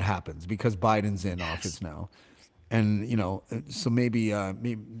Court if that happens, because Biden's in office now. And, you know, so maybe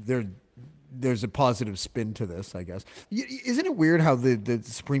there's a positive spin to this, I guess. Isn't it weird how the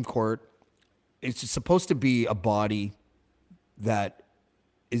Supreme Court is supposed to be a body that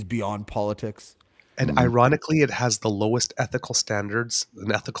is beyond politics? And ironically, it has the lowest ethical standards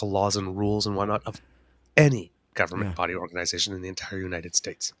and ethical laws and rules and whatnot of any government body organization in the entire United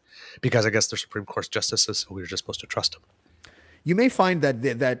States. Because I guess they're Supreme Court justices, so we're just supposed to trust them. You may find that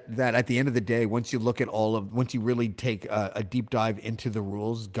at the end of the day, once you look at once you really take a deep dive into the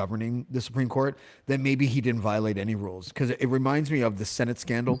rules governing the Supreme Court, then maybe he didn't violate any rules. Because it reminds me of the Senate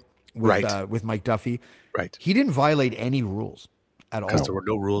scandal with Mike Duffy. Right. He didn't violate any rules at all. Because there were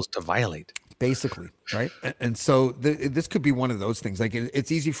no rules to violate. Basically, right? And so this could be one of those things. Like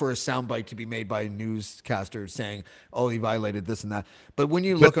it's easy for a soundbite to be made by a newscaster saying, "Oh, he violated this and that." But when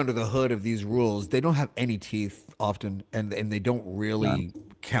you look under the hood of these rules, they don't have any teeth often, and they don't really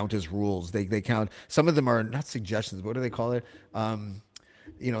count as rules. They count. Some of them are not suggestions. What do they call it?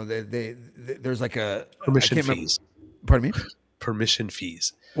 There's like a permission fees. Pardon me? Permission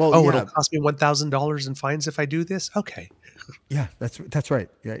fees. Well, it'll cost me $1,000 in fines if I do this. Okay. Yeah, that's right.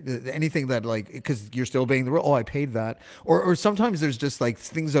 Yeah, anything that because you're still obeying the rule. Oh, I paid that. Or sometimes there's just like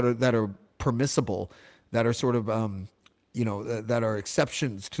things that are permissible, that are sort of that are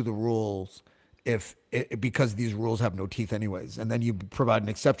exceptions to the rules because these rules have no teeth anyways. And then you provide an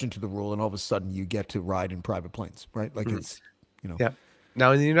exception to the rule, and all of a sudden you get to ride in private planes, right? Like it's Yeah.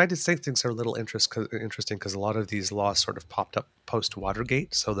 Now, in the United States, things are a little interesting because a lot of these laws sort of popped up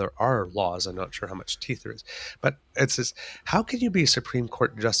post-Watergate. So there are laws. I'm not sure how much teeth there is. But it says, how can you be a Supreme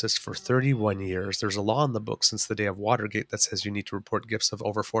Court justice for 31 years? There's a law in the book since the day of Watergate that says you need to report gifts of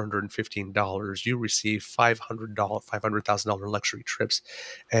over $415. You receive $500,000 luxury trips.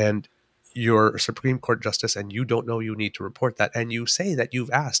 And you're a Supreme Court justice and you don't know you need to report that. And you say that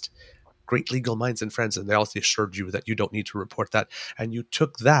you've asked great legal minds and friends, and they also assured you that you don't need to report that. And you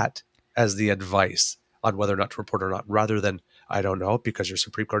took that as the advice on whether or not to report or not, rather than, I don't know, because you're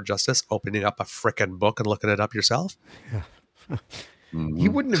Supreme Court justice, opening up a frickin' book and looking it up yourself. Yeah. He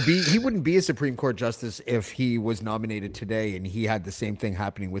wouldn't be a Supreme Court justice if he was nominated today and he had the same thing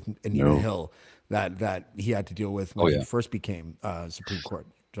happening with Anita Hill that he had to deal with when he first became Supreme Court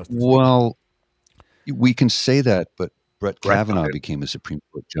justice. Well, we can say that, but Brett Kavanaugh became a Supreme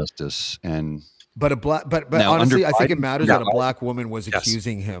Court justice, but honestly, I think it matters that a black woman was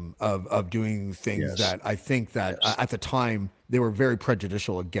accusing him of doing things that I think that at the time they were very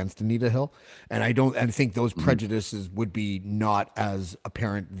prejudicial against Anita Hill, and I think those prejudices would be not as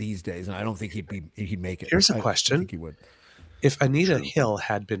apparent these days, and I don't think he'd make it. Here's a question: I think he would. If Anita Hill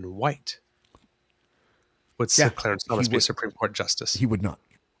had been white, would Clarence Thomas be a Supreme Court justice? He would not.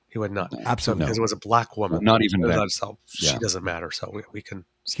 He would not. Absolutely. Because it was a black woman. Not even that. So she doesn't matter. So we can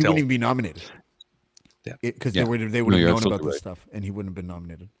still. He wouldn't even be nominated. Yeah. Because they would have known about this stuff and he wouldn't have been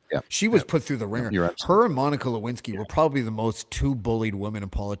nominated. Yeah. She was put through the ringer. Her and Monica Lewinsky were probably the most two bullied women in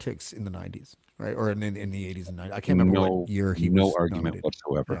politics in the 90s, right? Or in the 80s and 90s. I can't remember what year he was No argument nominated.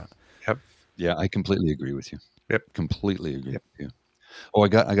 whatsoever. Yeah. Yep. Yeah, I completely agree with you. Yep. Completely agree with you. Oh, I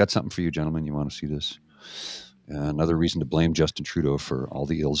got something for you, gentlemen. You want to see this? Another reason to blame Justin Trudeau for all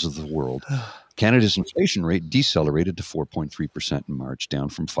the ills of the world. Canada's inflation rate decelerated to 4.3% in March, down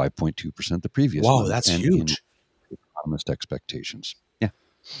from 5.2% the previous month. Wow, that's huge. Economist expectations. Yeah.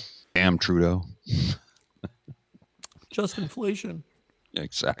 Damn Trudeau. Just inflation. Yeah,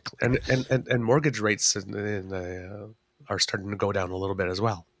 exactly. And mortgage rates are starting to go down a little bit as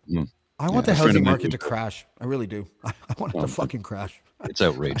well. Mm. I want the housing market to crash. I really do. I want it to fucking crash. It's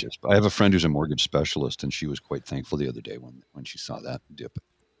outrageous. I have a friend who's a mortgage specialist, and she was quite thankful the other day when she saw that dip.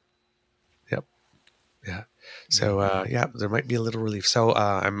 Yep. Yeah. So there might be a little relief. So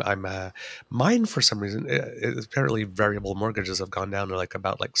mine for some reason, apparently variable mortgages have gone down to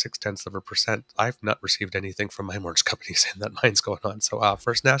about 0.6%. I've not received anything from my mortgage company saying that mine's going on. So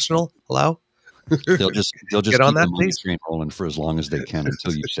First National, hello. They'll just get on that, please. Train rolling for as long as they can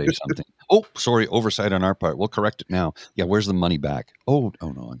until you say something. Oh, sorry, oversight on our part. We'll correct it now. Yeah, where's the money back? Oh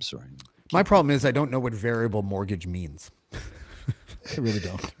no, I'm sorry. My problem is I don't know what variable mortgage means. I really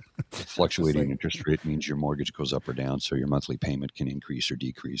don't. Fluctuating interest rate means your mortgage goes up or down, so your monthly payment can increase or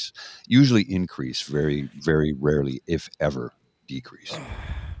decrease. Usually increase, very, very rarely, if ever, decrease.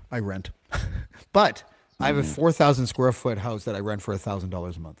 I rent, but I have a 4,000 square foot house that I rent for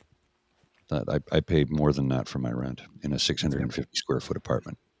 $1,000 a month. I pay more than that for my rent in a 650 square foot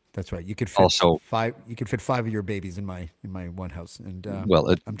apartment. That's right. You could fit five. You could fit 5 of your babies in my one house. And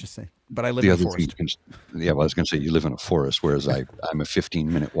I'm just saying. But I live in a forest. I was going to say you live in a forest, whereas I'm a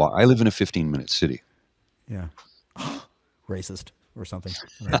 15-minute walk. I live in a 15-minute city. Yeah. Racist. or something.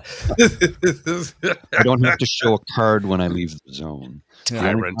 I don't have to show a card when I leave the zone. The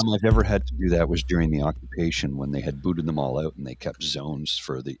only time I've ever had to do that was during the occupation when they had booted them all out and they kept zones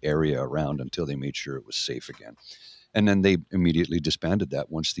for the area around until they made sure it was safe again. And then they immediately disbanded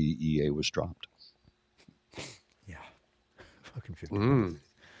that once the EA was dropped. Yeah. Fucking 50.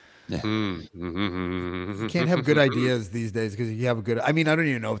 Yeah. You can't have good ideas these days because you have a good. I mean, I don't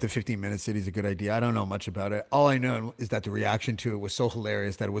even know if the 15-minute city is a good idea. I don't know much about it. All I know is that the reaction to it was so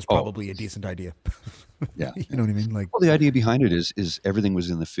hilarious that it was probably a decent idea. Yeah, you know what I mean. Like, well, the idea behind it is everything was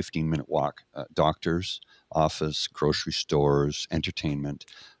in the 15-minute walk. Doctors, office, grocery stores, entertainment,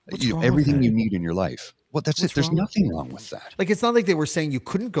 everything you need in your life. Well, that's it. There's nothing wrong with that. Like, it's not like they were saying you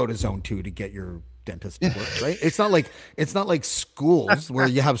couldn't go to zone 2 to get your dentist to work, right? It's not like schools where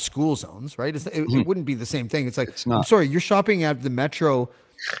you have school zones, right? It wouldn't be the same thing. It's like, I'm sorry, you're shopping at the Metro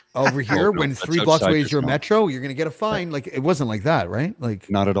over here when 3 blocks away is your Metro, you're going to get a fine. Like, it wasn't like that, right? Like,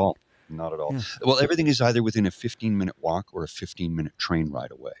 not at all. Not at all. Yeah. Well, everything is either within a 15-minute walk or a 15-minute train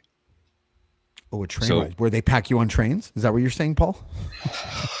ride away. Oh, a train ride where they pack you on trains? Is that what you're saying, Paul?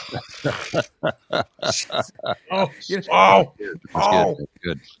 Good.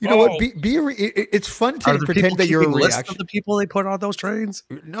 You know what? It's fun to pretend that you're a reaction. Of the people they put on those trains?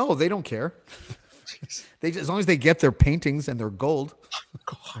 No, they don't care. As long as they get their paintings and their gold,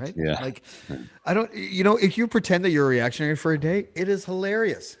 right? Yeah. Like, I don't. You know, if you pretend that you're a reactionary for a day, it is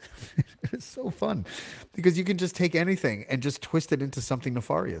hilarious. It's so fun because you can just take anything and just twist it into something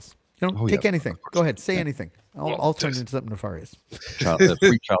nefarious. You know, take anything. Go ahead, say anything. I'll turn it into something nefarious.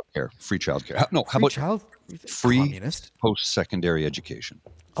 Free childcare. Free childcare. No, how about free post-secondary education?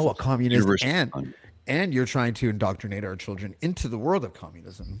 Oh, a communist and you're trying to indoctrinate our children into the world of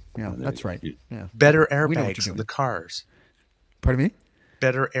communism. Yeah, that's right. Yeah. Better airbags in the cars. Pardon me?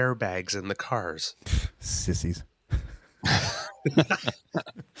 Better airbags in the cars. Sissies.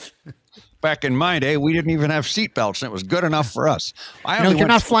 Back in my day, we didn't even have seatbelts, and it was good enough for us. You're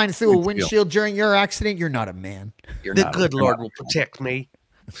not flying through a windshield during your accident. You're not a man. The good Lord will protect me.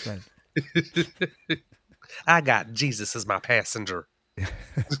 That's right. I got Jesus as my passenger.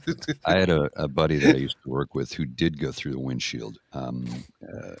 I had a buddy that I used to work with who did go through the windshield.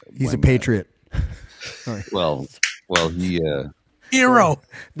 He's a patriot. Well, he... Hero.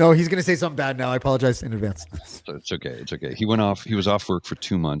 No, he's going to say something bad now. I apologize in advance. So it's okay. It's okay. He was off work for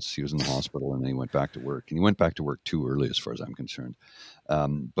 2 months. He was in the hospital and then he went back to work. And he went back to work too early as far as I'm concerned.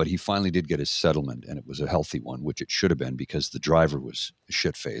 But he finally did get his settlement and it was a healthy one, which it should have been because the driver was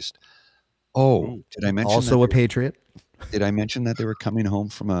shit-faced. Oh, did I mention also a patriot? Did I mention that they were coming home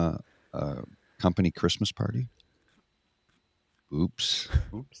from a company Christmas party? Oops.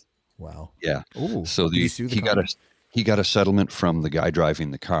 Wow. Yeah. Ooh. So he got a settlement from the guy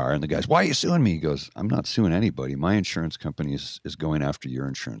driving the car, and the guy's, "Why are you suing me?" He goes, "I'm not suing anybody. My insurance company is going after your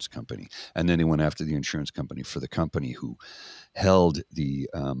insurance company." And then he went after the insurance company for the company who held the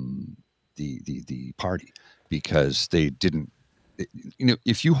party because they didn't. You know,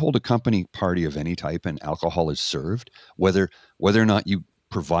 if you hold a company party of any type and alcohol is served, whether or not you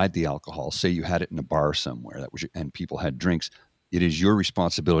provide the alcohol, say you had it in a bar somewhere and people had drinks, it is your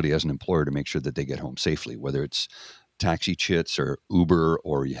responsibility as an employer to make sure that they get home safely, whether it's taxi chits or Uber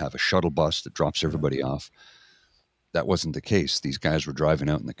or you have a shuttle bus that drops everybody off. That wasn't the case. These guys were driving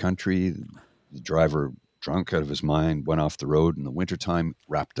out in the country. The driver, drunk out of his mind, went off the road in the wintertime,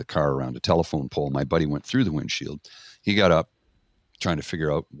 wrapped the car around a telephone pole. My buddy went through the windshield. He got up, trying to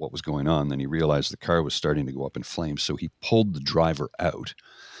figure out what was going on. Then he realized the car was starting to go up in flames. So he pulled the driver out.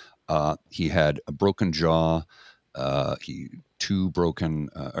 He had a broken jaw. Two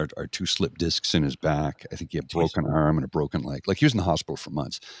slip discs in his back. I think he had a broken arm and a broken leg. Like he was in the hospital for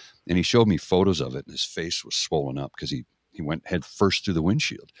months. And he showed me photos of it and his face was swollen up because he went head first through the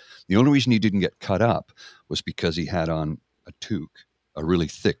windshield. The only reason he didn't get cut up was because he had on a toque, a really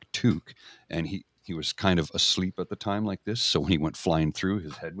thick toque. And he was kind of asleep at the time like this. So when he went flying through,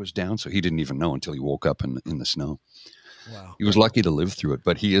 his head was down. So he didn't even know until he woke up in the snow. Wow. He was lucky to live through it,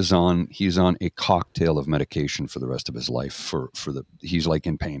 but he's on a cocktail of medication for the rest of his life he's like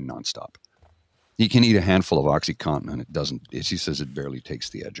in pain nonstop. He can eat a handful of OxyContin and he says it barely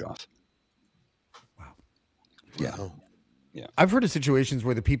takes the edge off. Wow. Yeah. Wow. Yeah. I've heard of situations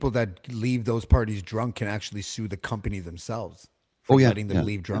where the people that leave those parties drunk can actually sue the company themselves for letting them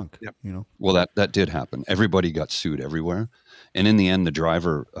leave drunk. Yeah. You know? Well, that did happen. Everybody got sued everywhere. And in the end, the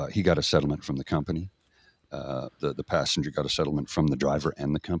driver, he got a settlement from the company. The passenger got a settlement from the driver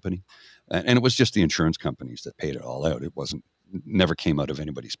and the company. And it was just the insurance companies that paid it all out. It never came out of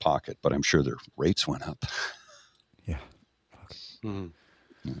anybody's pocket, but I'm sure their rates went up. Yeah. Mm-hmm.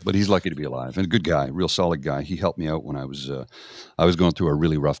 Yeah, but he's lucky to be alive and a good guy, real solid guy. He helped me out when I was going through a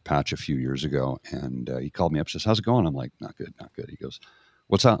really rough patch a few years ago, and he called me up and says, "How's it going?" I'm like, "Not good, not good." He goes,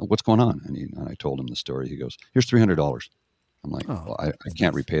 "What's going on?" And I told him the story. He goes, "Here's $300." I'm like, "Well, I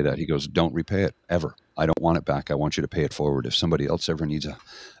can't repay that." He goes, "Don't repay it ever. I don't want it back. I want you to pay it forward. If somebody else ever needs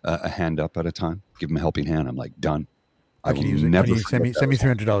a hand up at a time, give them a helping hand." I'm like, "Done." I will never send me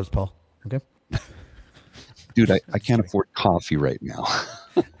 $300, Paul. Okay. Dude, I can't afford coffee right now.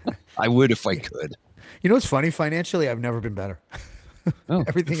 I would if I could. You know what's funny? Financially, I've never been better. Oh,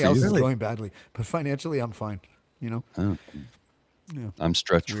 everything else is going badly, but financially, I'm fine. You know. Oh. Yeah. I'm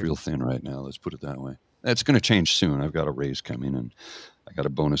stretched real thin right now. Let's put it that way. It's going to change soon. I've got a raise coming, and I got a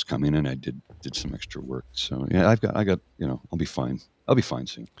bonus coming, and I did some extra work. So yeah, I got. I'll be fine. I'll be fine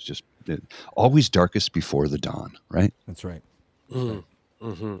soon. It's just always darkest before the dawn, right? That's right.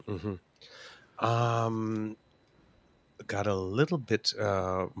 Got a little bit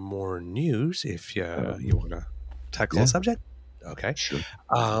more news if you want to tackle the subject. Okay. Sure.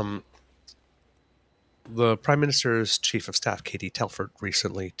 The Prime Minister's Chief of Staff, Katie Telford,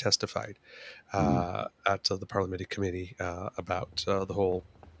 recently testified at the Parliamentary Committee about the whole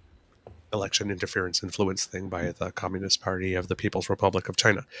election interference influence thing by the Communist Party of the People's Republic of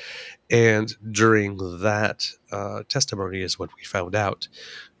China. And during that testimony is when we found out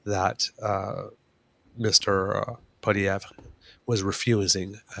that Mr. Peeair was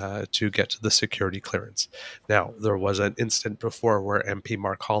refusing to get the security clearance. Now, there was an incident before where MP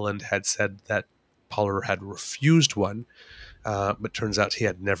Mark Holland had said that Peeair had refused one, but turns out he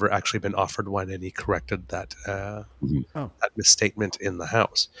had never actually been offered one, and he corrected that that misstatement in the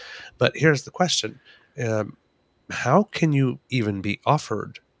House. But here's the question. How can you even be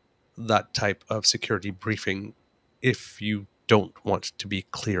offered that type of security briefing if you don't want to be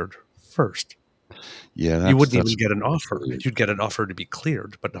cleared first? Yeah, you wouldn't even get an offer. You'd get an offer to be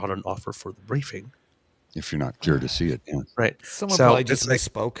cleared, but not an offer for the briefing. If you're not clear to see it, yeah. Right. Someone probably just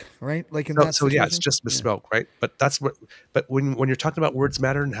misspoke, right? Like in that situation? Yeah, it's just misspoke, right? But that's what. But when you're talking about words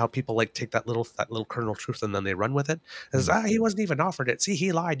matter and how people like take that little kernel of truth and then they run with it, as he wasn't even offered it. See,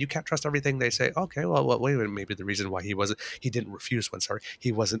 he lied. You can't trust everything they say. Okay, well, wait a minute. Maybe the reason why he didn't refuse one. Sorry,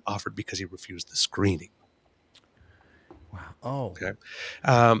 he wasn't offered because he refused the screening. Wow. Oh. Okay.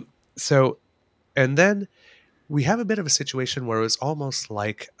 So, and then we have a bit of a situation where it was almost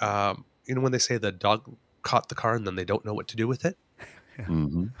like, when they say the dog caught the car and then they don't know what to do with it.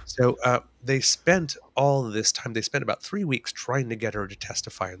 Mm-hmm. So they spent all this time. They spent about 3 weeks trying to get her to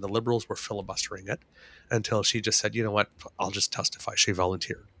testify, and the Liberals were filibustering it until she just said, "You know what? I'll just testify." She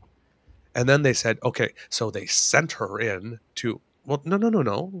volunteered. And then they said, okay, so they sent her in to, well,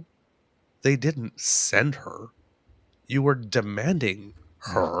 no. They didn't send her. You were demanding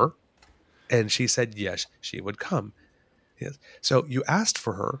her. And she said, yes, she would come. Yes. So you asked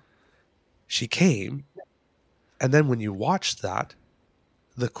for her. She came. And then when you watched that,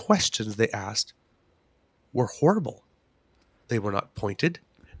 the questions they asked were horrible. They were not pointed.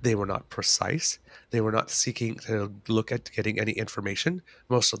 They were not precise. They were not seeking to look at getting any information.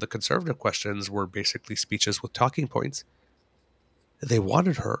 Most of the Conservative questions were basically speeches with talking points. They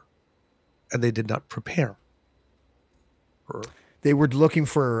wanted her, and they did not prepare her. They were looking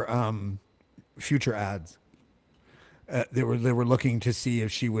for future ads. They were looking to see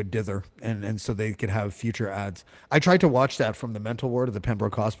if she would dither, and so they could have future ads. I tried to watch that from the mental ward of the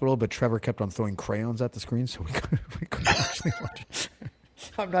Pembroke Hospital, but Trevor kept on throwing crayons at the screen, so we couldn't actually watch it.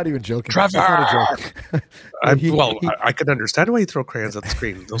 I'm not even joking. Trevor! Not a joke. I could understand why you throw crayons at the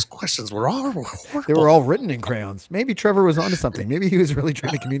screen. Those questions were all horrible. They were all written in crayons. Maybe Trevor was onto something. Maybe he was really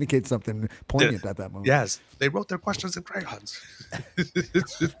trying to communicate something poignant at that moment. Yes, they wrote their questions in crayons.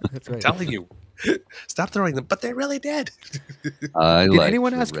 That's right. I'm telling you. Stop throwing them, but they really did. Did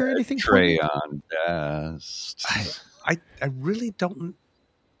anyone ask her anything? Crayon dust. I really don't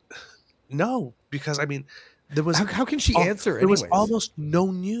know, because I mean, there was how can she answer? There was almost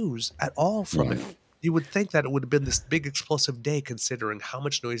no news at all from it. You would think that it would have been this big explosive day, considering how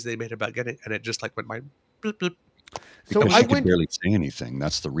much noise they made about getting, and it just like went by. Bloop, bloop. So she could barely say anything.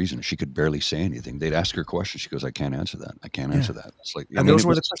 That's the reason. She could barely say anything. They'd ask her questions. She goes, "I can't answer that. I can't answer that." It's like, and those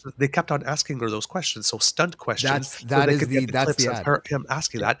were the questions. They kept on asking her those questions, so stunt questions. That's the ad. Him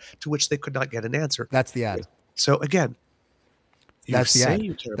asking that, to which they could not get an answer. That's the ad. So again, that's the ad.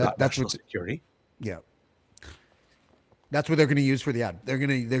 You care about national security. Yeah. That's what they're going to use for the ad. They're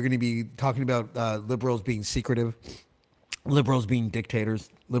going to be talking about liberals being secretive, liberals being dictators,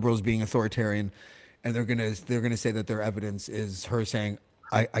 liberals being authoritarian, and they're going to say that their evidence is her saying,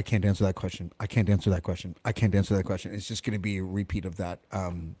 I can't answer that question. I can't answer that question. I can't answer that question. It's just going to be a repeat of that,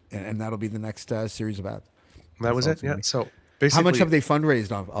 and that'll be the next series of ads. That was it. Yeah. So Basically, How much have they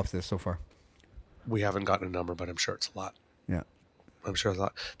fundraised off this so far? We haven't gotten a number, but I'm sure it's a lot. Yeah. I'm sure it's a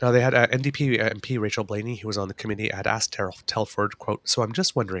lot. Now, they had NDP MP Rachel Blaney, who was on the committee, had asked Telford, quote, "So I'm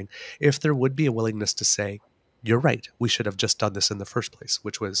just wondering if there would be a willingness to say, you're right, we should have just done this in the first place,"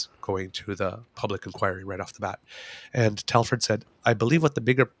 which was going to the public inquiry right off the bat. And Telford said, "I believe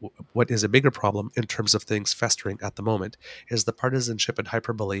what is a bigger problem in terms of things festering at the moment is the partisanship and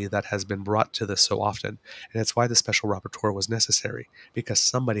hyperbole that has been brought to this so often. And it's why the special rapporteur was necessary, because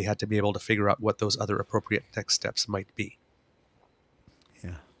somebody had to be able to figure out what those other appropriate next steps might be."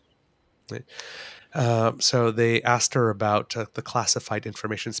 Yeah. So they asked her about the classified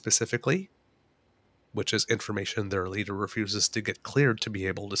information specifically, which is information their leader refuses to get cleared to be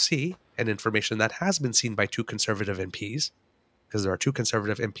able to see, and information that has been seen by 2 Conservative MPs, because there are 2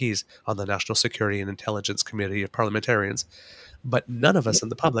 Conservative MPs on the National Security and Intelligence Committee of Parliamentarians, but none of us in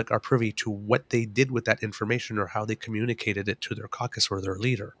the public are privy to what they did with that information or how they communicated it to their caucus or their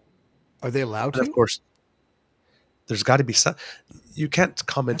leader. Are they allowed And to? of course, there's got to be some. You can't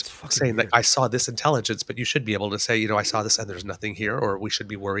comment saying that I saw this intelligence, but you should be able to say, I saw this and there's nothing here, or we should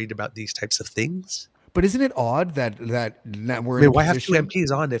be worried about these types of things. But isn't it odd that we're I mean, why have 2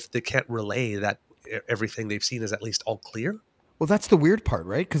 MPs on if they can't relay that everything they've seen is at least all clear? Well, that's the weird part,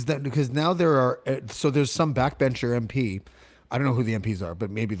 right? Because now there are there's some backbencher MP. I don't know who the MPs are, but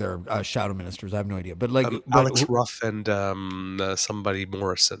maybe they're shadow ministers. I have no idea. But Alex Ruff and somebody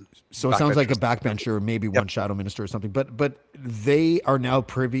Morrison. So it sounds like a backbencher, maybe one shadow minister or something. But they are now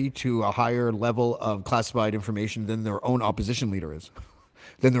privy to a higher level of classified information than their own opposition leader is,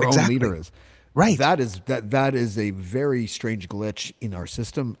 than their own leader is. Right. That is a very strange glitch in our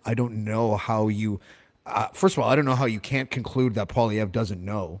system. I don't know how you. First of all, I don't know how you can't conclude that Poilievre doesn't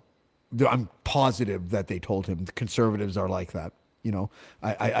know. I'm positive that they told him. The Conservatives are like that.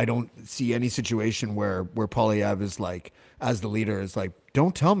 I don't see any situation where Poilievre is like, as the leader, is like,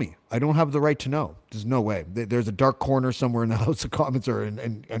 don't tell me. I don't have the right to know. There's no way. There's a dark corner somewhere in the House of Commons or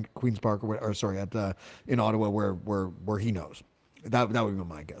in Queen's Park in Ottawa where he knows. That would be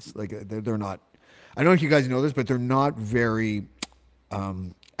my guess. Like they're not. I don't know if you guys know this, but they're not very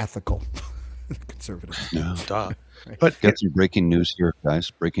ethical. Conservatives. No. Duh. But got some breaking news here,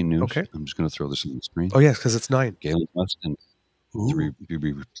 guys. Breaking news. Okay. I'm just going to throw this on the screen. Oh yes, because it's 9. Galen Weston to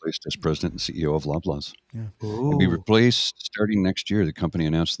be replaced as president and CEO of Loblaws. Yeah. He'll be replaced starting next year. The company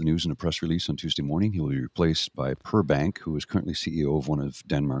announced the news in a press release on Tuesday morning. He will be replaced by Per Bank, who is currently CEO of one of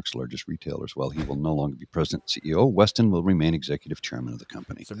Denmark's largest retailers. While he will no longer be president and CEO, Weston will remain executive chairman of the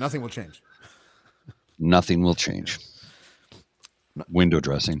company. So nothing will change. Nothing will change. Window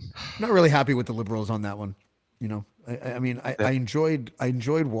dressing. Not really happy with the Liberals on that one. I mean, I enjoyed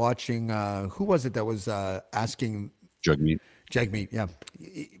watching. Who was it that was asking? Jagmeet, yeah.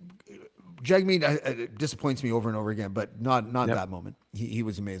 Jagmeet disappoints me over and over again, but not that moment. He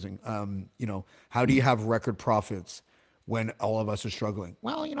was amazing. How do you have record profits when all of us are struggling?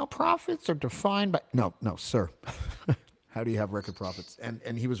 Well, profits are defined by no, sir. How do you have record profits?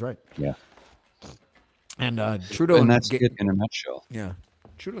 And he was right. Yeah. And Trudeau, and that's it in a nutshell. Yeah,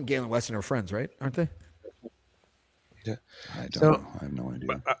 Trudeau and Galen Weston are friends, right? Aren't they? Yeah, I don't know. I have no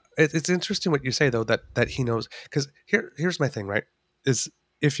idea. It's interesting what you say though that he knows, because here's my thing, right? Is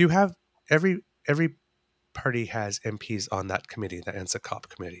if you have every party has MPs on that committee, the NSICOP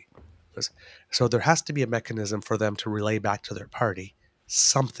committee, so there has to be a mechanism for them to relay back to their party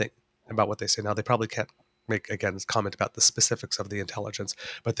something about what they say. Now they probably can't make again comment about the specifics of the intelligence,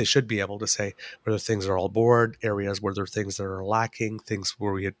 but they should be able to say whether things are all board, areas where there are things that are lacking, things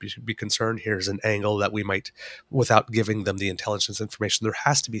where we should be concerned. Here's an angle that we might, without giving them the intelligence information, there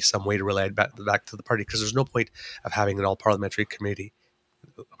has to be some way to relay it back to the party, because there's no point of having an all parliamentary committee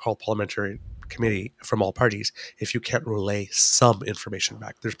from all parties if you can't relay some information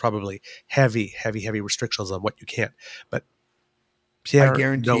back. There's probably heavy restrictions on what you can't, but Peeair I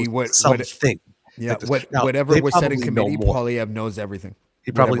guarantee something. Yeah, Now, whatever was said in probably committee, know more. Poilievre knows everything.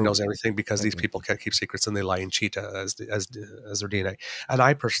 He probably knows everything because these people can't keep secrets and they lie and cheat as their DNA. And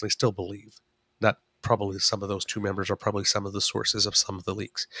I personally still believe that probably some of those 2 members are probably some of the sources of some of the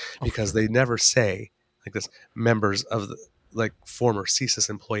leaks, because they never say like this members of the like former CSIS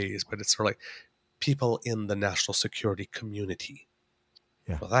employees, but it's sort of like people in the national security community.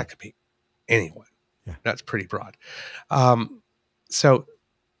 Yeah. Well, that could be anyone. Yeah. That's pretty broad.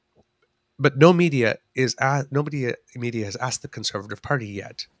 But no media has asked the Conservative Party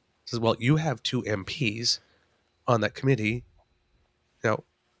yet. Says, well, you have 2 MPs on that committee. Now,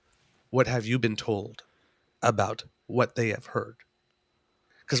 what have you been told about what they have heard?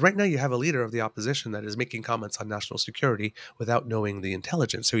 Because right now you have a leader of the opposition that is making comments on national security without knowing the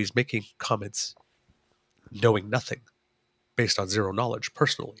intelligence. So he's making comments knowing nothing. based on zero knowledge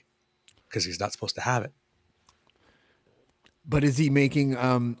personally, because he's not supposed to have it. But is he making,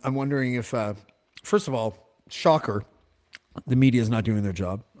 I'm wondering if, first of all, shocker, the media is not doing their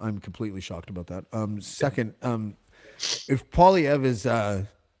job. I'm completely shocked about that. Second, if Poilievre is,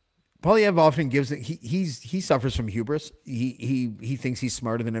 Poilievre often gives it, he suffers from hubris. He thinks he's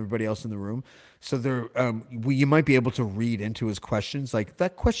smarter than everybody else in the room. So there, you might be able to read into his questions. Like,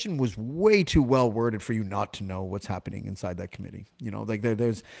 that question was way too well worded for you not to know what's happening inside that committee. You know, like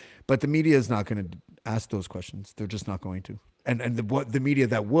but the media is not going to ask those questions. They're just not going to. And the media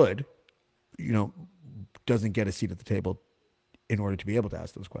that would, you know, doesn't get a seat at the table in order to be able to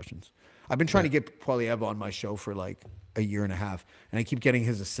ask those questions. I've been trying to get Poilievre on my show for like a year and a half, and I keep getting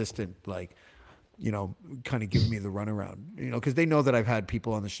his assistant, like, you know, kind of giving me the runaround, you know, because they know that I've had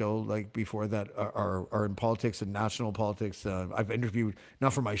people on the show like before that are in politics and national politics. I've interviewed,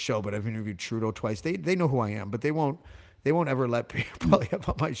 not for my show, but I've interviewed Trudeau twice. They know who I am, but they won't ever let Poilievre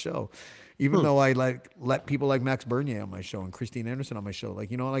on my show. Even though I let people like Max Bernier on my show and Christine Anderson on my show,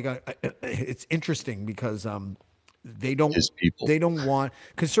 like, you know, like it's interesting because they don't want,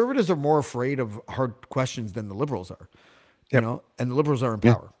 conservatives are more afraid of hard questions than the liberals are, you know, and the liberals are in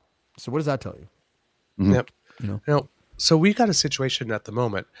power. So what does that tell you? Yep. You know, so we got a situation at the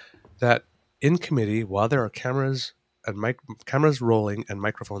moment that in committee, while there are cameras and cameras rolling and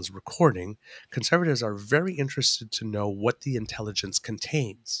microphones recording, conservatives are very interested to know what the intelligence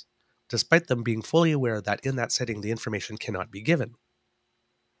contains, despite them being fully aware that in that setting, the information cannot be given,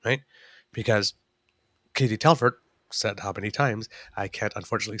 right? Because Katie Telford said how many times, I can't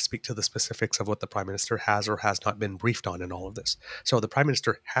unfortunately speak to the specifics of what the Prime Minister has or has not been briefed on in all of this. So the Prime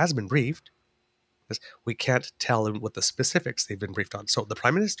Minister has been briefed. We can't tell him what the specifics they've been briefed on. So the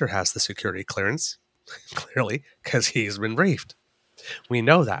Prime Minister has the security clearance, clearly, because he's been briefed. We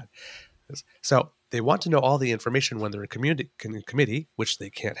know that. So they want to know all the information when they're in committee, which they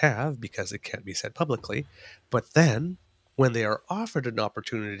can't have because it can't be said publicly. But then when they are offered an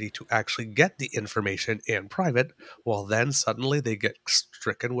opportunity to actually get the information in private, well, then suddenly they get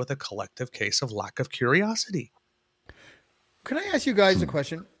stricken with a collective case of lack of curiosity. Can I ask you guys a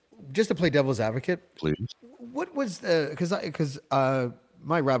question? Just to play devil's advocate, Please. What was the, because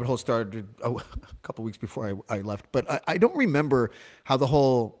my rabbit hole started a couple weeks before I left, but I don't remember how the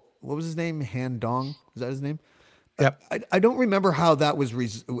whole, what was his name? Han Dong? Is that his name? Yep. I don't remember how that was,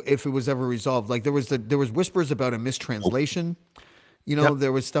 if it was ever resolved. Like there was whispers about a mistranslation, you know,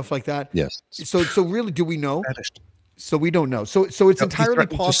 there was stuff like that. Yes. So really, do we know? Vanished. So we don't know. So it's entirely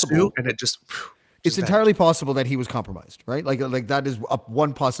possible. And it just... It's entirely possible that he was compromised, right? Like that is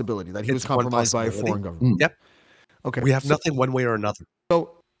one possibility, that he was compromised by a foreign government. Yep. Okay. We have nothing one way or another to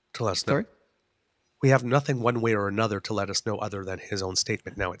let us know. Sorry? We have nothing one way or another to let us know other than his own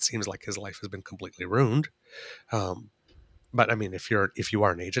statement. Now, it seems like his life has been completely ruined. But I mean, if you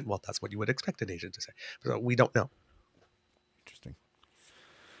are an agent, well, that's what you would expect an agent to say. So we don't know. Interesting.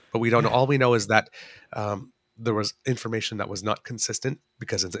 But we don't know. All we know is that there was information that was not consistent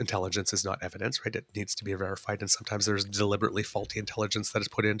because intelligence is not evidence, right? It needs to be verified. And sometimes there's deliberately faulty intelligence that is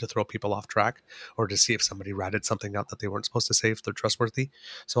put in to throw people off track or to see if somebody ratted something out that they weren't supposed to say if they're trustworthy.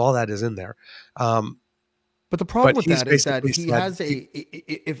 So all that is in there. But the problem with that is that he has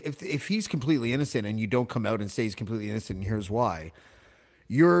if he's completely innocent and you don't come out and say he's completely innocent and here's why,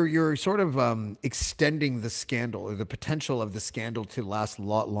 you're sort of extending the scandal or the potential of the scandal to last a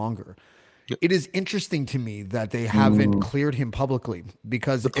lot longer. It is interesting to me that they haven't cleared him publicly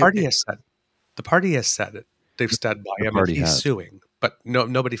because the party has said it. They've stood by him and he's suing, but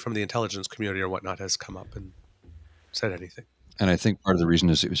nobody from the intelligence community or whatnot has come up and said anything. And I think part of the reason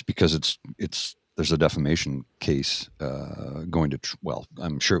is it was because there's a defamation case going to, well,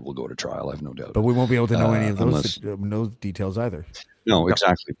 I'm sure it will go to trial. I have no doubt. But we won't be able to know any of those details either. No,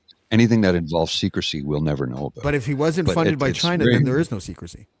 exactly. Anything that involves secrecy, we'll never know about. But if he wasn't funded by China, then there is no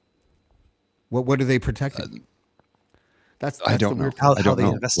secrecy. What are they protecting? That's I don't know. How they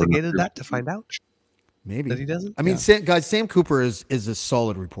investigated that to find out? Maybe that he doesn't. I mean, Sam Cooper is a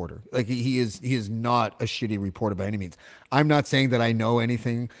solid reporter. Like he is not a shitty reporter by any means. I'm not saying that I know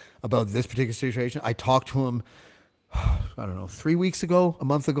anything about this particular situation. I talked to him, I don't know, 3 weeks ago, a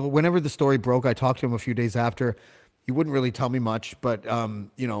month ago, whenever the story broke. I talked to him a few days after. He wouldn't really tell me much, but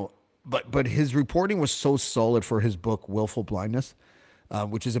you know, but his reporting was so solid for his book Willful Blindness.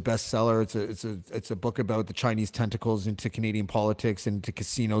 Which is a bestseller. It's a book about the Chinese tentacles into Canadian politics, into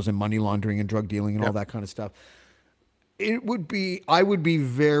casinos and money laundering and drug dealing and all that kind of stuff. I would be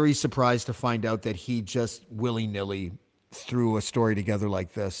very surprised to find out that he just willy-nilly threw a story together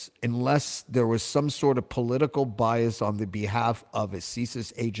like this unless there was some sort of political bias on the behalf of a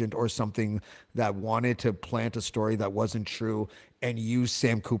CSIS agent or something that wanted to plant a story that wasn't true and use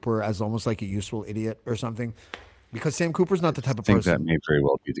Sam Cooper as almost like a useful idiot or something. Because Sam Cooper's not the type of person. I think that may very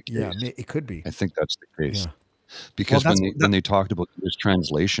well be the case. Yeah, it could be. I think that's the case. Yeah. Because when they talked about this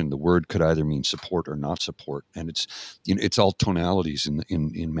translation, the word could either mean support or not support, and it's all tonalities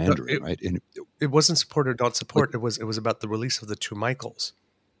in Mandarin, right? And it wasn't support or not support. It was about the release of the two Michaels,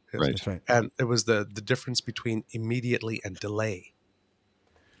 right? That's right. And it was the difference between immediately and delay.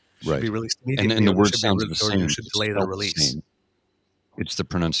 It should right. be released immediately, And the word sounds the same. You should delay the release. It's the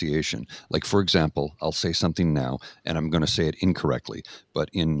pronunciation. Like, for example, I'll say something now, and I'm going to say it incorrectly, but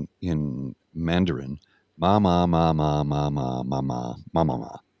in Mandarin, ma ma ma ma ma ma ma ma ma ma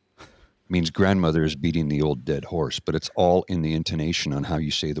ma means grandmother is beating the old dead horse, but it's all in the intonation on how you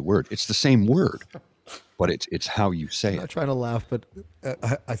say the word. It's the same word, but it's how you say I'm it. not trying to laugh, but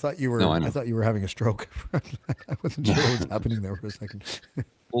I thought you were. No, I thought you were having a stroke. I wasn't sure what was happening there for a second.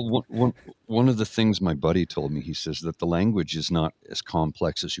 Well, one of the things my buddy told me, he says that the language is not as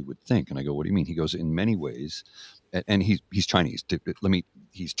complex as you would think. And I go, what do you mean? He goes, in many ways, and he's Chinese.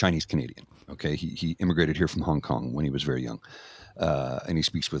 He's Chinese Canadian. Okay, he immigrated here from Hong Kong when he was very young, and he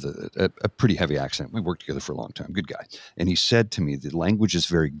speaks with a pretty heavy accent. We worked together for a long time. Good guy. And he said to me, the language is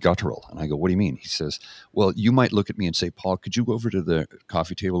very guttural. And I go, what do you mean? He says, well, you might look at me and say, Paul, could you go over to the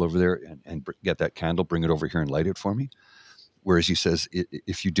coffee table over there and get that candle, bring it over here and light it for me? Whereas he says,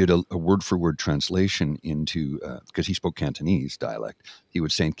 if you did a word-for-word translation into, because he spoke Cantonese dialect, he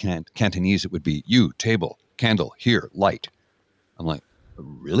would say in Cantonese, it would be, you, table, candle, here, light. I'm like,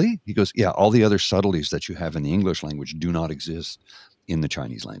 really? He goes, yeah, all the other subtleties that you have in the English language do not exist in the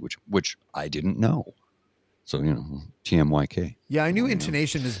Chinese language, which I didn't know. So, TMYK. Yeah, I knew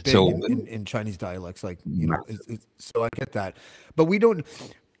intonation is big in Chinese dialects. Like, so I get that. But we don't...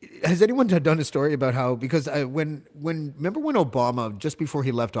 Has anyone done a story about how, because remember when Obama, just before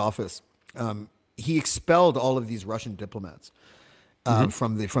he left office, he expelled all of these Russian diplomats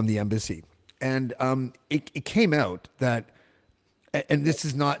from the embassy. And it came out that, and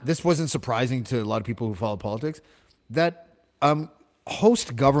this wasn't surprising to a lot of people who follow politics, that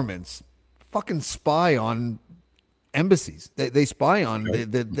host governments fucking spy on embassies. They spy on,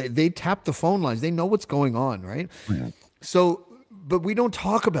 they tap the phone lines. They know what's going on, right? Yeah. So, but we don't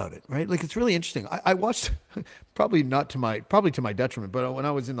talk about it, right? Like, it's really interesting. I watched, probably to my detriment, but when I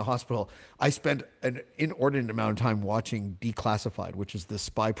was in the hospital, I spent an inordinate amount of time watching Declassified, which is the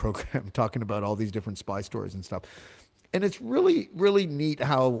spy program talking about all these different spy stories and stuff. And it's really, really neat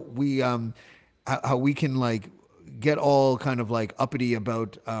how we can like get all kind of like uppity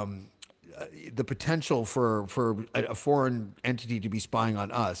about the potential for a foreign entity to be spying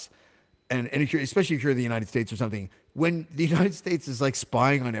on us. And especially if you're the United States or something, when the United States is like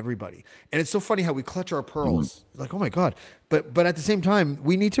spying on everybody. And it's so funny how we clutch our pearls. Like, oh my God. But at the same time,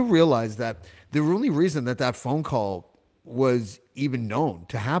 we need to realize that the only reason that phone call was even known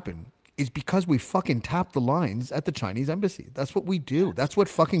to happen is because we fucking tap the lines at the Chinese embassy. That's what we do. That's what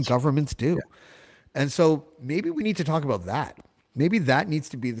fucking governments do. Yeah. And so maybe we need to talk about that. Maybe that needs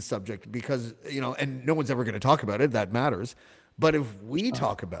to be the subject because, and no one's ever going to talk about it. That matters. But if we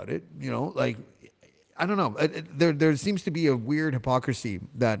talk about it, like, I don't know, there seems to be a weird hypocrisy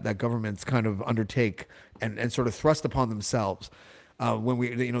that governments kind of undertake and sort of thrust upon themselves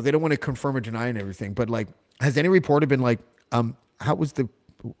when they don't want to confirm or deny and everything. But like, has any reporter been like, how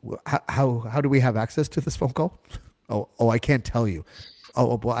do we have access to this phone call? Oh, I can't tell you.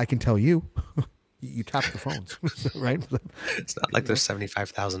 Oh, well, I can tell you. You tap the phones, right? It's not like there's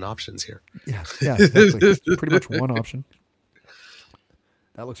 75,000 options here. Yeah, exactly. Pretty much one option.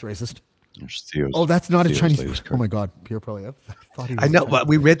 That looks racist. Oh, that's not a Chinese. Oh my God, Peeair probably. I know, but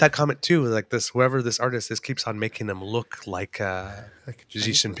we read that comment too. Like whoever this artist is, keeps on making him look like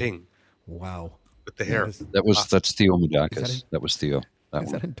Xi Jinping. Wow, with the hair. That's Theo Moudakis. That was Theo.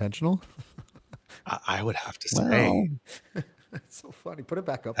 Is that intentional? I would have to say. That's so funny. Put it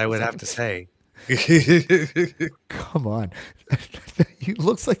back up. I would have to say. Come on. He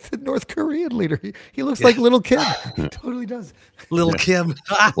looks like the North Korean leader. He looks like Little Kim. He totally does. Little Kim.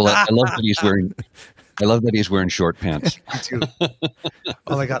 Well, I love that he's wearing short pants. Me too.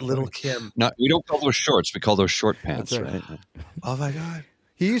 Oh my God, Little Kim. No, we don't call those shorts. We call those short pants, right? Oh my God.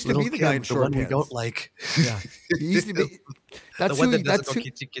 He used to be the guy in short pants. The one we don't like. Yeah. He used to be. That's the one that doesn't go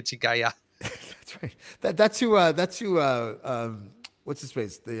kitty gaya. That's right. That's who what's his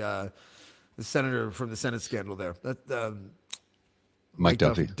face? The senator from the Senate scandal there. Mike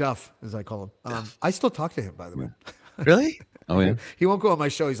Duffy. Duff, as I call him. I still talk to him, by the way. Really? Oh, yeah. He won't go on my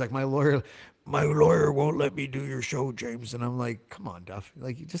show. He's like, my lawyer my lawyer won't let me do your show, James. And I'm like, come on, Duff.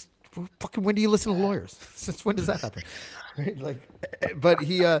 Like, you just fucking, when do you listen to lawyers? Since when does that happen? Right? Like, but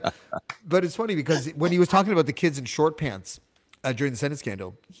it's funny because when he was talking about the kids in short pants during the Senate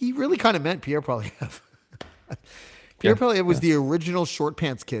scandal, he really kind of meant Peeair Poilievre. Peeair Poilievre was the original short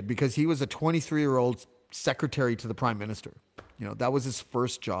pants kid because he was a 23-year-old secretary to the prime minister. You know, that was his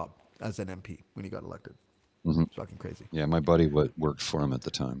first job as an MP when he got elected. It's fucking crazy. Yeah, my buddy worked for him at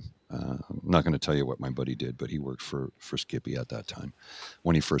the time. I'm not going to tell you what my buddy did, but he worked for Skippy at that time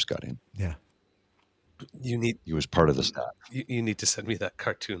when he first got in. Yeah. He was part of the staff. You need to send me that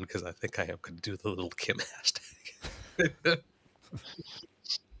cartoon because I think I am going to do the little Kim hashtag.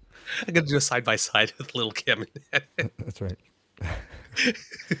 I'm going to do a side-by-side with little Kim. That's right.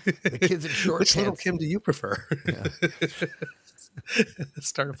 The kids in short Which pants. little Kim do you prefer? Yeah.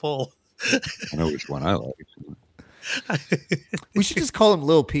 Start a poll. I know which one I like. We should just call him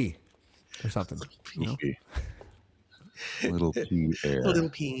Lil P or something. You know? Little Peeair. Little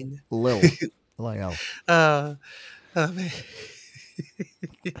Peen. Lil. L-I-L. Man.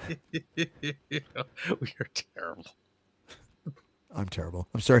 We are terrible. I'm terrible.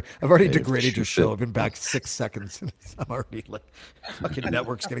 I'm sorry. I've already degraded your show. I've been back 6 seconds. I'm already like, fucking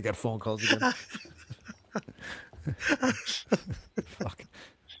network's going to get phone calls again. Fuck.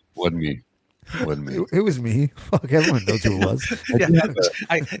 Wasn't me. It was me. Fuck, everyone knows who it was.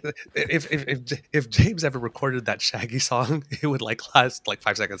 If James ever recorded that Shaggy song, it would like last like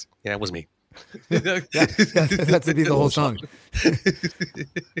 5 seconds. Yeah, it was me. That's to be the whole song.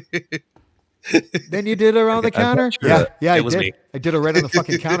 Then you did around the counter? Yeah, it was me. I did it right on the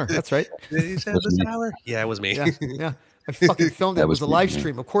fucking counner. That's right. You said this hour? Yeah, it was me. Yeah. I fucking filmed it. It was a live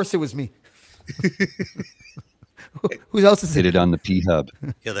stream. Of course it was me. Who else is Hit it on the P Hub.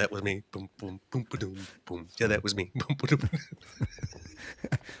 Yeah, that was me. Boom, boom, boom, boom, boom. Yeah, that was me. Boom, boom, boom.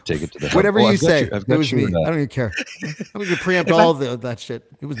 Take it to the hub. Whatever you say. It was me. I don't even care. I'm going to preempt all that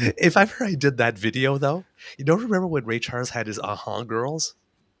shit. It was me. If ever I did that video, though, you don't remember when Ray Charles had his Girls?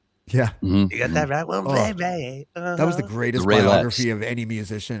 Yeah. You got that right one, baby. That was the greatest biography of any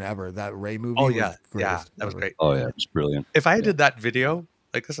musician ever. That Ray movie. Oh, yeah. Yeah, that was great. Oh, yeah. It was brilliant. If I did that video,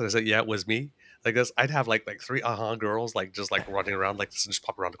 like this, and I said, yeah, it was me. Like this, I'd have like 3 girls like just like running around like this and just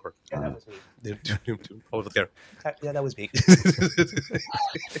pop around the corner. Yeah, that was me. Over there. Yeah, that was me.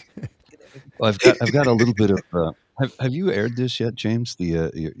 Well, I've got a little bit of. Have you aired this yet, James?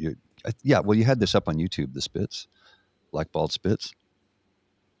 Well, you had this up on YouTube. The Spits, Blackballed Spits.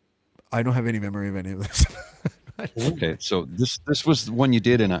 I don't have any memory of any of this. Okay, so this was the one you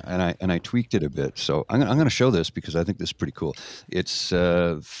did, and I tweaked it a bit. So I'm going to show this because I think this is pretty cool. It's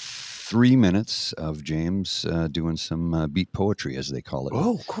 3 minutes of James doing some beat poetry, as they call it.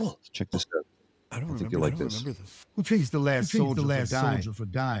 Oh, cool! Check this out. I don't think remember. you like I don't this. remember this. Who pays the last soldier for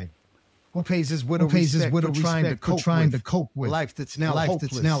dying? Who pays his widow for trying to cope with life that's now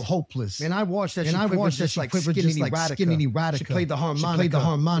hopeless? And I watched that. And I watched that just like skinny radical. She played the harmonica.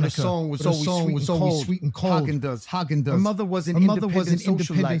 The song was always sweet and cold. Hagen does. Her mother was an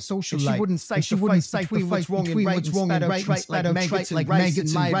independent socialite. She wouldn't cite between what's wrong and right, like maggots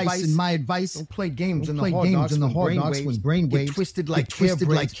and rice. And my advice: don't play games in the hard knocks when brainwaves get twisted like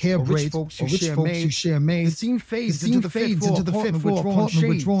hair braids. Rich folks who share maize. The scene fades into the fifth floor apartment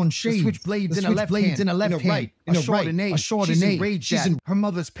with drawn shades. Blades in a left hand, in a Chardonnay. She's in her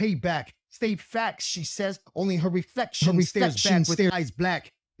mother's payback. State facts, she says. Only her reflection stares back with eyes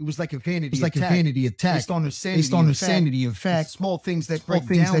black. It was like a vanity attack. Based on her sanity and fact. Small things that break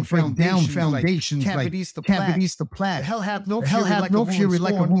down foundations like cavities to plaque. Hell have no fury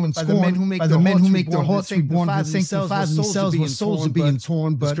like a woman scorned by the men who make their hearts reborn to sanctify themselves when souls are being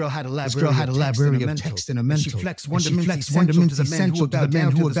torn. But this girl had a library of text and a mental. She flexed fundamentally essential to the men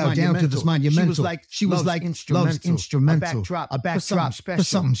who were bowed down to this monumental. She was like love's instrumental. A backdrop for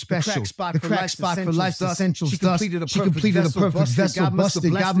something special. The crack spot for life's essentials. She completed a perfect vessel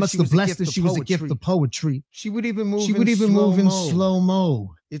busted. God must have blessed her. She was a gift of poetry. She would even move in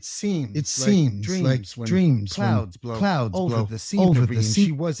slow-mo. It seemed like dreams clouds blow over the scenery.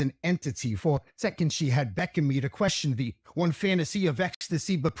 She was an entity. For seconds she had beckoned me to question the one fantasy of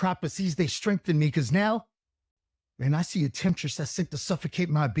ecstasy, but prophecies, they strengthened me. Because now, man, I see a temptress that's sent to suffocate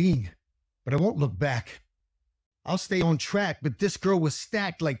my being. But I won't look back. I'll stay on track, but this girl was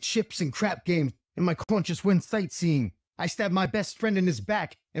stacked like chips in crap games, and my conscience went sightseeing. I stabbed my best friend in his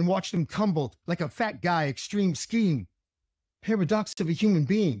back and watched him tumble like a fat guy, extreme skiing. Paradox of a human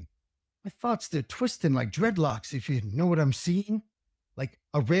being. My thoughts, they're twisting like dreadlocks, if you know what I'm seeing. Like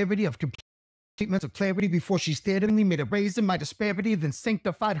a rarity of complete mental clarity before she stared at me, made a raise in my disparity, then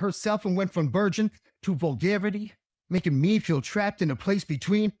sanctified herself and went from virgin to vulgarity. making me feel trapped in a place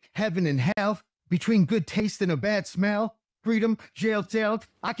between heaven and hell, between good taste and a bad smell. Freedom, jail cell,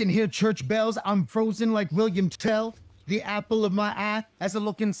 I can hear church bells. I'm frozen like William Tell. The apple of my eye as I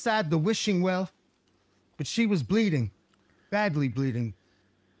look inside the wishing well. But she was bleeding, badly bleeding,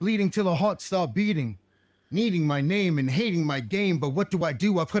 bleeding till her heart started beating, needing my name and hating my game. But what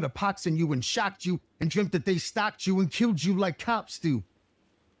do? I put a pox in you and shocked you and dreamt that they stalked you and killed you like cops do.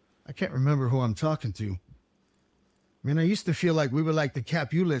 I can't remember who I'm talking to. Man, I used to feel like we were like the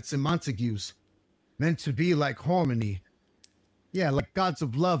Capulets and Montagues, meant to be like harmony. Yeah, like gods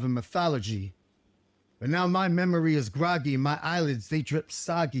of love and mythology. But now my memory is groggy, my eyelids, they drip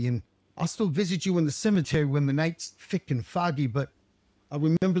soggy, and I'll still visit you in the cemetery when the night's thick and foggy, but I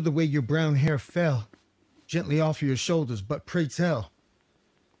remember the way your brown hair fell, gently off your shoulders, but pray tell.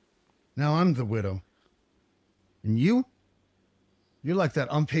 Now I'm the widow. And you? You're like that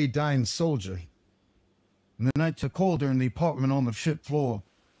unpaid dying soldier. And the nights are colder in the apartment on the fifth floor.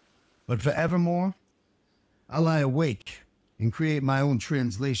 But forevermore, I lie awake and create my own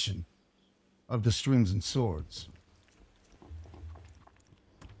translation of the strings and swords.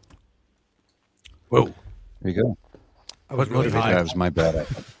 Whoa. There you go. What motivated That was my bad.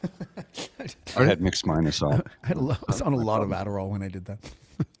 I had mixed minus off. I was on a lot of Adderall when I did that.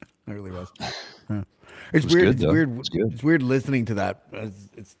 I really was. Yeah. It's was weird. good, It's weird. It's good. It's weird listening to that.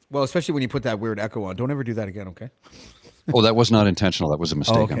 Well, especially when you put that weird echo on. Don't ever do that again, okay? Oh, that was not intentional. That was a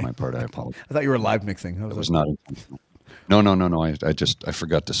mistake okay. on my part. I apologize. I thought you were live mixing. That was not intentional. No. I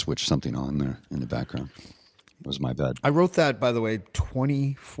forgot to switch something on there in the background. It was my bad. I wrote that, by the way,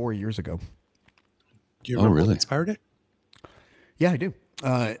 24 years ago. Do you remember really? what inspired it? Yeah, I do.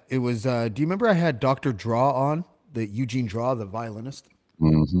 It was. Do you remember I had Dr. Draw on, the Eugene Draw, the violinist?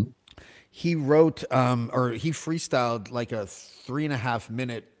 Mm-hmm. He wrote, or he freestyled like a 3.5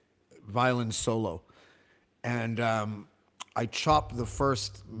 minute violin solo, and I chopped the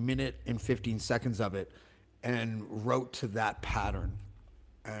first minute and 15 seconds of it, and wrote to that pattern,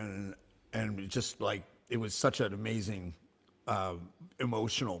 and just like it was such an amazing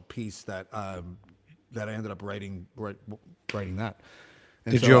emotional piece that that I ended up writing that.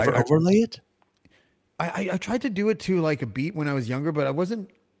 And Did so you overlay it? I tried to do it to like a beat when I was younger, but I wasn't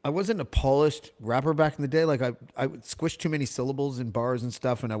a polished rapper back in the day. Like I would squish too many syllables in bars and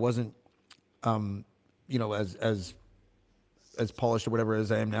stuff, and I wasn't you know, as polished or whatever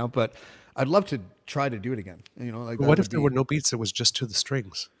as I am now. But I'd love to try to do it again. You know, like What if there were no beats? It was just to the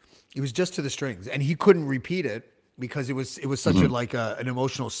strings. It was just to the strings, and he couldn't repeat it because it was such a like an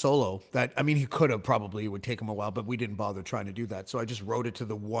emotional solo that, I mean, he could have probably, it would take him a while, but we didn't bother trying to do that. So I just wrote it to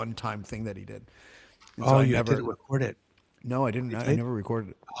the one-time thing that he did. And so You didn't record it? No, I didn't. I never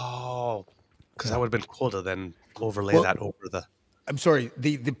recorded it. Oh, because that would have been cool to then overlay that over the... I'm sorry.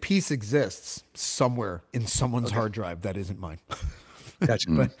 The piece exists somewhere in someone's hard drive that isn't mine.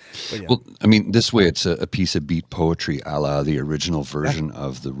 Gotcha. But yeah. Well, I mean, this way it's a piece of beat poetry, a la the original version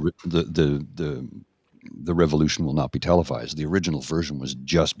of the Revolution Will Not Be Televised. The original version was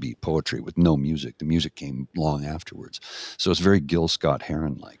just beat poetry with no music. The music came long afterwards. So it's very Gil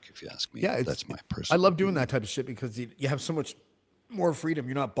Scott-Heron-like, if you ask me. Yeah, that's my personal I love doing that type of shit because you have so much more freedom.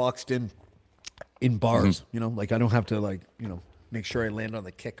 You're not boxed in bars. You know, like I don't have to like, you know, make sure I land on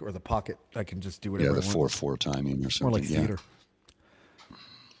the kick or the pocket. I can just do whatever. Yeah, the 4/4 timing or something. More like theater.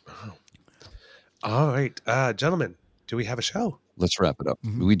 All right, gentlemen, do we have a show? Let's wrap it up.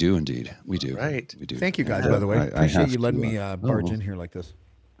 We do indeed. We do. Right. We do. Thank you guys, by the way. I Appreciate have you letting to, me barge in here like this.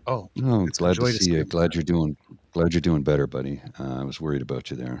 Oh, no, it's glad a joy to see you. see Glad you're doing better, buddy. I was worried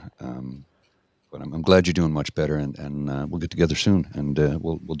about you there, but I'm glad you're doing much better, and we'll get together soon, and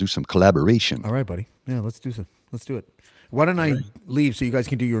we'll do some collaboration. All right, buddy. Yeah, let's do so. Let's do it. Why don't I leave so you guys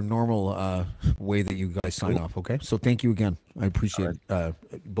can do your normal way that you guys sign off, okay? So thank you again. I appreciate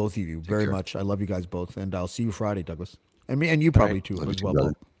both of you very much. I love you guys both, and I'll see you Friday, Douglas. And me and you probably too as well.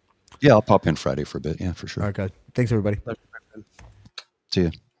 Brother. Yeah, I'll pop in Friday for a bit. Yeah, for sure. All right, guys. Thanks, everybody. See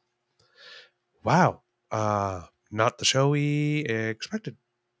you. Wow. Not the show we expected.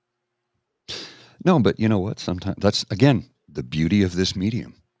 No, but you know what? Sometimes that's, again, the beauty of this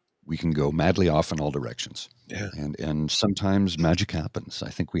medium. We can go madly off in all directions. Yeah. And sometimes magic happens.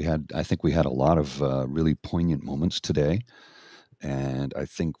 I think we had a lot of really poignant moments today. And I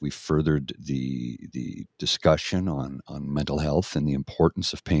think we furthered the discussion on mental health and the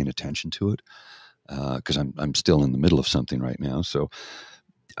importance of paying attention to it. Because I'm still in the middle of something right now. So,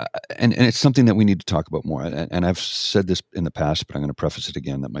 and it's something that we need to talk about more. And I've said this in the past, but I'm going to preface it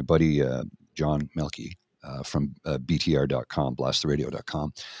again, that my buddy John Melky, from btr.com,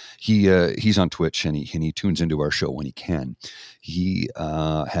 blasttheradio.com. He's on Twitch, and he tunes into our show when he can. He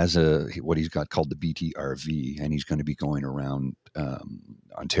has what he's got called the BTRV, and he's going to be going around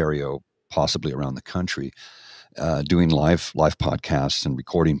Ontario, possibly around the country, doing live podcasts and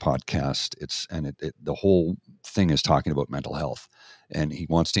recording podcasts. The whole thing is talking about mental health, and he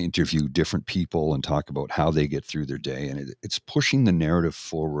wants to interview different people and talk about how they get through their day. And it's pushing the narrative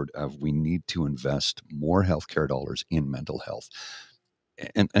forward of we need to invest more healthcare dollars in mental health.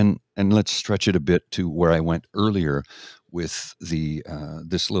 And let's stretch it a bit to where I went earlier with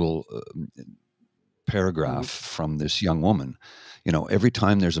this little paragraph from this young woman. You know, every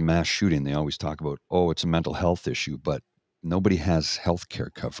time there's a mass shooting, they always talk about, oh, it's a mental health issue, but nobody has health care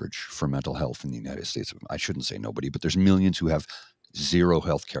coverage for mental health in the United States. I shouldn't say nobody, but there's millions who have zero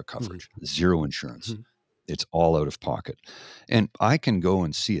health care coverage, zero insurance. It's all out of pocket. And I can go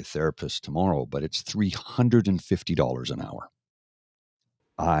and see a therapist tomorrow, but it's $350 an hour.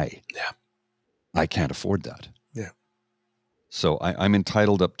 I can't afford that. Yeah. So I'm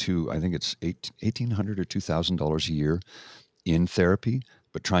entitled up to, I think it's $1,800 or $2,000 a year in therapy,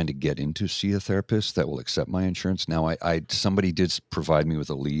 but trying to get into see a therapist that will accept my insurance. Now, somebody did provide me with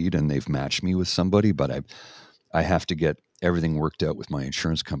a lead, and they've matched me with somebody, but I have to get everything worked out with my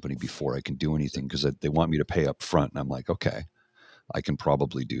insurance company before I can do anything, because they want me to pay up front. And I'm like, okay, I can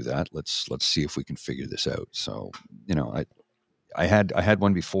probably do that. Let's see if we can figure this out. So, you know, I had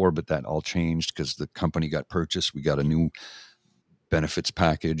one before, but that all changed because the company got purchased. We got a new benefits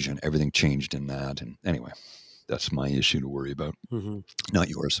package, and everything changed in that. And anyway, that's my issue to worry about, not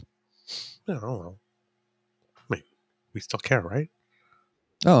yours. No, well, I mean, we still care, right?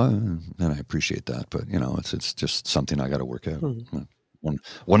 Oh, and I appreciate that, but you know, it's just something I got to work out.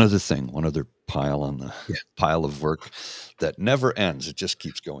 One other pile on the pile of work that never ends. It just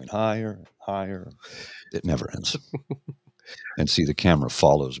keeps going higher, higher. It never ends. And see, the camera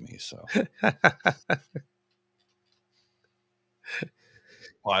follows me, so.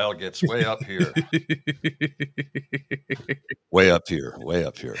 Pile gets way up here. Way up here.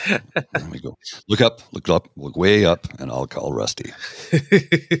 Let me go. Look up, look way up, and I'll call Rusty.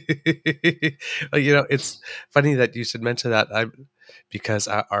 Well, you know, it's funny that you should mention that. Because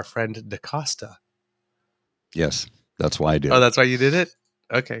our friend DaCosta. Yes, that's why I did. Oh, that's why you did it?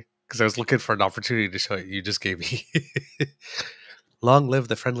 Okay. Because I was looking for an opportunity to show it. You just gave me. Long live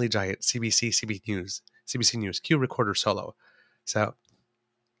the friendly giant, CBC News, Q recorder solo. So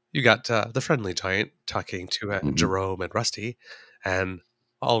you got the friendly giant talking to Jerome and Rusty, and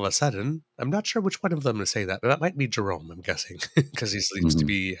all of a sudden, I'm not sure which one of them to say that. That might be Jerome, I'm guessing, because he seems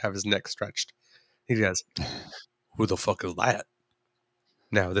to have his neck stretched. He goes, "Who the fuck is that?"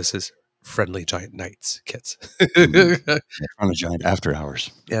 Now this is Friendly Giant Nights, kids. Friendly Giant After Hours.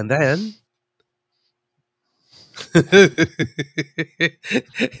 And then,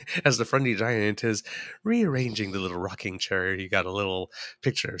 as the Friendly Giant is rearranging the little rocking chair, you got a little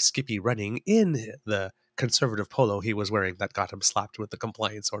picture of Skippy running in the conservative polo he was wearing that got him slapped with the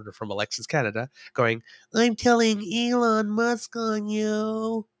compliance order from Alexis Canada, going, "I'm telling Elon Musk on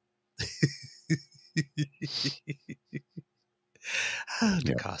you." Oh,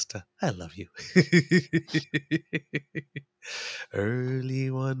 DaCosta, I love you.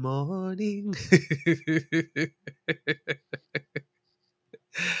 Early one morning.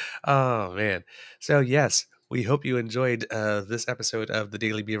 Oh, man. So, yes, we hope you enjoyed this episode of the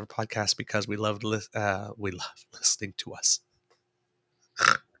Daily Beaver podcast, because we love listening to us.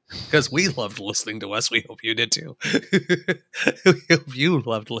 Because we loved listening to us. We hope you did too. We hope you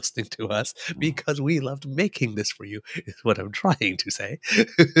loved listening to us because we loved making this for you, is what I'm trying to say. Sure,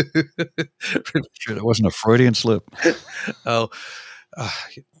 that wasn't a Freudian slip. Oh,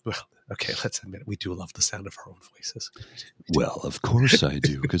 well, okay, let's admit it. We do love the sound of our own voices. Well, of course I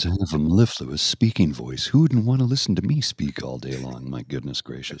do, because I have a mellifluous speaking voice. Who wouldn't want to listen to me speak all day long? My goodness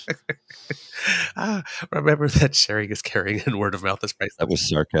gracious. Remember that sharing is caring and word of mouth is priceless. That was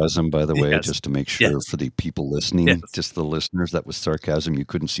sarcasm, by the way, just to make sure for the people listening, just the listeners, that was sarcasm. You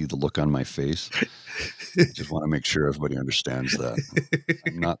couldn't see the look on my face. I just want to make sure everybody understands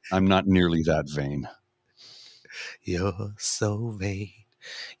that. I'm not nearly that vain. You're so vain.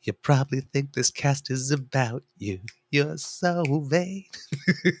 You probably think this cast is about you. You're so vain.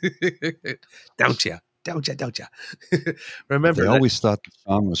 Don't ya? Remember, they always thought the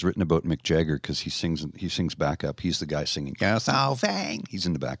song was written about Mick Jagger because he sings backup. He's the guy singing, "You're so vain." He's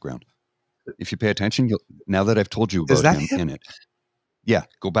in the background. If you pay attention, now that I've told you about him in it,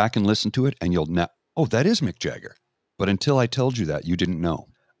 go back and listen to it, and you'll now. Oh, that is Mick Jagger. But until I told you that, you didn't know.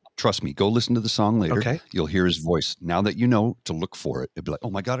 Trust me, go listen to the song later. Okay. You'll hear his voice. Now that you know to look for it, it'll be like, oh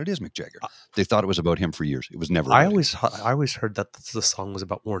my God, it is Mick Jagger. They thought it was about him for years. It was never about him. I always heard that the song was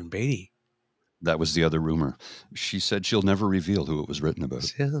about Warren Beatty. That was the other rumor. She said she'll never reveal who it was written about.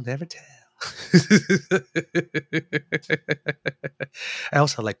 She'll never tell. I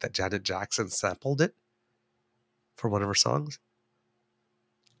also like that Janet Jackson sampled it for one of her songs.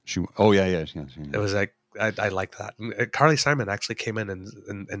 Yeah. It was like, I like that. Carly Simon actually came in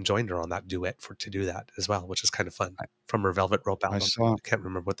and joined her on that duet to do that as well, which is kind of fun, from her Velvet Rope album. I can't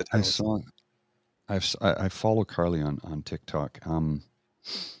remember what the title was. I follow Carly on TikTok. I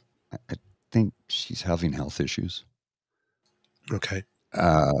think she's having health issues. Okay.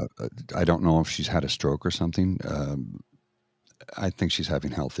 I don't know if she's had a stroke or something. I think she's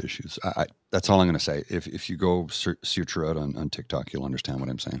having health issues. That's all I'm going to say. If you go search her out on TikTok, you'll understand what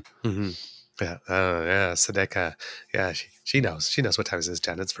I'm saying. Mm-hmm. Yeah. Sadeka. Yeah, she knows. She knows what time it is.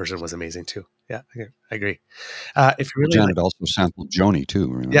 Janet's version was amazing too. Yeah, I agree. If you really Janet also sampled Joni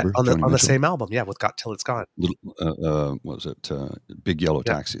too. Remember? Yeah, on the same album. Yeah, with "Got Till It's Gone." What was it? Big Yellow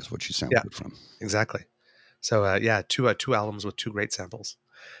Taxi is what she sampled it from. Exactly. So two albums with two great samples.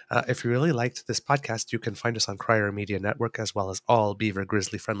 If you really liked this podcast, you can find us on Crier Media Network, as well as all Beaver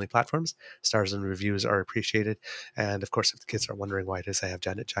Grizzly friendly platforms. Stars and reviews are appreciated. And of course, if the kids are wondering why it is I have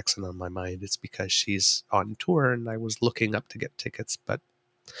Janet Jackson on my mind, it's because she's on tour and I was looking up to get tickets. But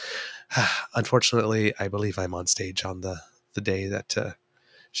unfortunately, I believe I'm on stage on the day that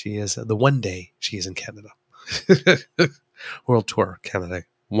she is, the one day she is in Canada. World Tour, Canada,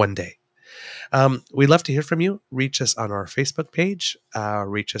 one day. We'd love to hear from you. Reach us on our Facebook page,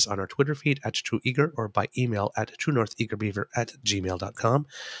 reach us on our Twitter feed at TrueEager, or by email at truenortheagerbeaver@gmail.com.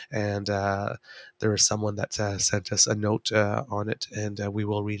 And there is someone that sent us a note on it, and we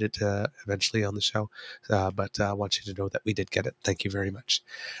will read it eventually on the show. But I want you to know that we did get it. Thank you very much.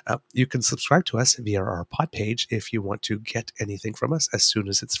 You can subscribe to us via our pod page if you want to get anything from us as soon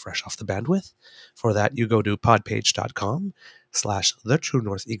as it's fresh off the bandwidth. For that, you go to podpage.com/the True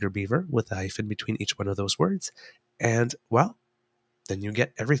North Eager Beaver with a hyphen between each one of those words. And, well, then you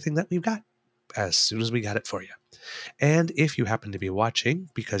get everything that we've got as soon as we got it for you. And if you happen to be watching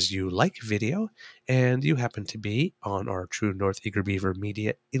because you like video and you happen to be on our True North Eager Beaver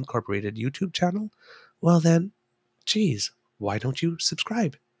Media Incorporated YouTube channel, well then, geez, why don't you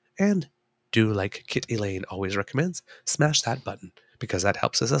subscribe? And do like Kit Elaine always recommends, smash that button, because that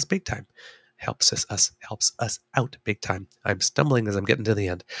helps us big time. Helps us out big time. I'm stumbling as I'm getting to the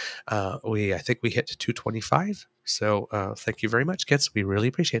end. I think we hit 225. So thank you very much, kids. We really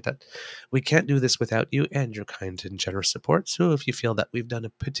appreciate that. We can't do this without you and your kind and generous support. So if you feel that we've done a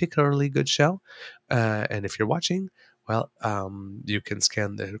particularly good show, and if you're watching, well, you can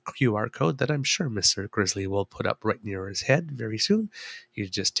scan the QR code that I'm sure Mr. Grizzly will put up right near his head very soon. You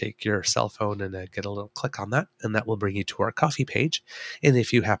just take your cell phone and get a little click on that, and that will bring you to our coffee page. And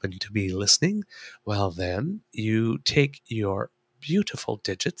if you happen to be listening, well, then you take your beautiful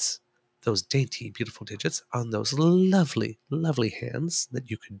digits, those dainty, beautiful digits, on those lovely, lovely hands that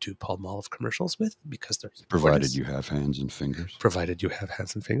you could do Palmolive commercials with, because they're provided you have hands and fingers. Provided you have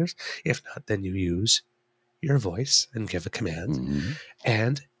hands and fingers. If not, then you use your voice and give a command,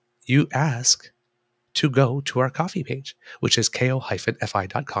 and you ask to go to our coffee page, which is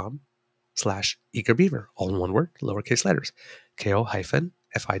ko-fi.com/eagerbeaver, all in one word, lowercase letters.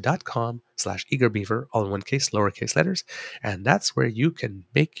 ko-fi.com/eagerbeaver, all in one case, lowercase letters. And that's where you can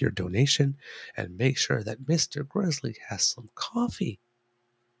make your donation and make sure that Mr. Grizzly has some coffee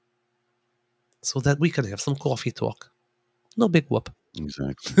so that we can have some coffee talk. No big whoop.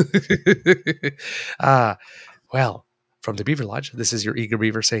 Exactly. Well, from the Beaver Lodge, this is your Eager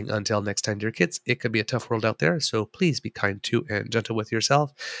Beaver saying, until next time, dear kids, it could be a tough world out there, so please be kind to and gentle with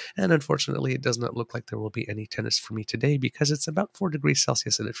yourself. And unfortunately, it does not look like there will be any tennis for me today, because it's about 4 degrees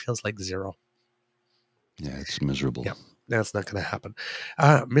Celsius and it feels like 0. Yeah, it's miserable. Yeah, that's not going to happen.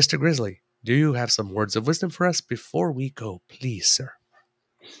 Mr. Grizzly, do you have some words of wisdom for us before we go, please, sir?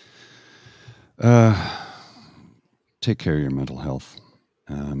 Take care of your mental health.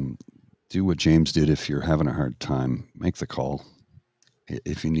 Do what James did. If you're having a hard time, make the call.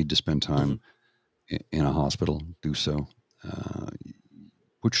 If you need to spend time in a hospital, do so.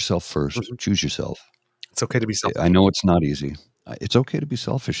 Put yourself first. Choose yourself. It's okay to be selfish. I know it's not easy. It's okay to be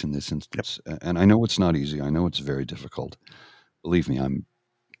selfish in this instance. Yep. And I know it's not easy. I know it's very difficult. Believe me, I'm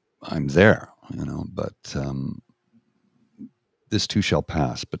there, but this too shall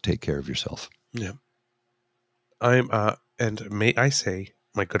pass, but take care of yourself. Yeah. And may I say,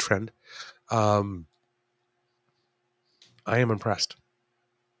 my good friend, I am impressed.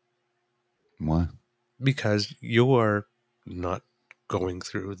 Why? Because you are not going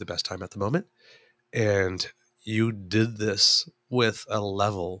through the best time at the moment. And you did this with a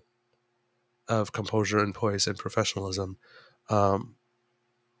level of composure and poise and professionalism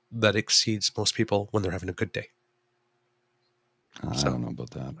that exceeds most people when they're having a good day. I don't know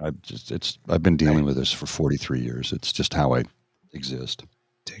about that. I've been dealing with this for 43 years. It's just how I exist.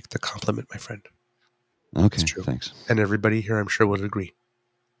 Take the compliment, my friend. Okay, thanks. And everybody here, I'm sure, will agree.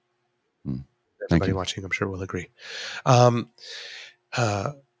 Everybody you. watching, I'm sure, will agree.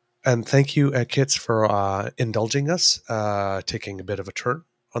 And thank you, Kits, for indulging us, taking a bit of a turn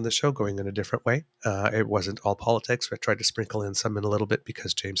on the show, going in a different way. It wasn't all politics. I tried to sprinkle in some in a little bit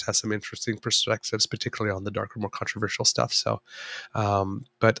because James has some interesting perspectives, particularly on the darker, more controversial stuff. So,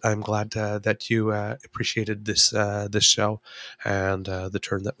 but I'm glad that you appreciated this show and the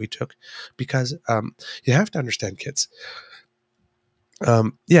turn that we took, because you have to understand, kids.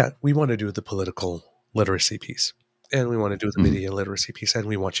 We want to do the political literacy piece. And we want to do the media literacy piece, and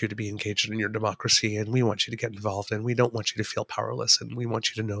we want you to be engaged in your democracy, and we want you to get involved, and we don't want you to feel powerless, and we want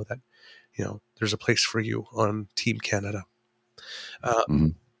you to know that, there's a place for you on Team Canada.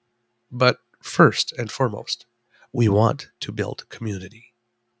 But first and foremost, we want to build community.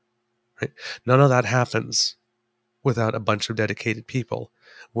 Right? None of that happens without a bunch of dedicated people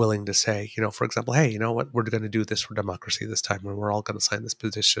willing to say, for example, hey, you know what, we're going to do this for democracy this time, and we're all going to sign this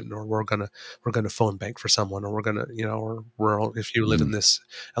petition, or we're going to phone bank for someone, or we're going to, or we're all, if you live in this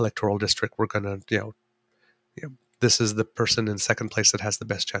electoral district, we're going to, this is the person in second place that has the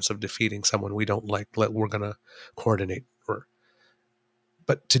best chance of defeating someone we don't like. We're going to coordinate.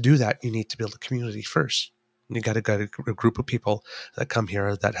 But to do that, you need to build a community first. You got to get a group of people that come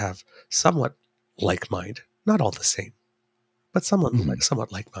here that have somewhat like mind, not all the same, but somewhat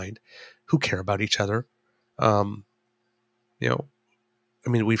like mind, who care about each other.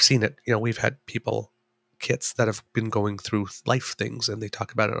 We've seen it. We've had people, Kits, that have been going through life things, and they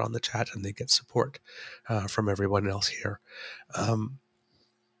talk about it on the chat, and they get support from everyone else here.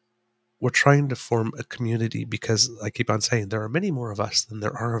 We're trying to form a community because I keep on saying there are many more of us than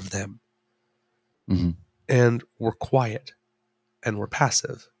there are of them. And we're quiet and we're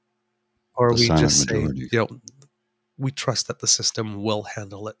passive. Or we just say, we trust that the system will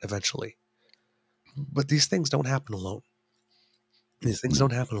handle it eventually. But these things don't happen alone. These things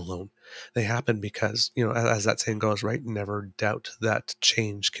don't happen alone. They happen because, as that saying goes, right? Never doubt that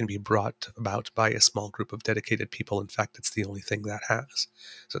change can be brought about by a small group of dedicated people. In fact, it's the only thing that has.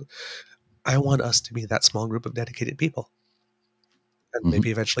 So I want us to be that small group of dedicated people. And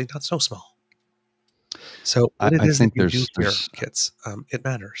maybe eventually not so small. So what it is that you do here, Kits, it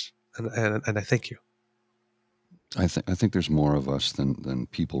matters. And I thank you. I think there's more of us than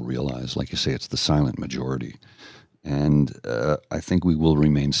people realize. Like you say, it's the silent majority. And I think we will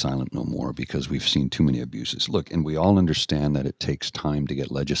remain silent no more because we've seen too many abuses. Look, and we all understand that it takes time to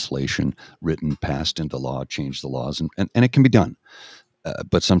get legislation written, passed into law, change the laws, and it can be done.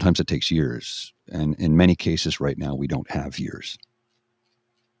 But sometimes it takes years. And in many cases right now, we don't have years.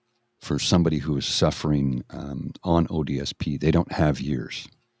 For somebody who is suffering on ODSP, they don't have years.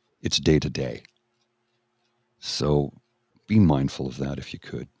 It's day to day. So be mindful of that if you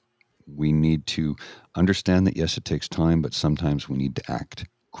could. We need to understand that, yes, it takes time, but sometimes we need to act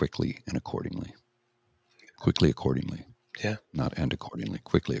quickly and accordingly. Quickly accordingly. Yeah. Not and accordingly.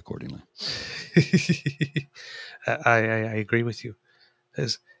 Quickly accordingly. I agree with you.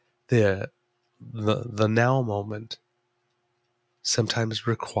 As the now moment sometimes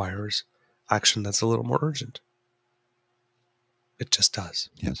requires action that's a little more urgent. It just does.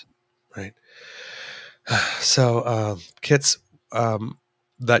 Yes. Right. So, Kits,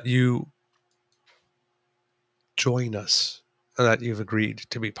 that you join us, that you've agreed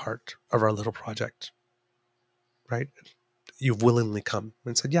to be part of our little project, right? You've willingly come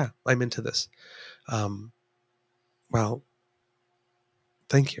and said, yeah, I'm into this. Well,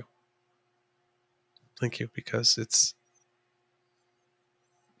 thank you. Thank you, because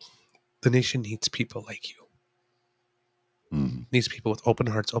the nation needs people like you. Needs people with open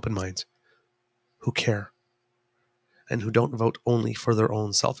hearts, open minds, who care, and who don't vote only for their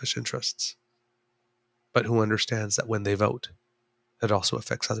own selfish interests, but who understands that when they vote, it also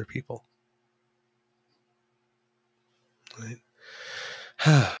affects other people. Right?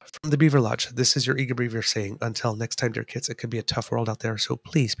 From the Beaver Lodge, this is your eager beaver saying, until next time, dear kids, it can be a tough world out there, so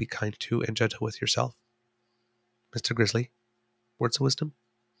please be kind to and gentle with yourself. Mr. Grizzly, words of wisdom?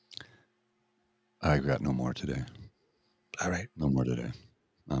 I've got no more today. All right. No more today.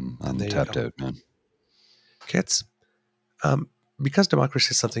 I'm tapped out, man. Kids, because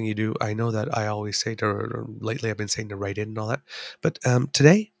democracy is something you do, I know that I always say or lately I've been saying to write in and all that, but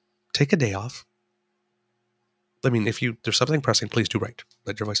today, take a day off. I mean, if there's something pressing, please do write.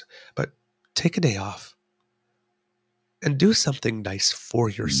 Let your voice. But take a day off and do something nice for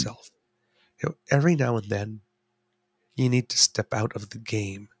yourself. Every now and then, you need to step out of the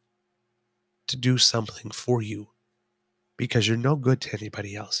game to do something for you, because you're no good to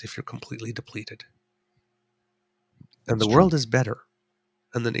anybody else if you're completely depleted. And the world is better,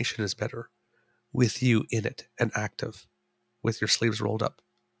 and the nation is better with you in it and active, with your sleeves rolled up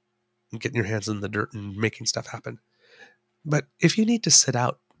and getting your hands in the dirt and making stuff happen. But if you need to sit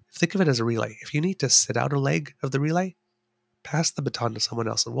out, think of it as a relay. If you need to sit out a leg of the relay, pass the baton to someone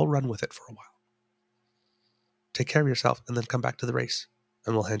else and we'll run with it for a while. Take care of yourself and then come back to the race,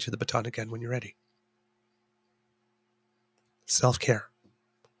 and we'll hand you the baton again when you're ready. Self-care.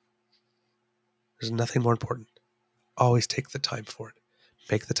 There's nothing more important. Always take the time for it.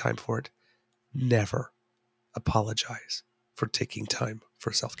 Make the time for it. Never apologize for taking time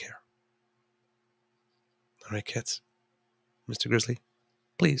for self-care. All right, kids. Mr. Grizzly,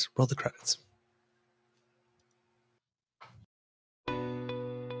 please roll the credits.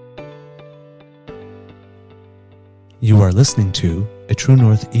 You are listening to a True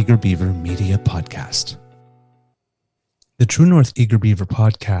North Eager Beaver Media Podcast. The True North Eager Beaver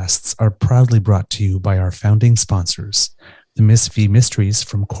podcasts are proudly brought to you by our founding sponsors, the Miss V Mysteries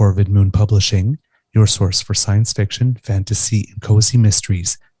from Corvid Moon Publishing, your source for science fiction, fantasy, and cozy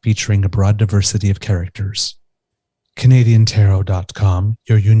mysteries featuring a broad diversity of characters. CanadianTarot.com,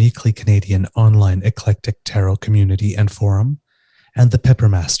 your uniquely Canadian online eclectic tarot community and forum, and the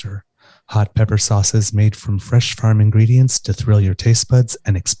Peppermaster, hot pepper sauces made from fresh farm ingredients to thrill your taste buds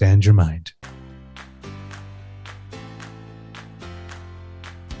and expand your mind.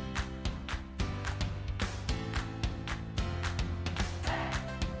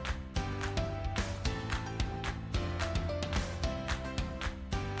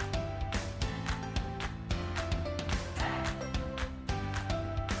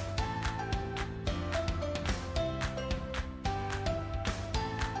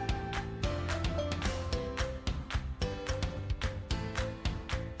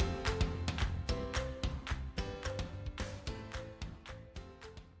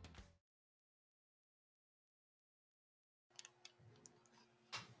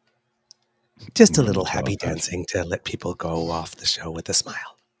 Just a little happy dancing to let people go off the show with a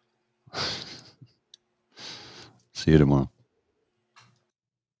smile. See you tomorrow.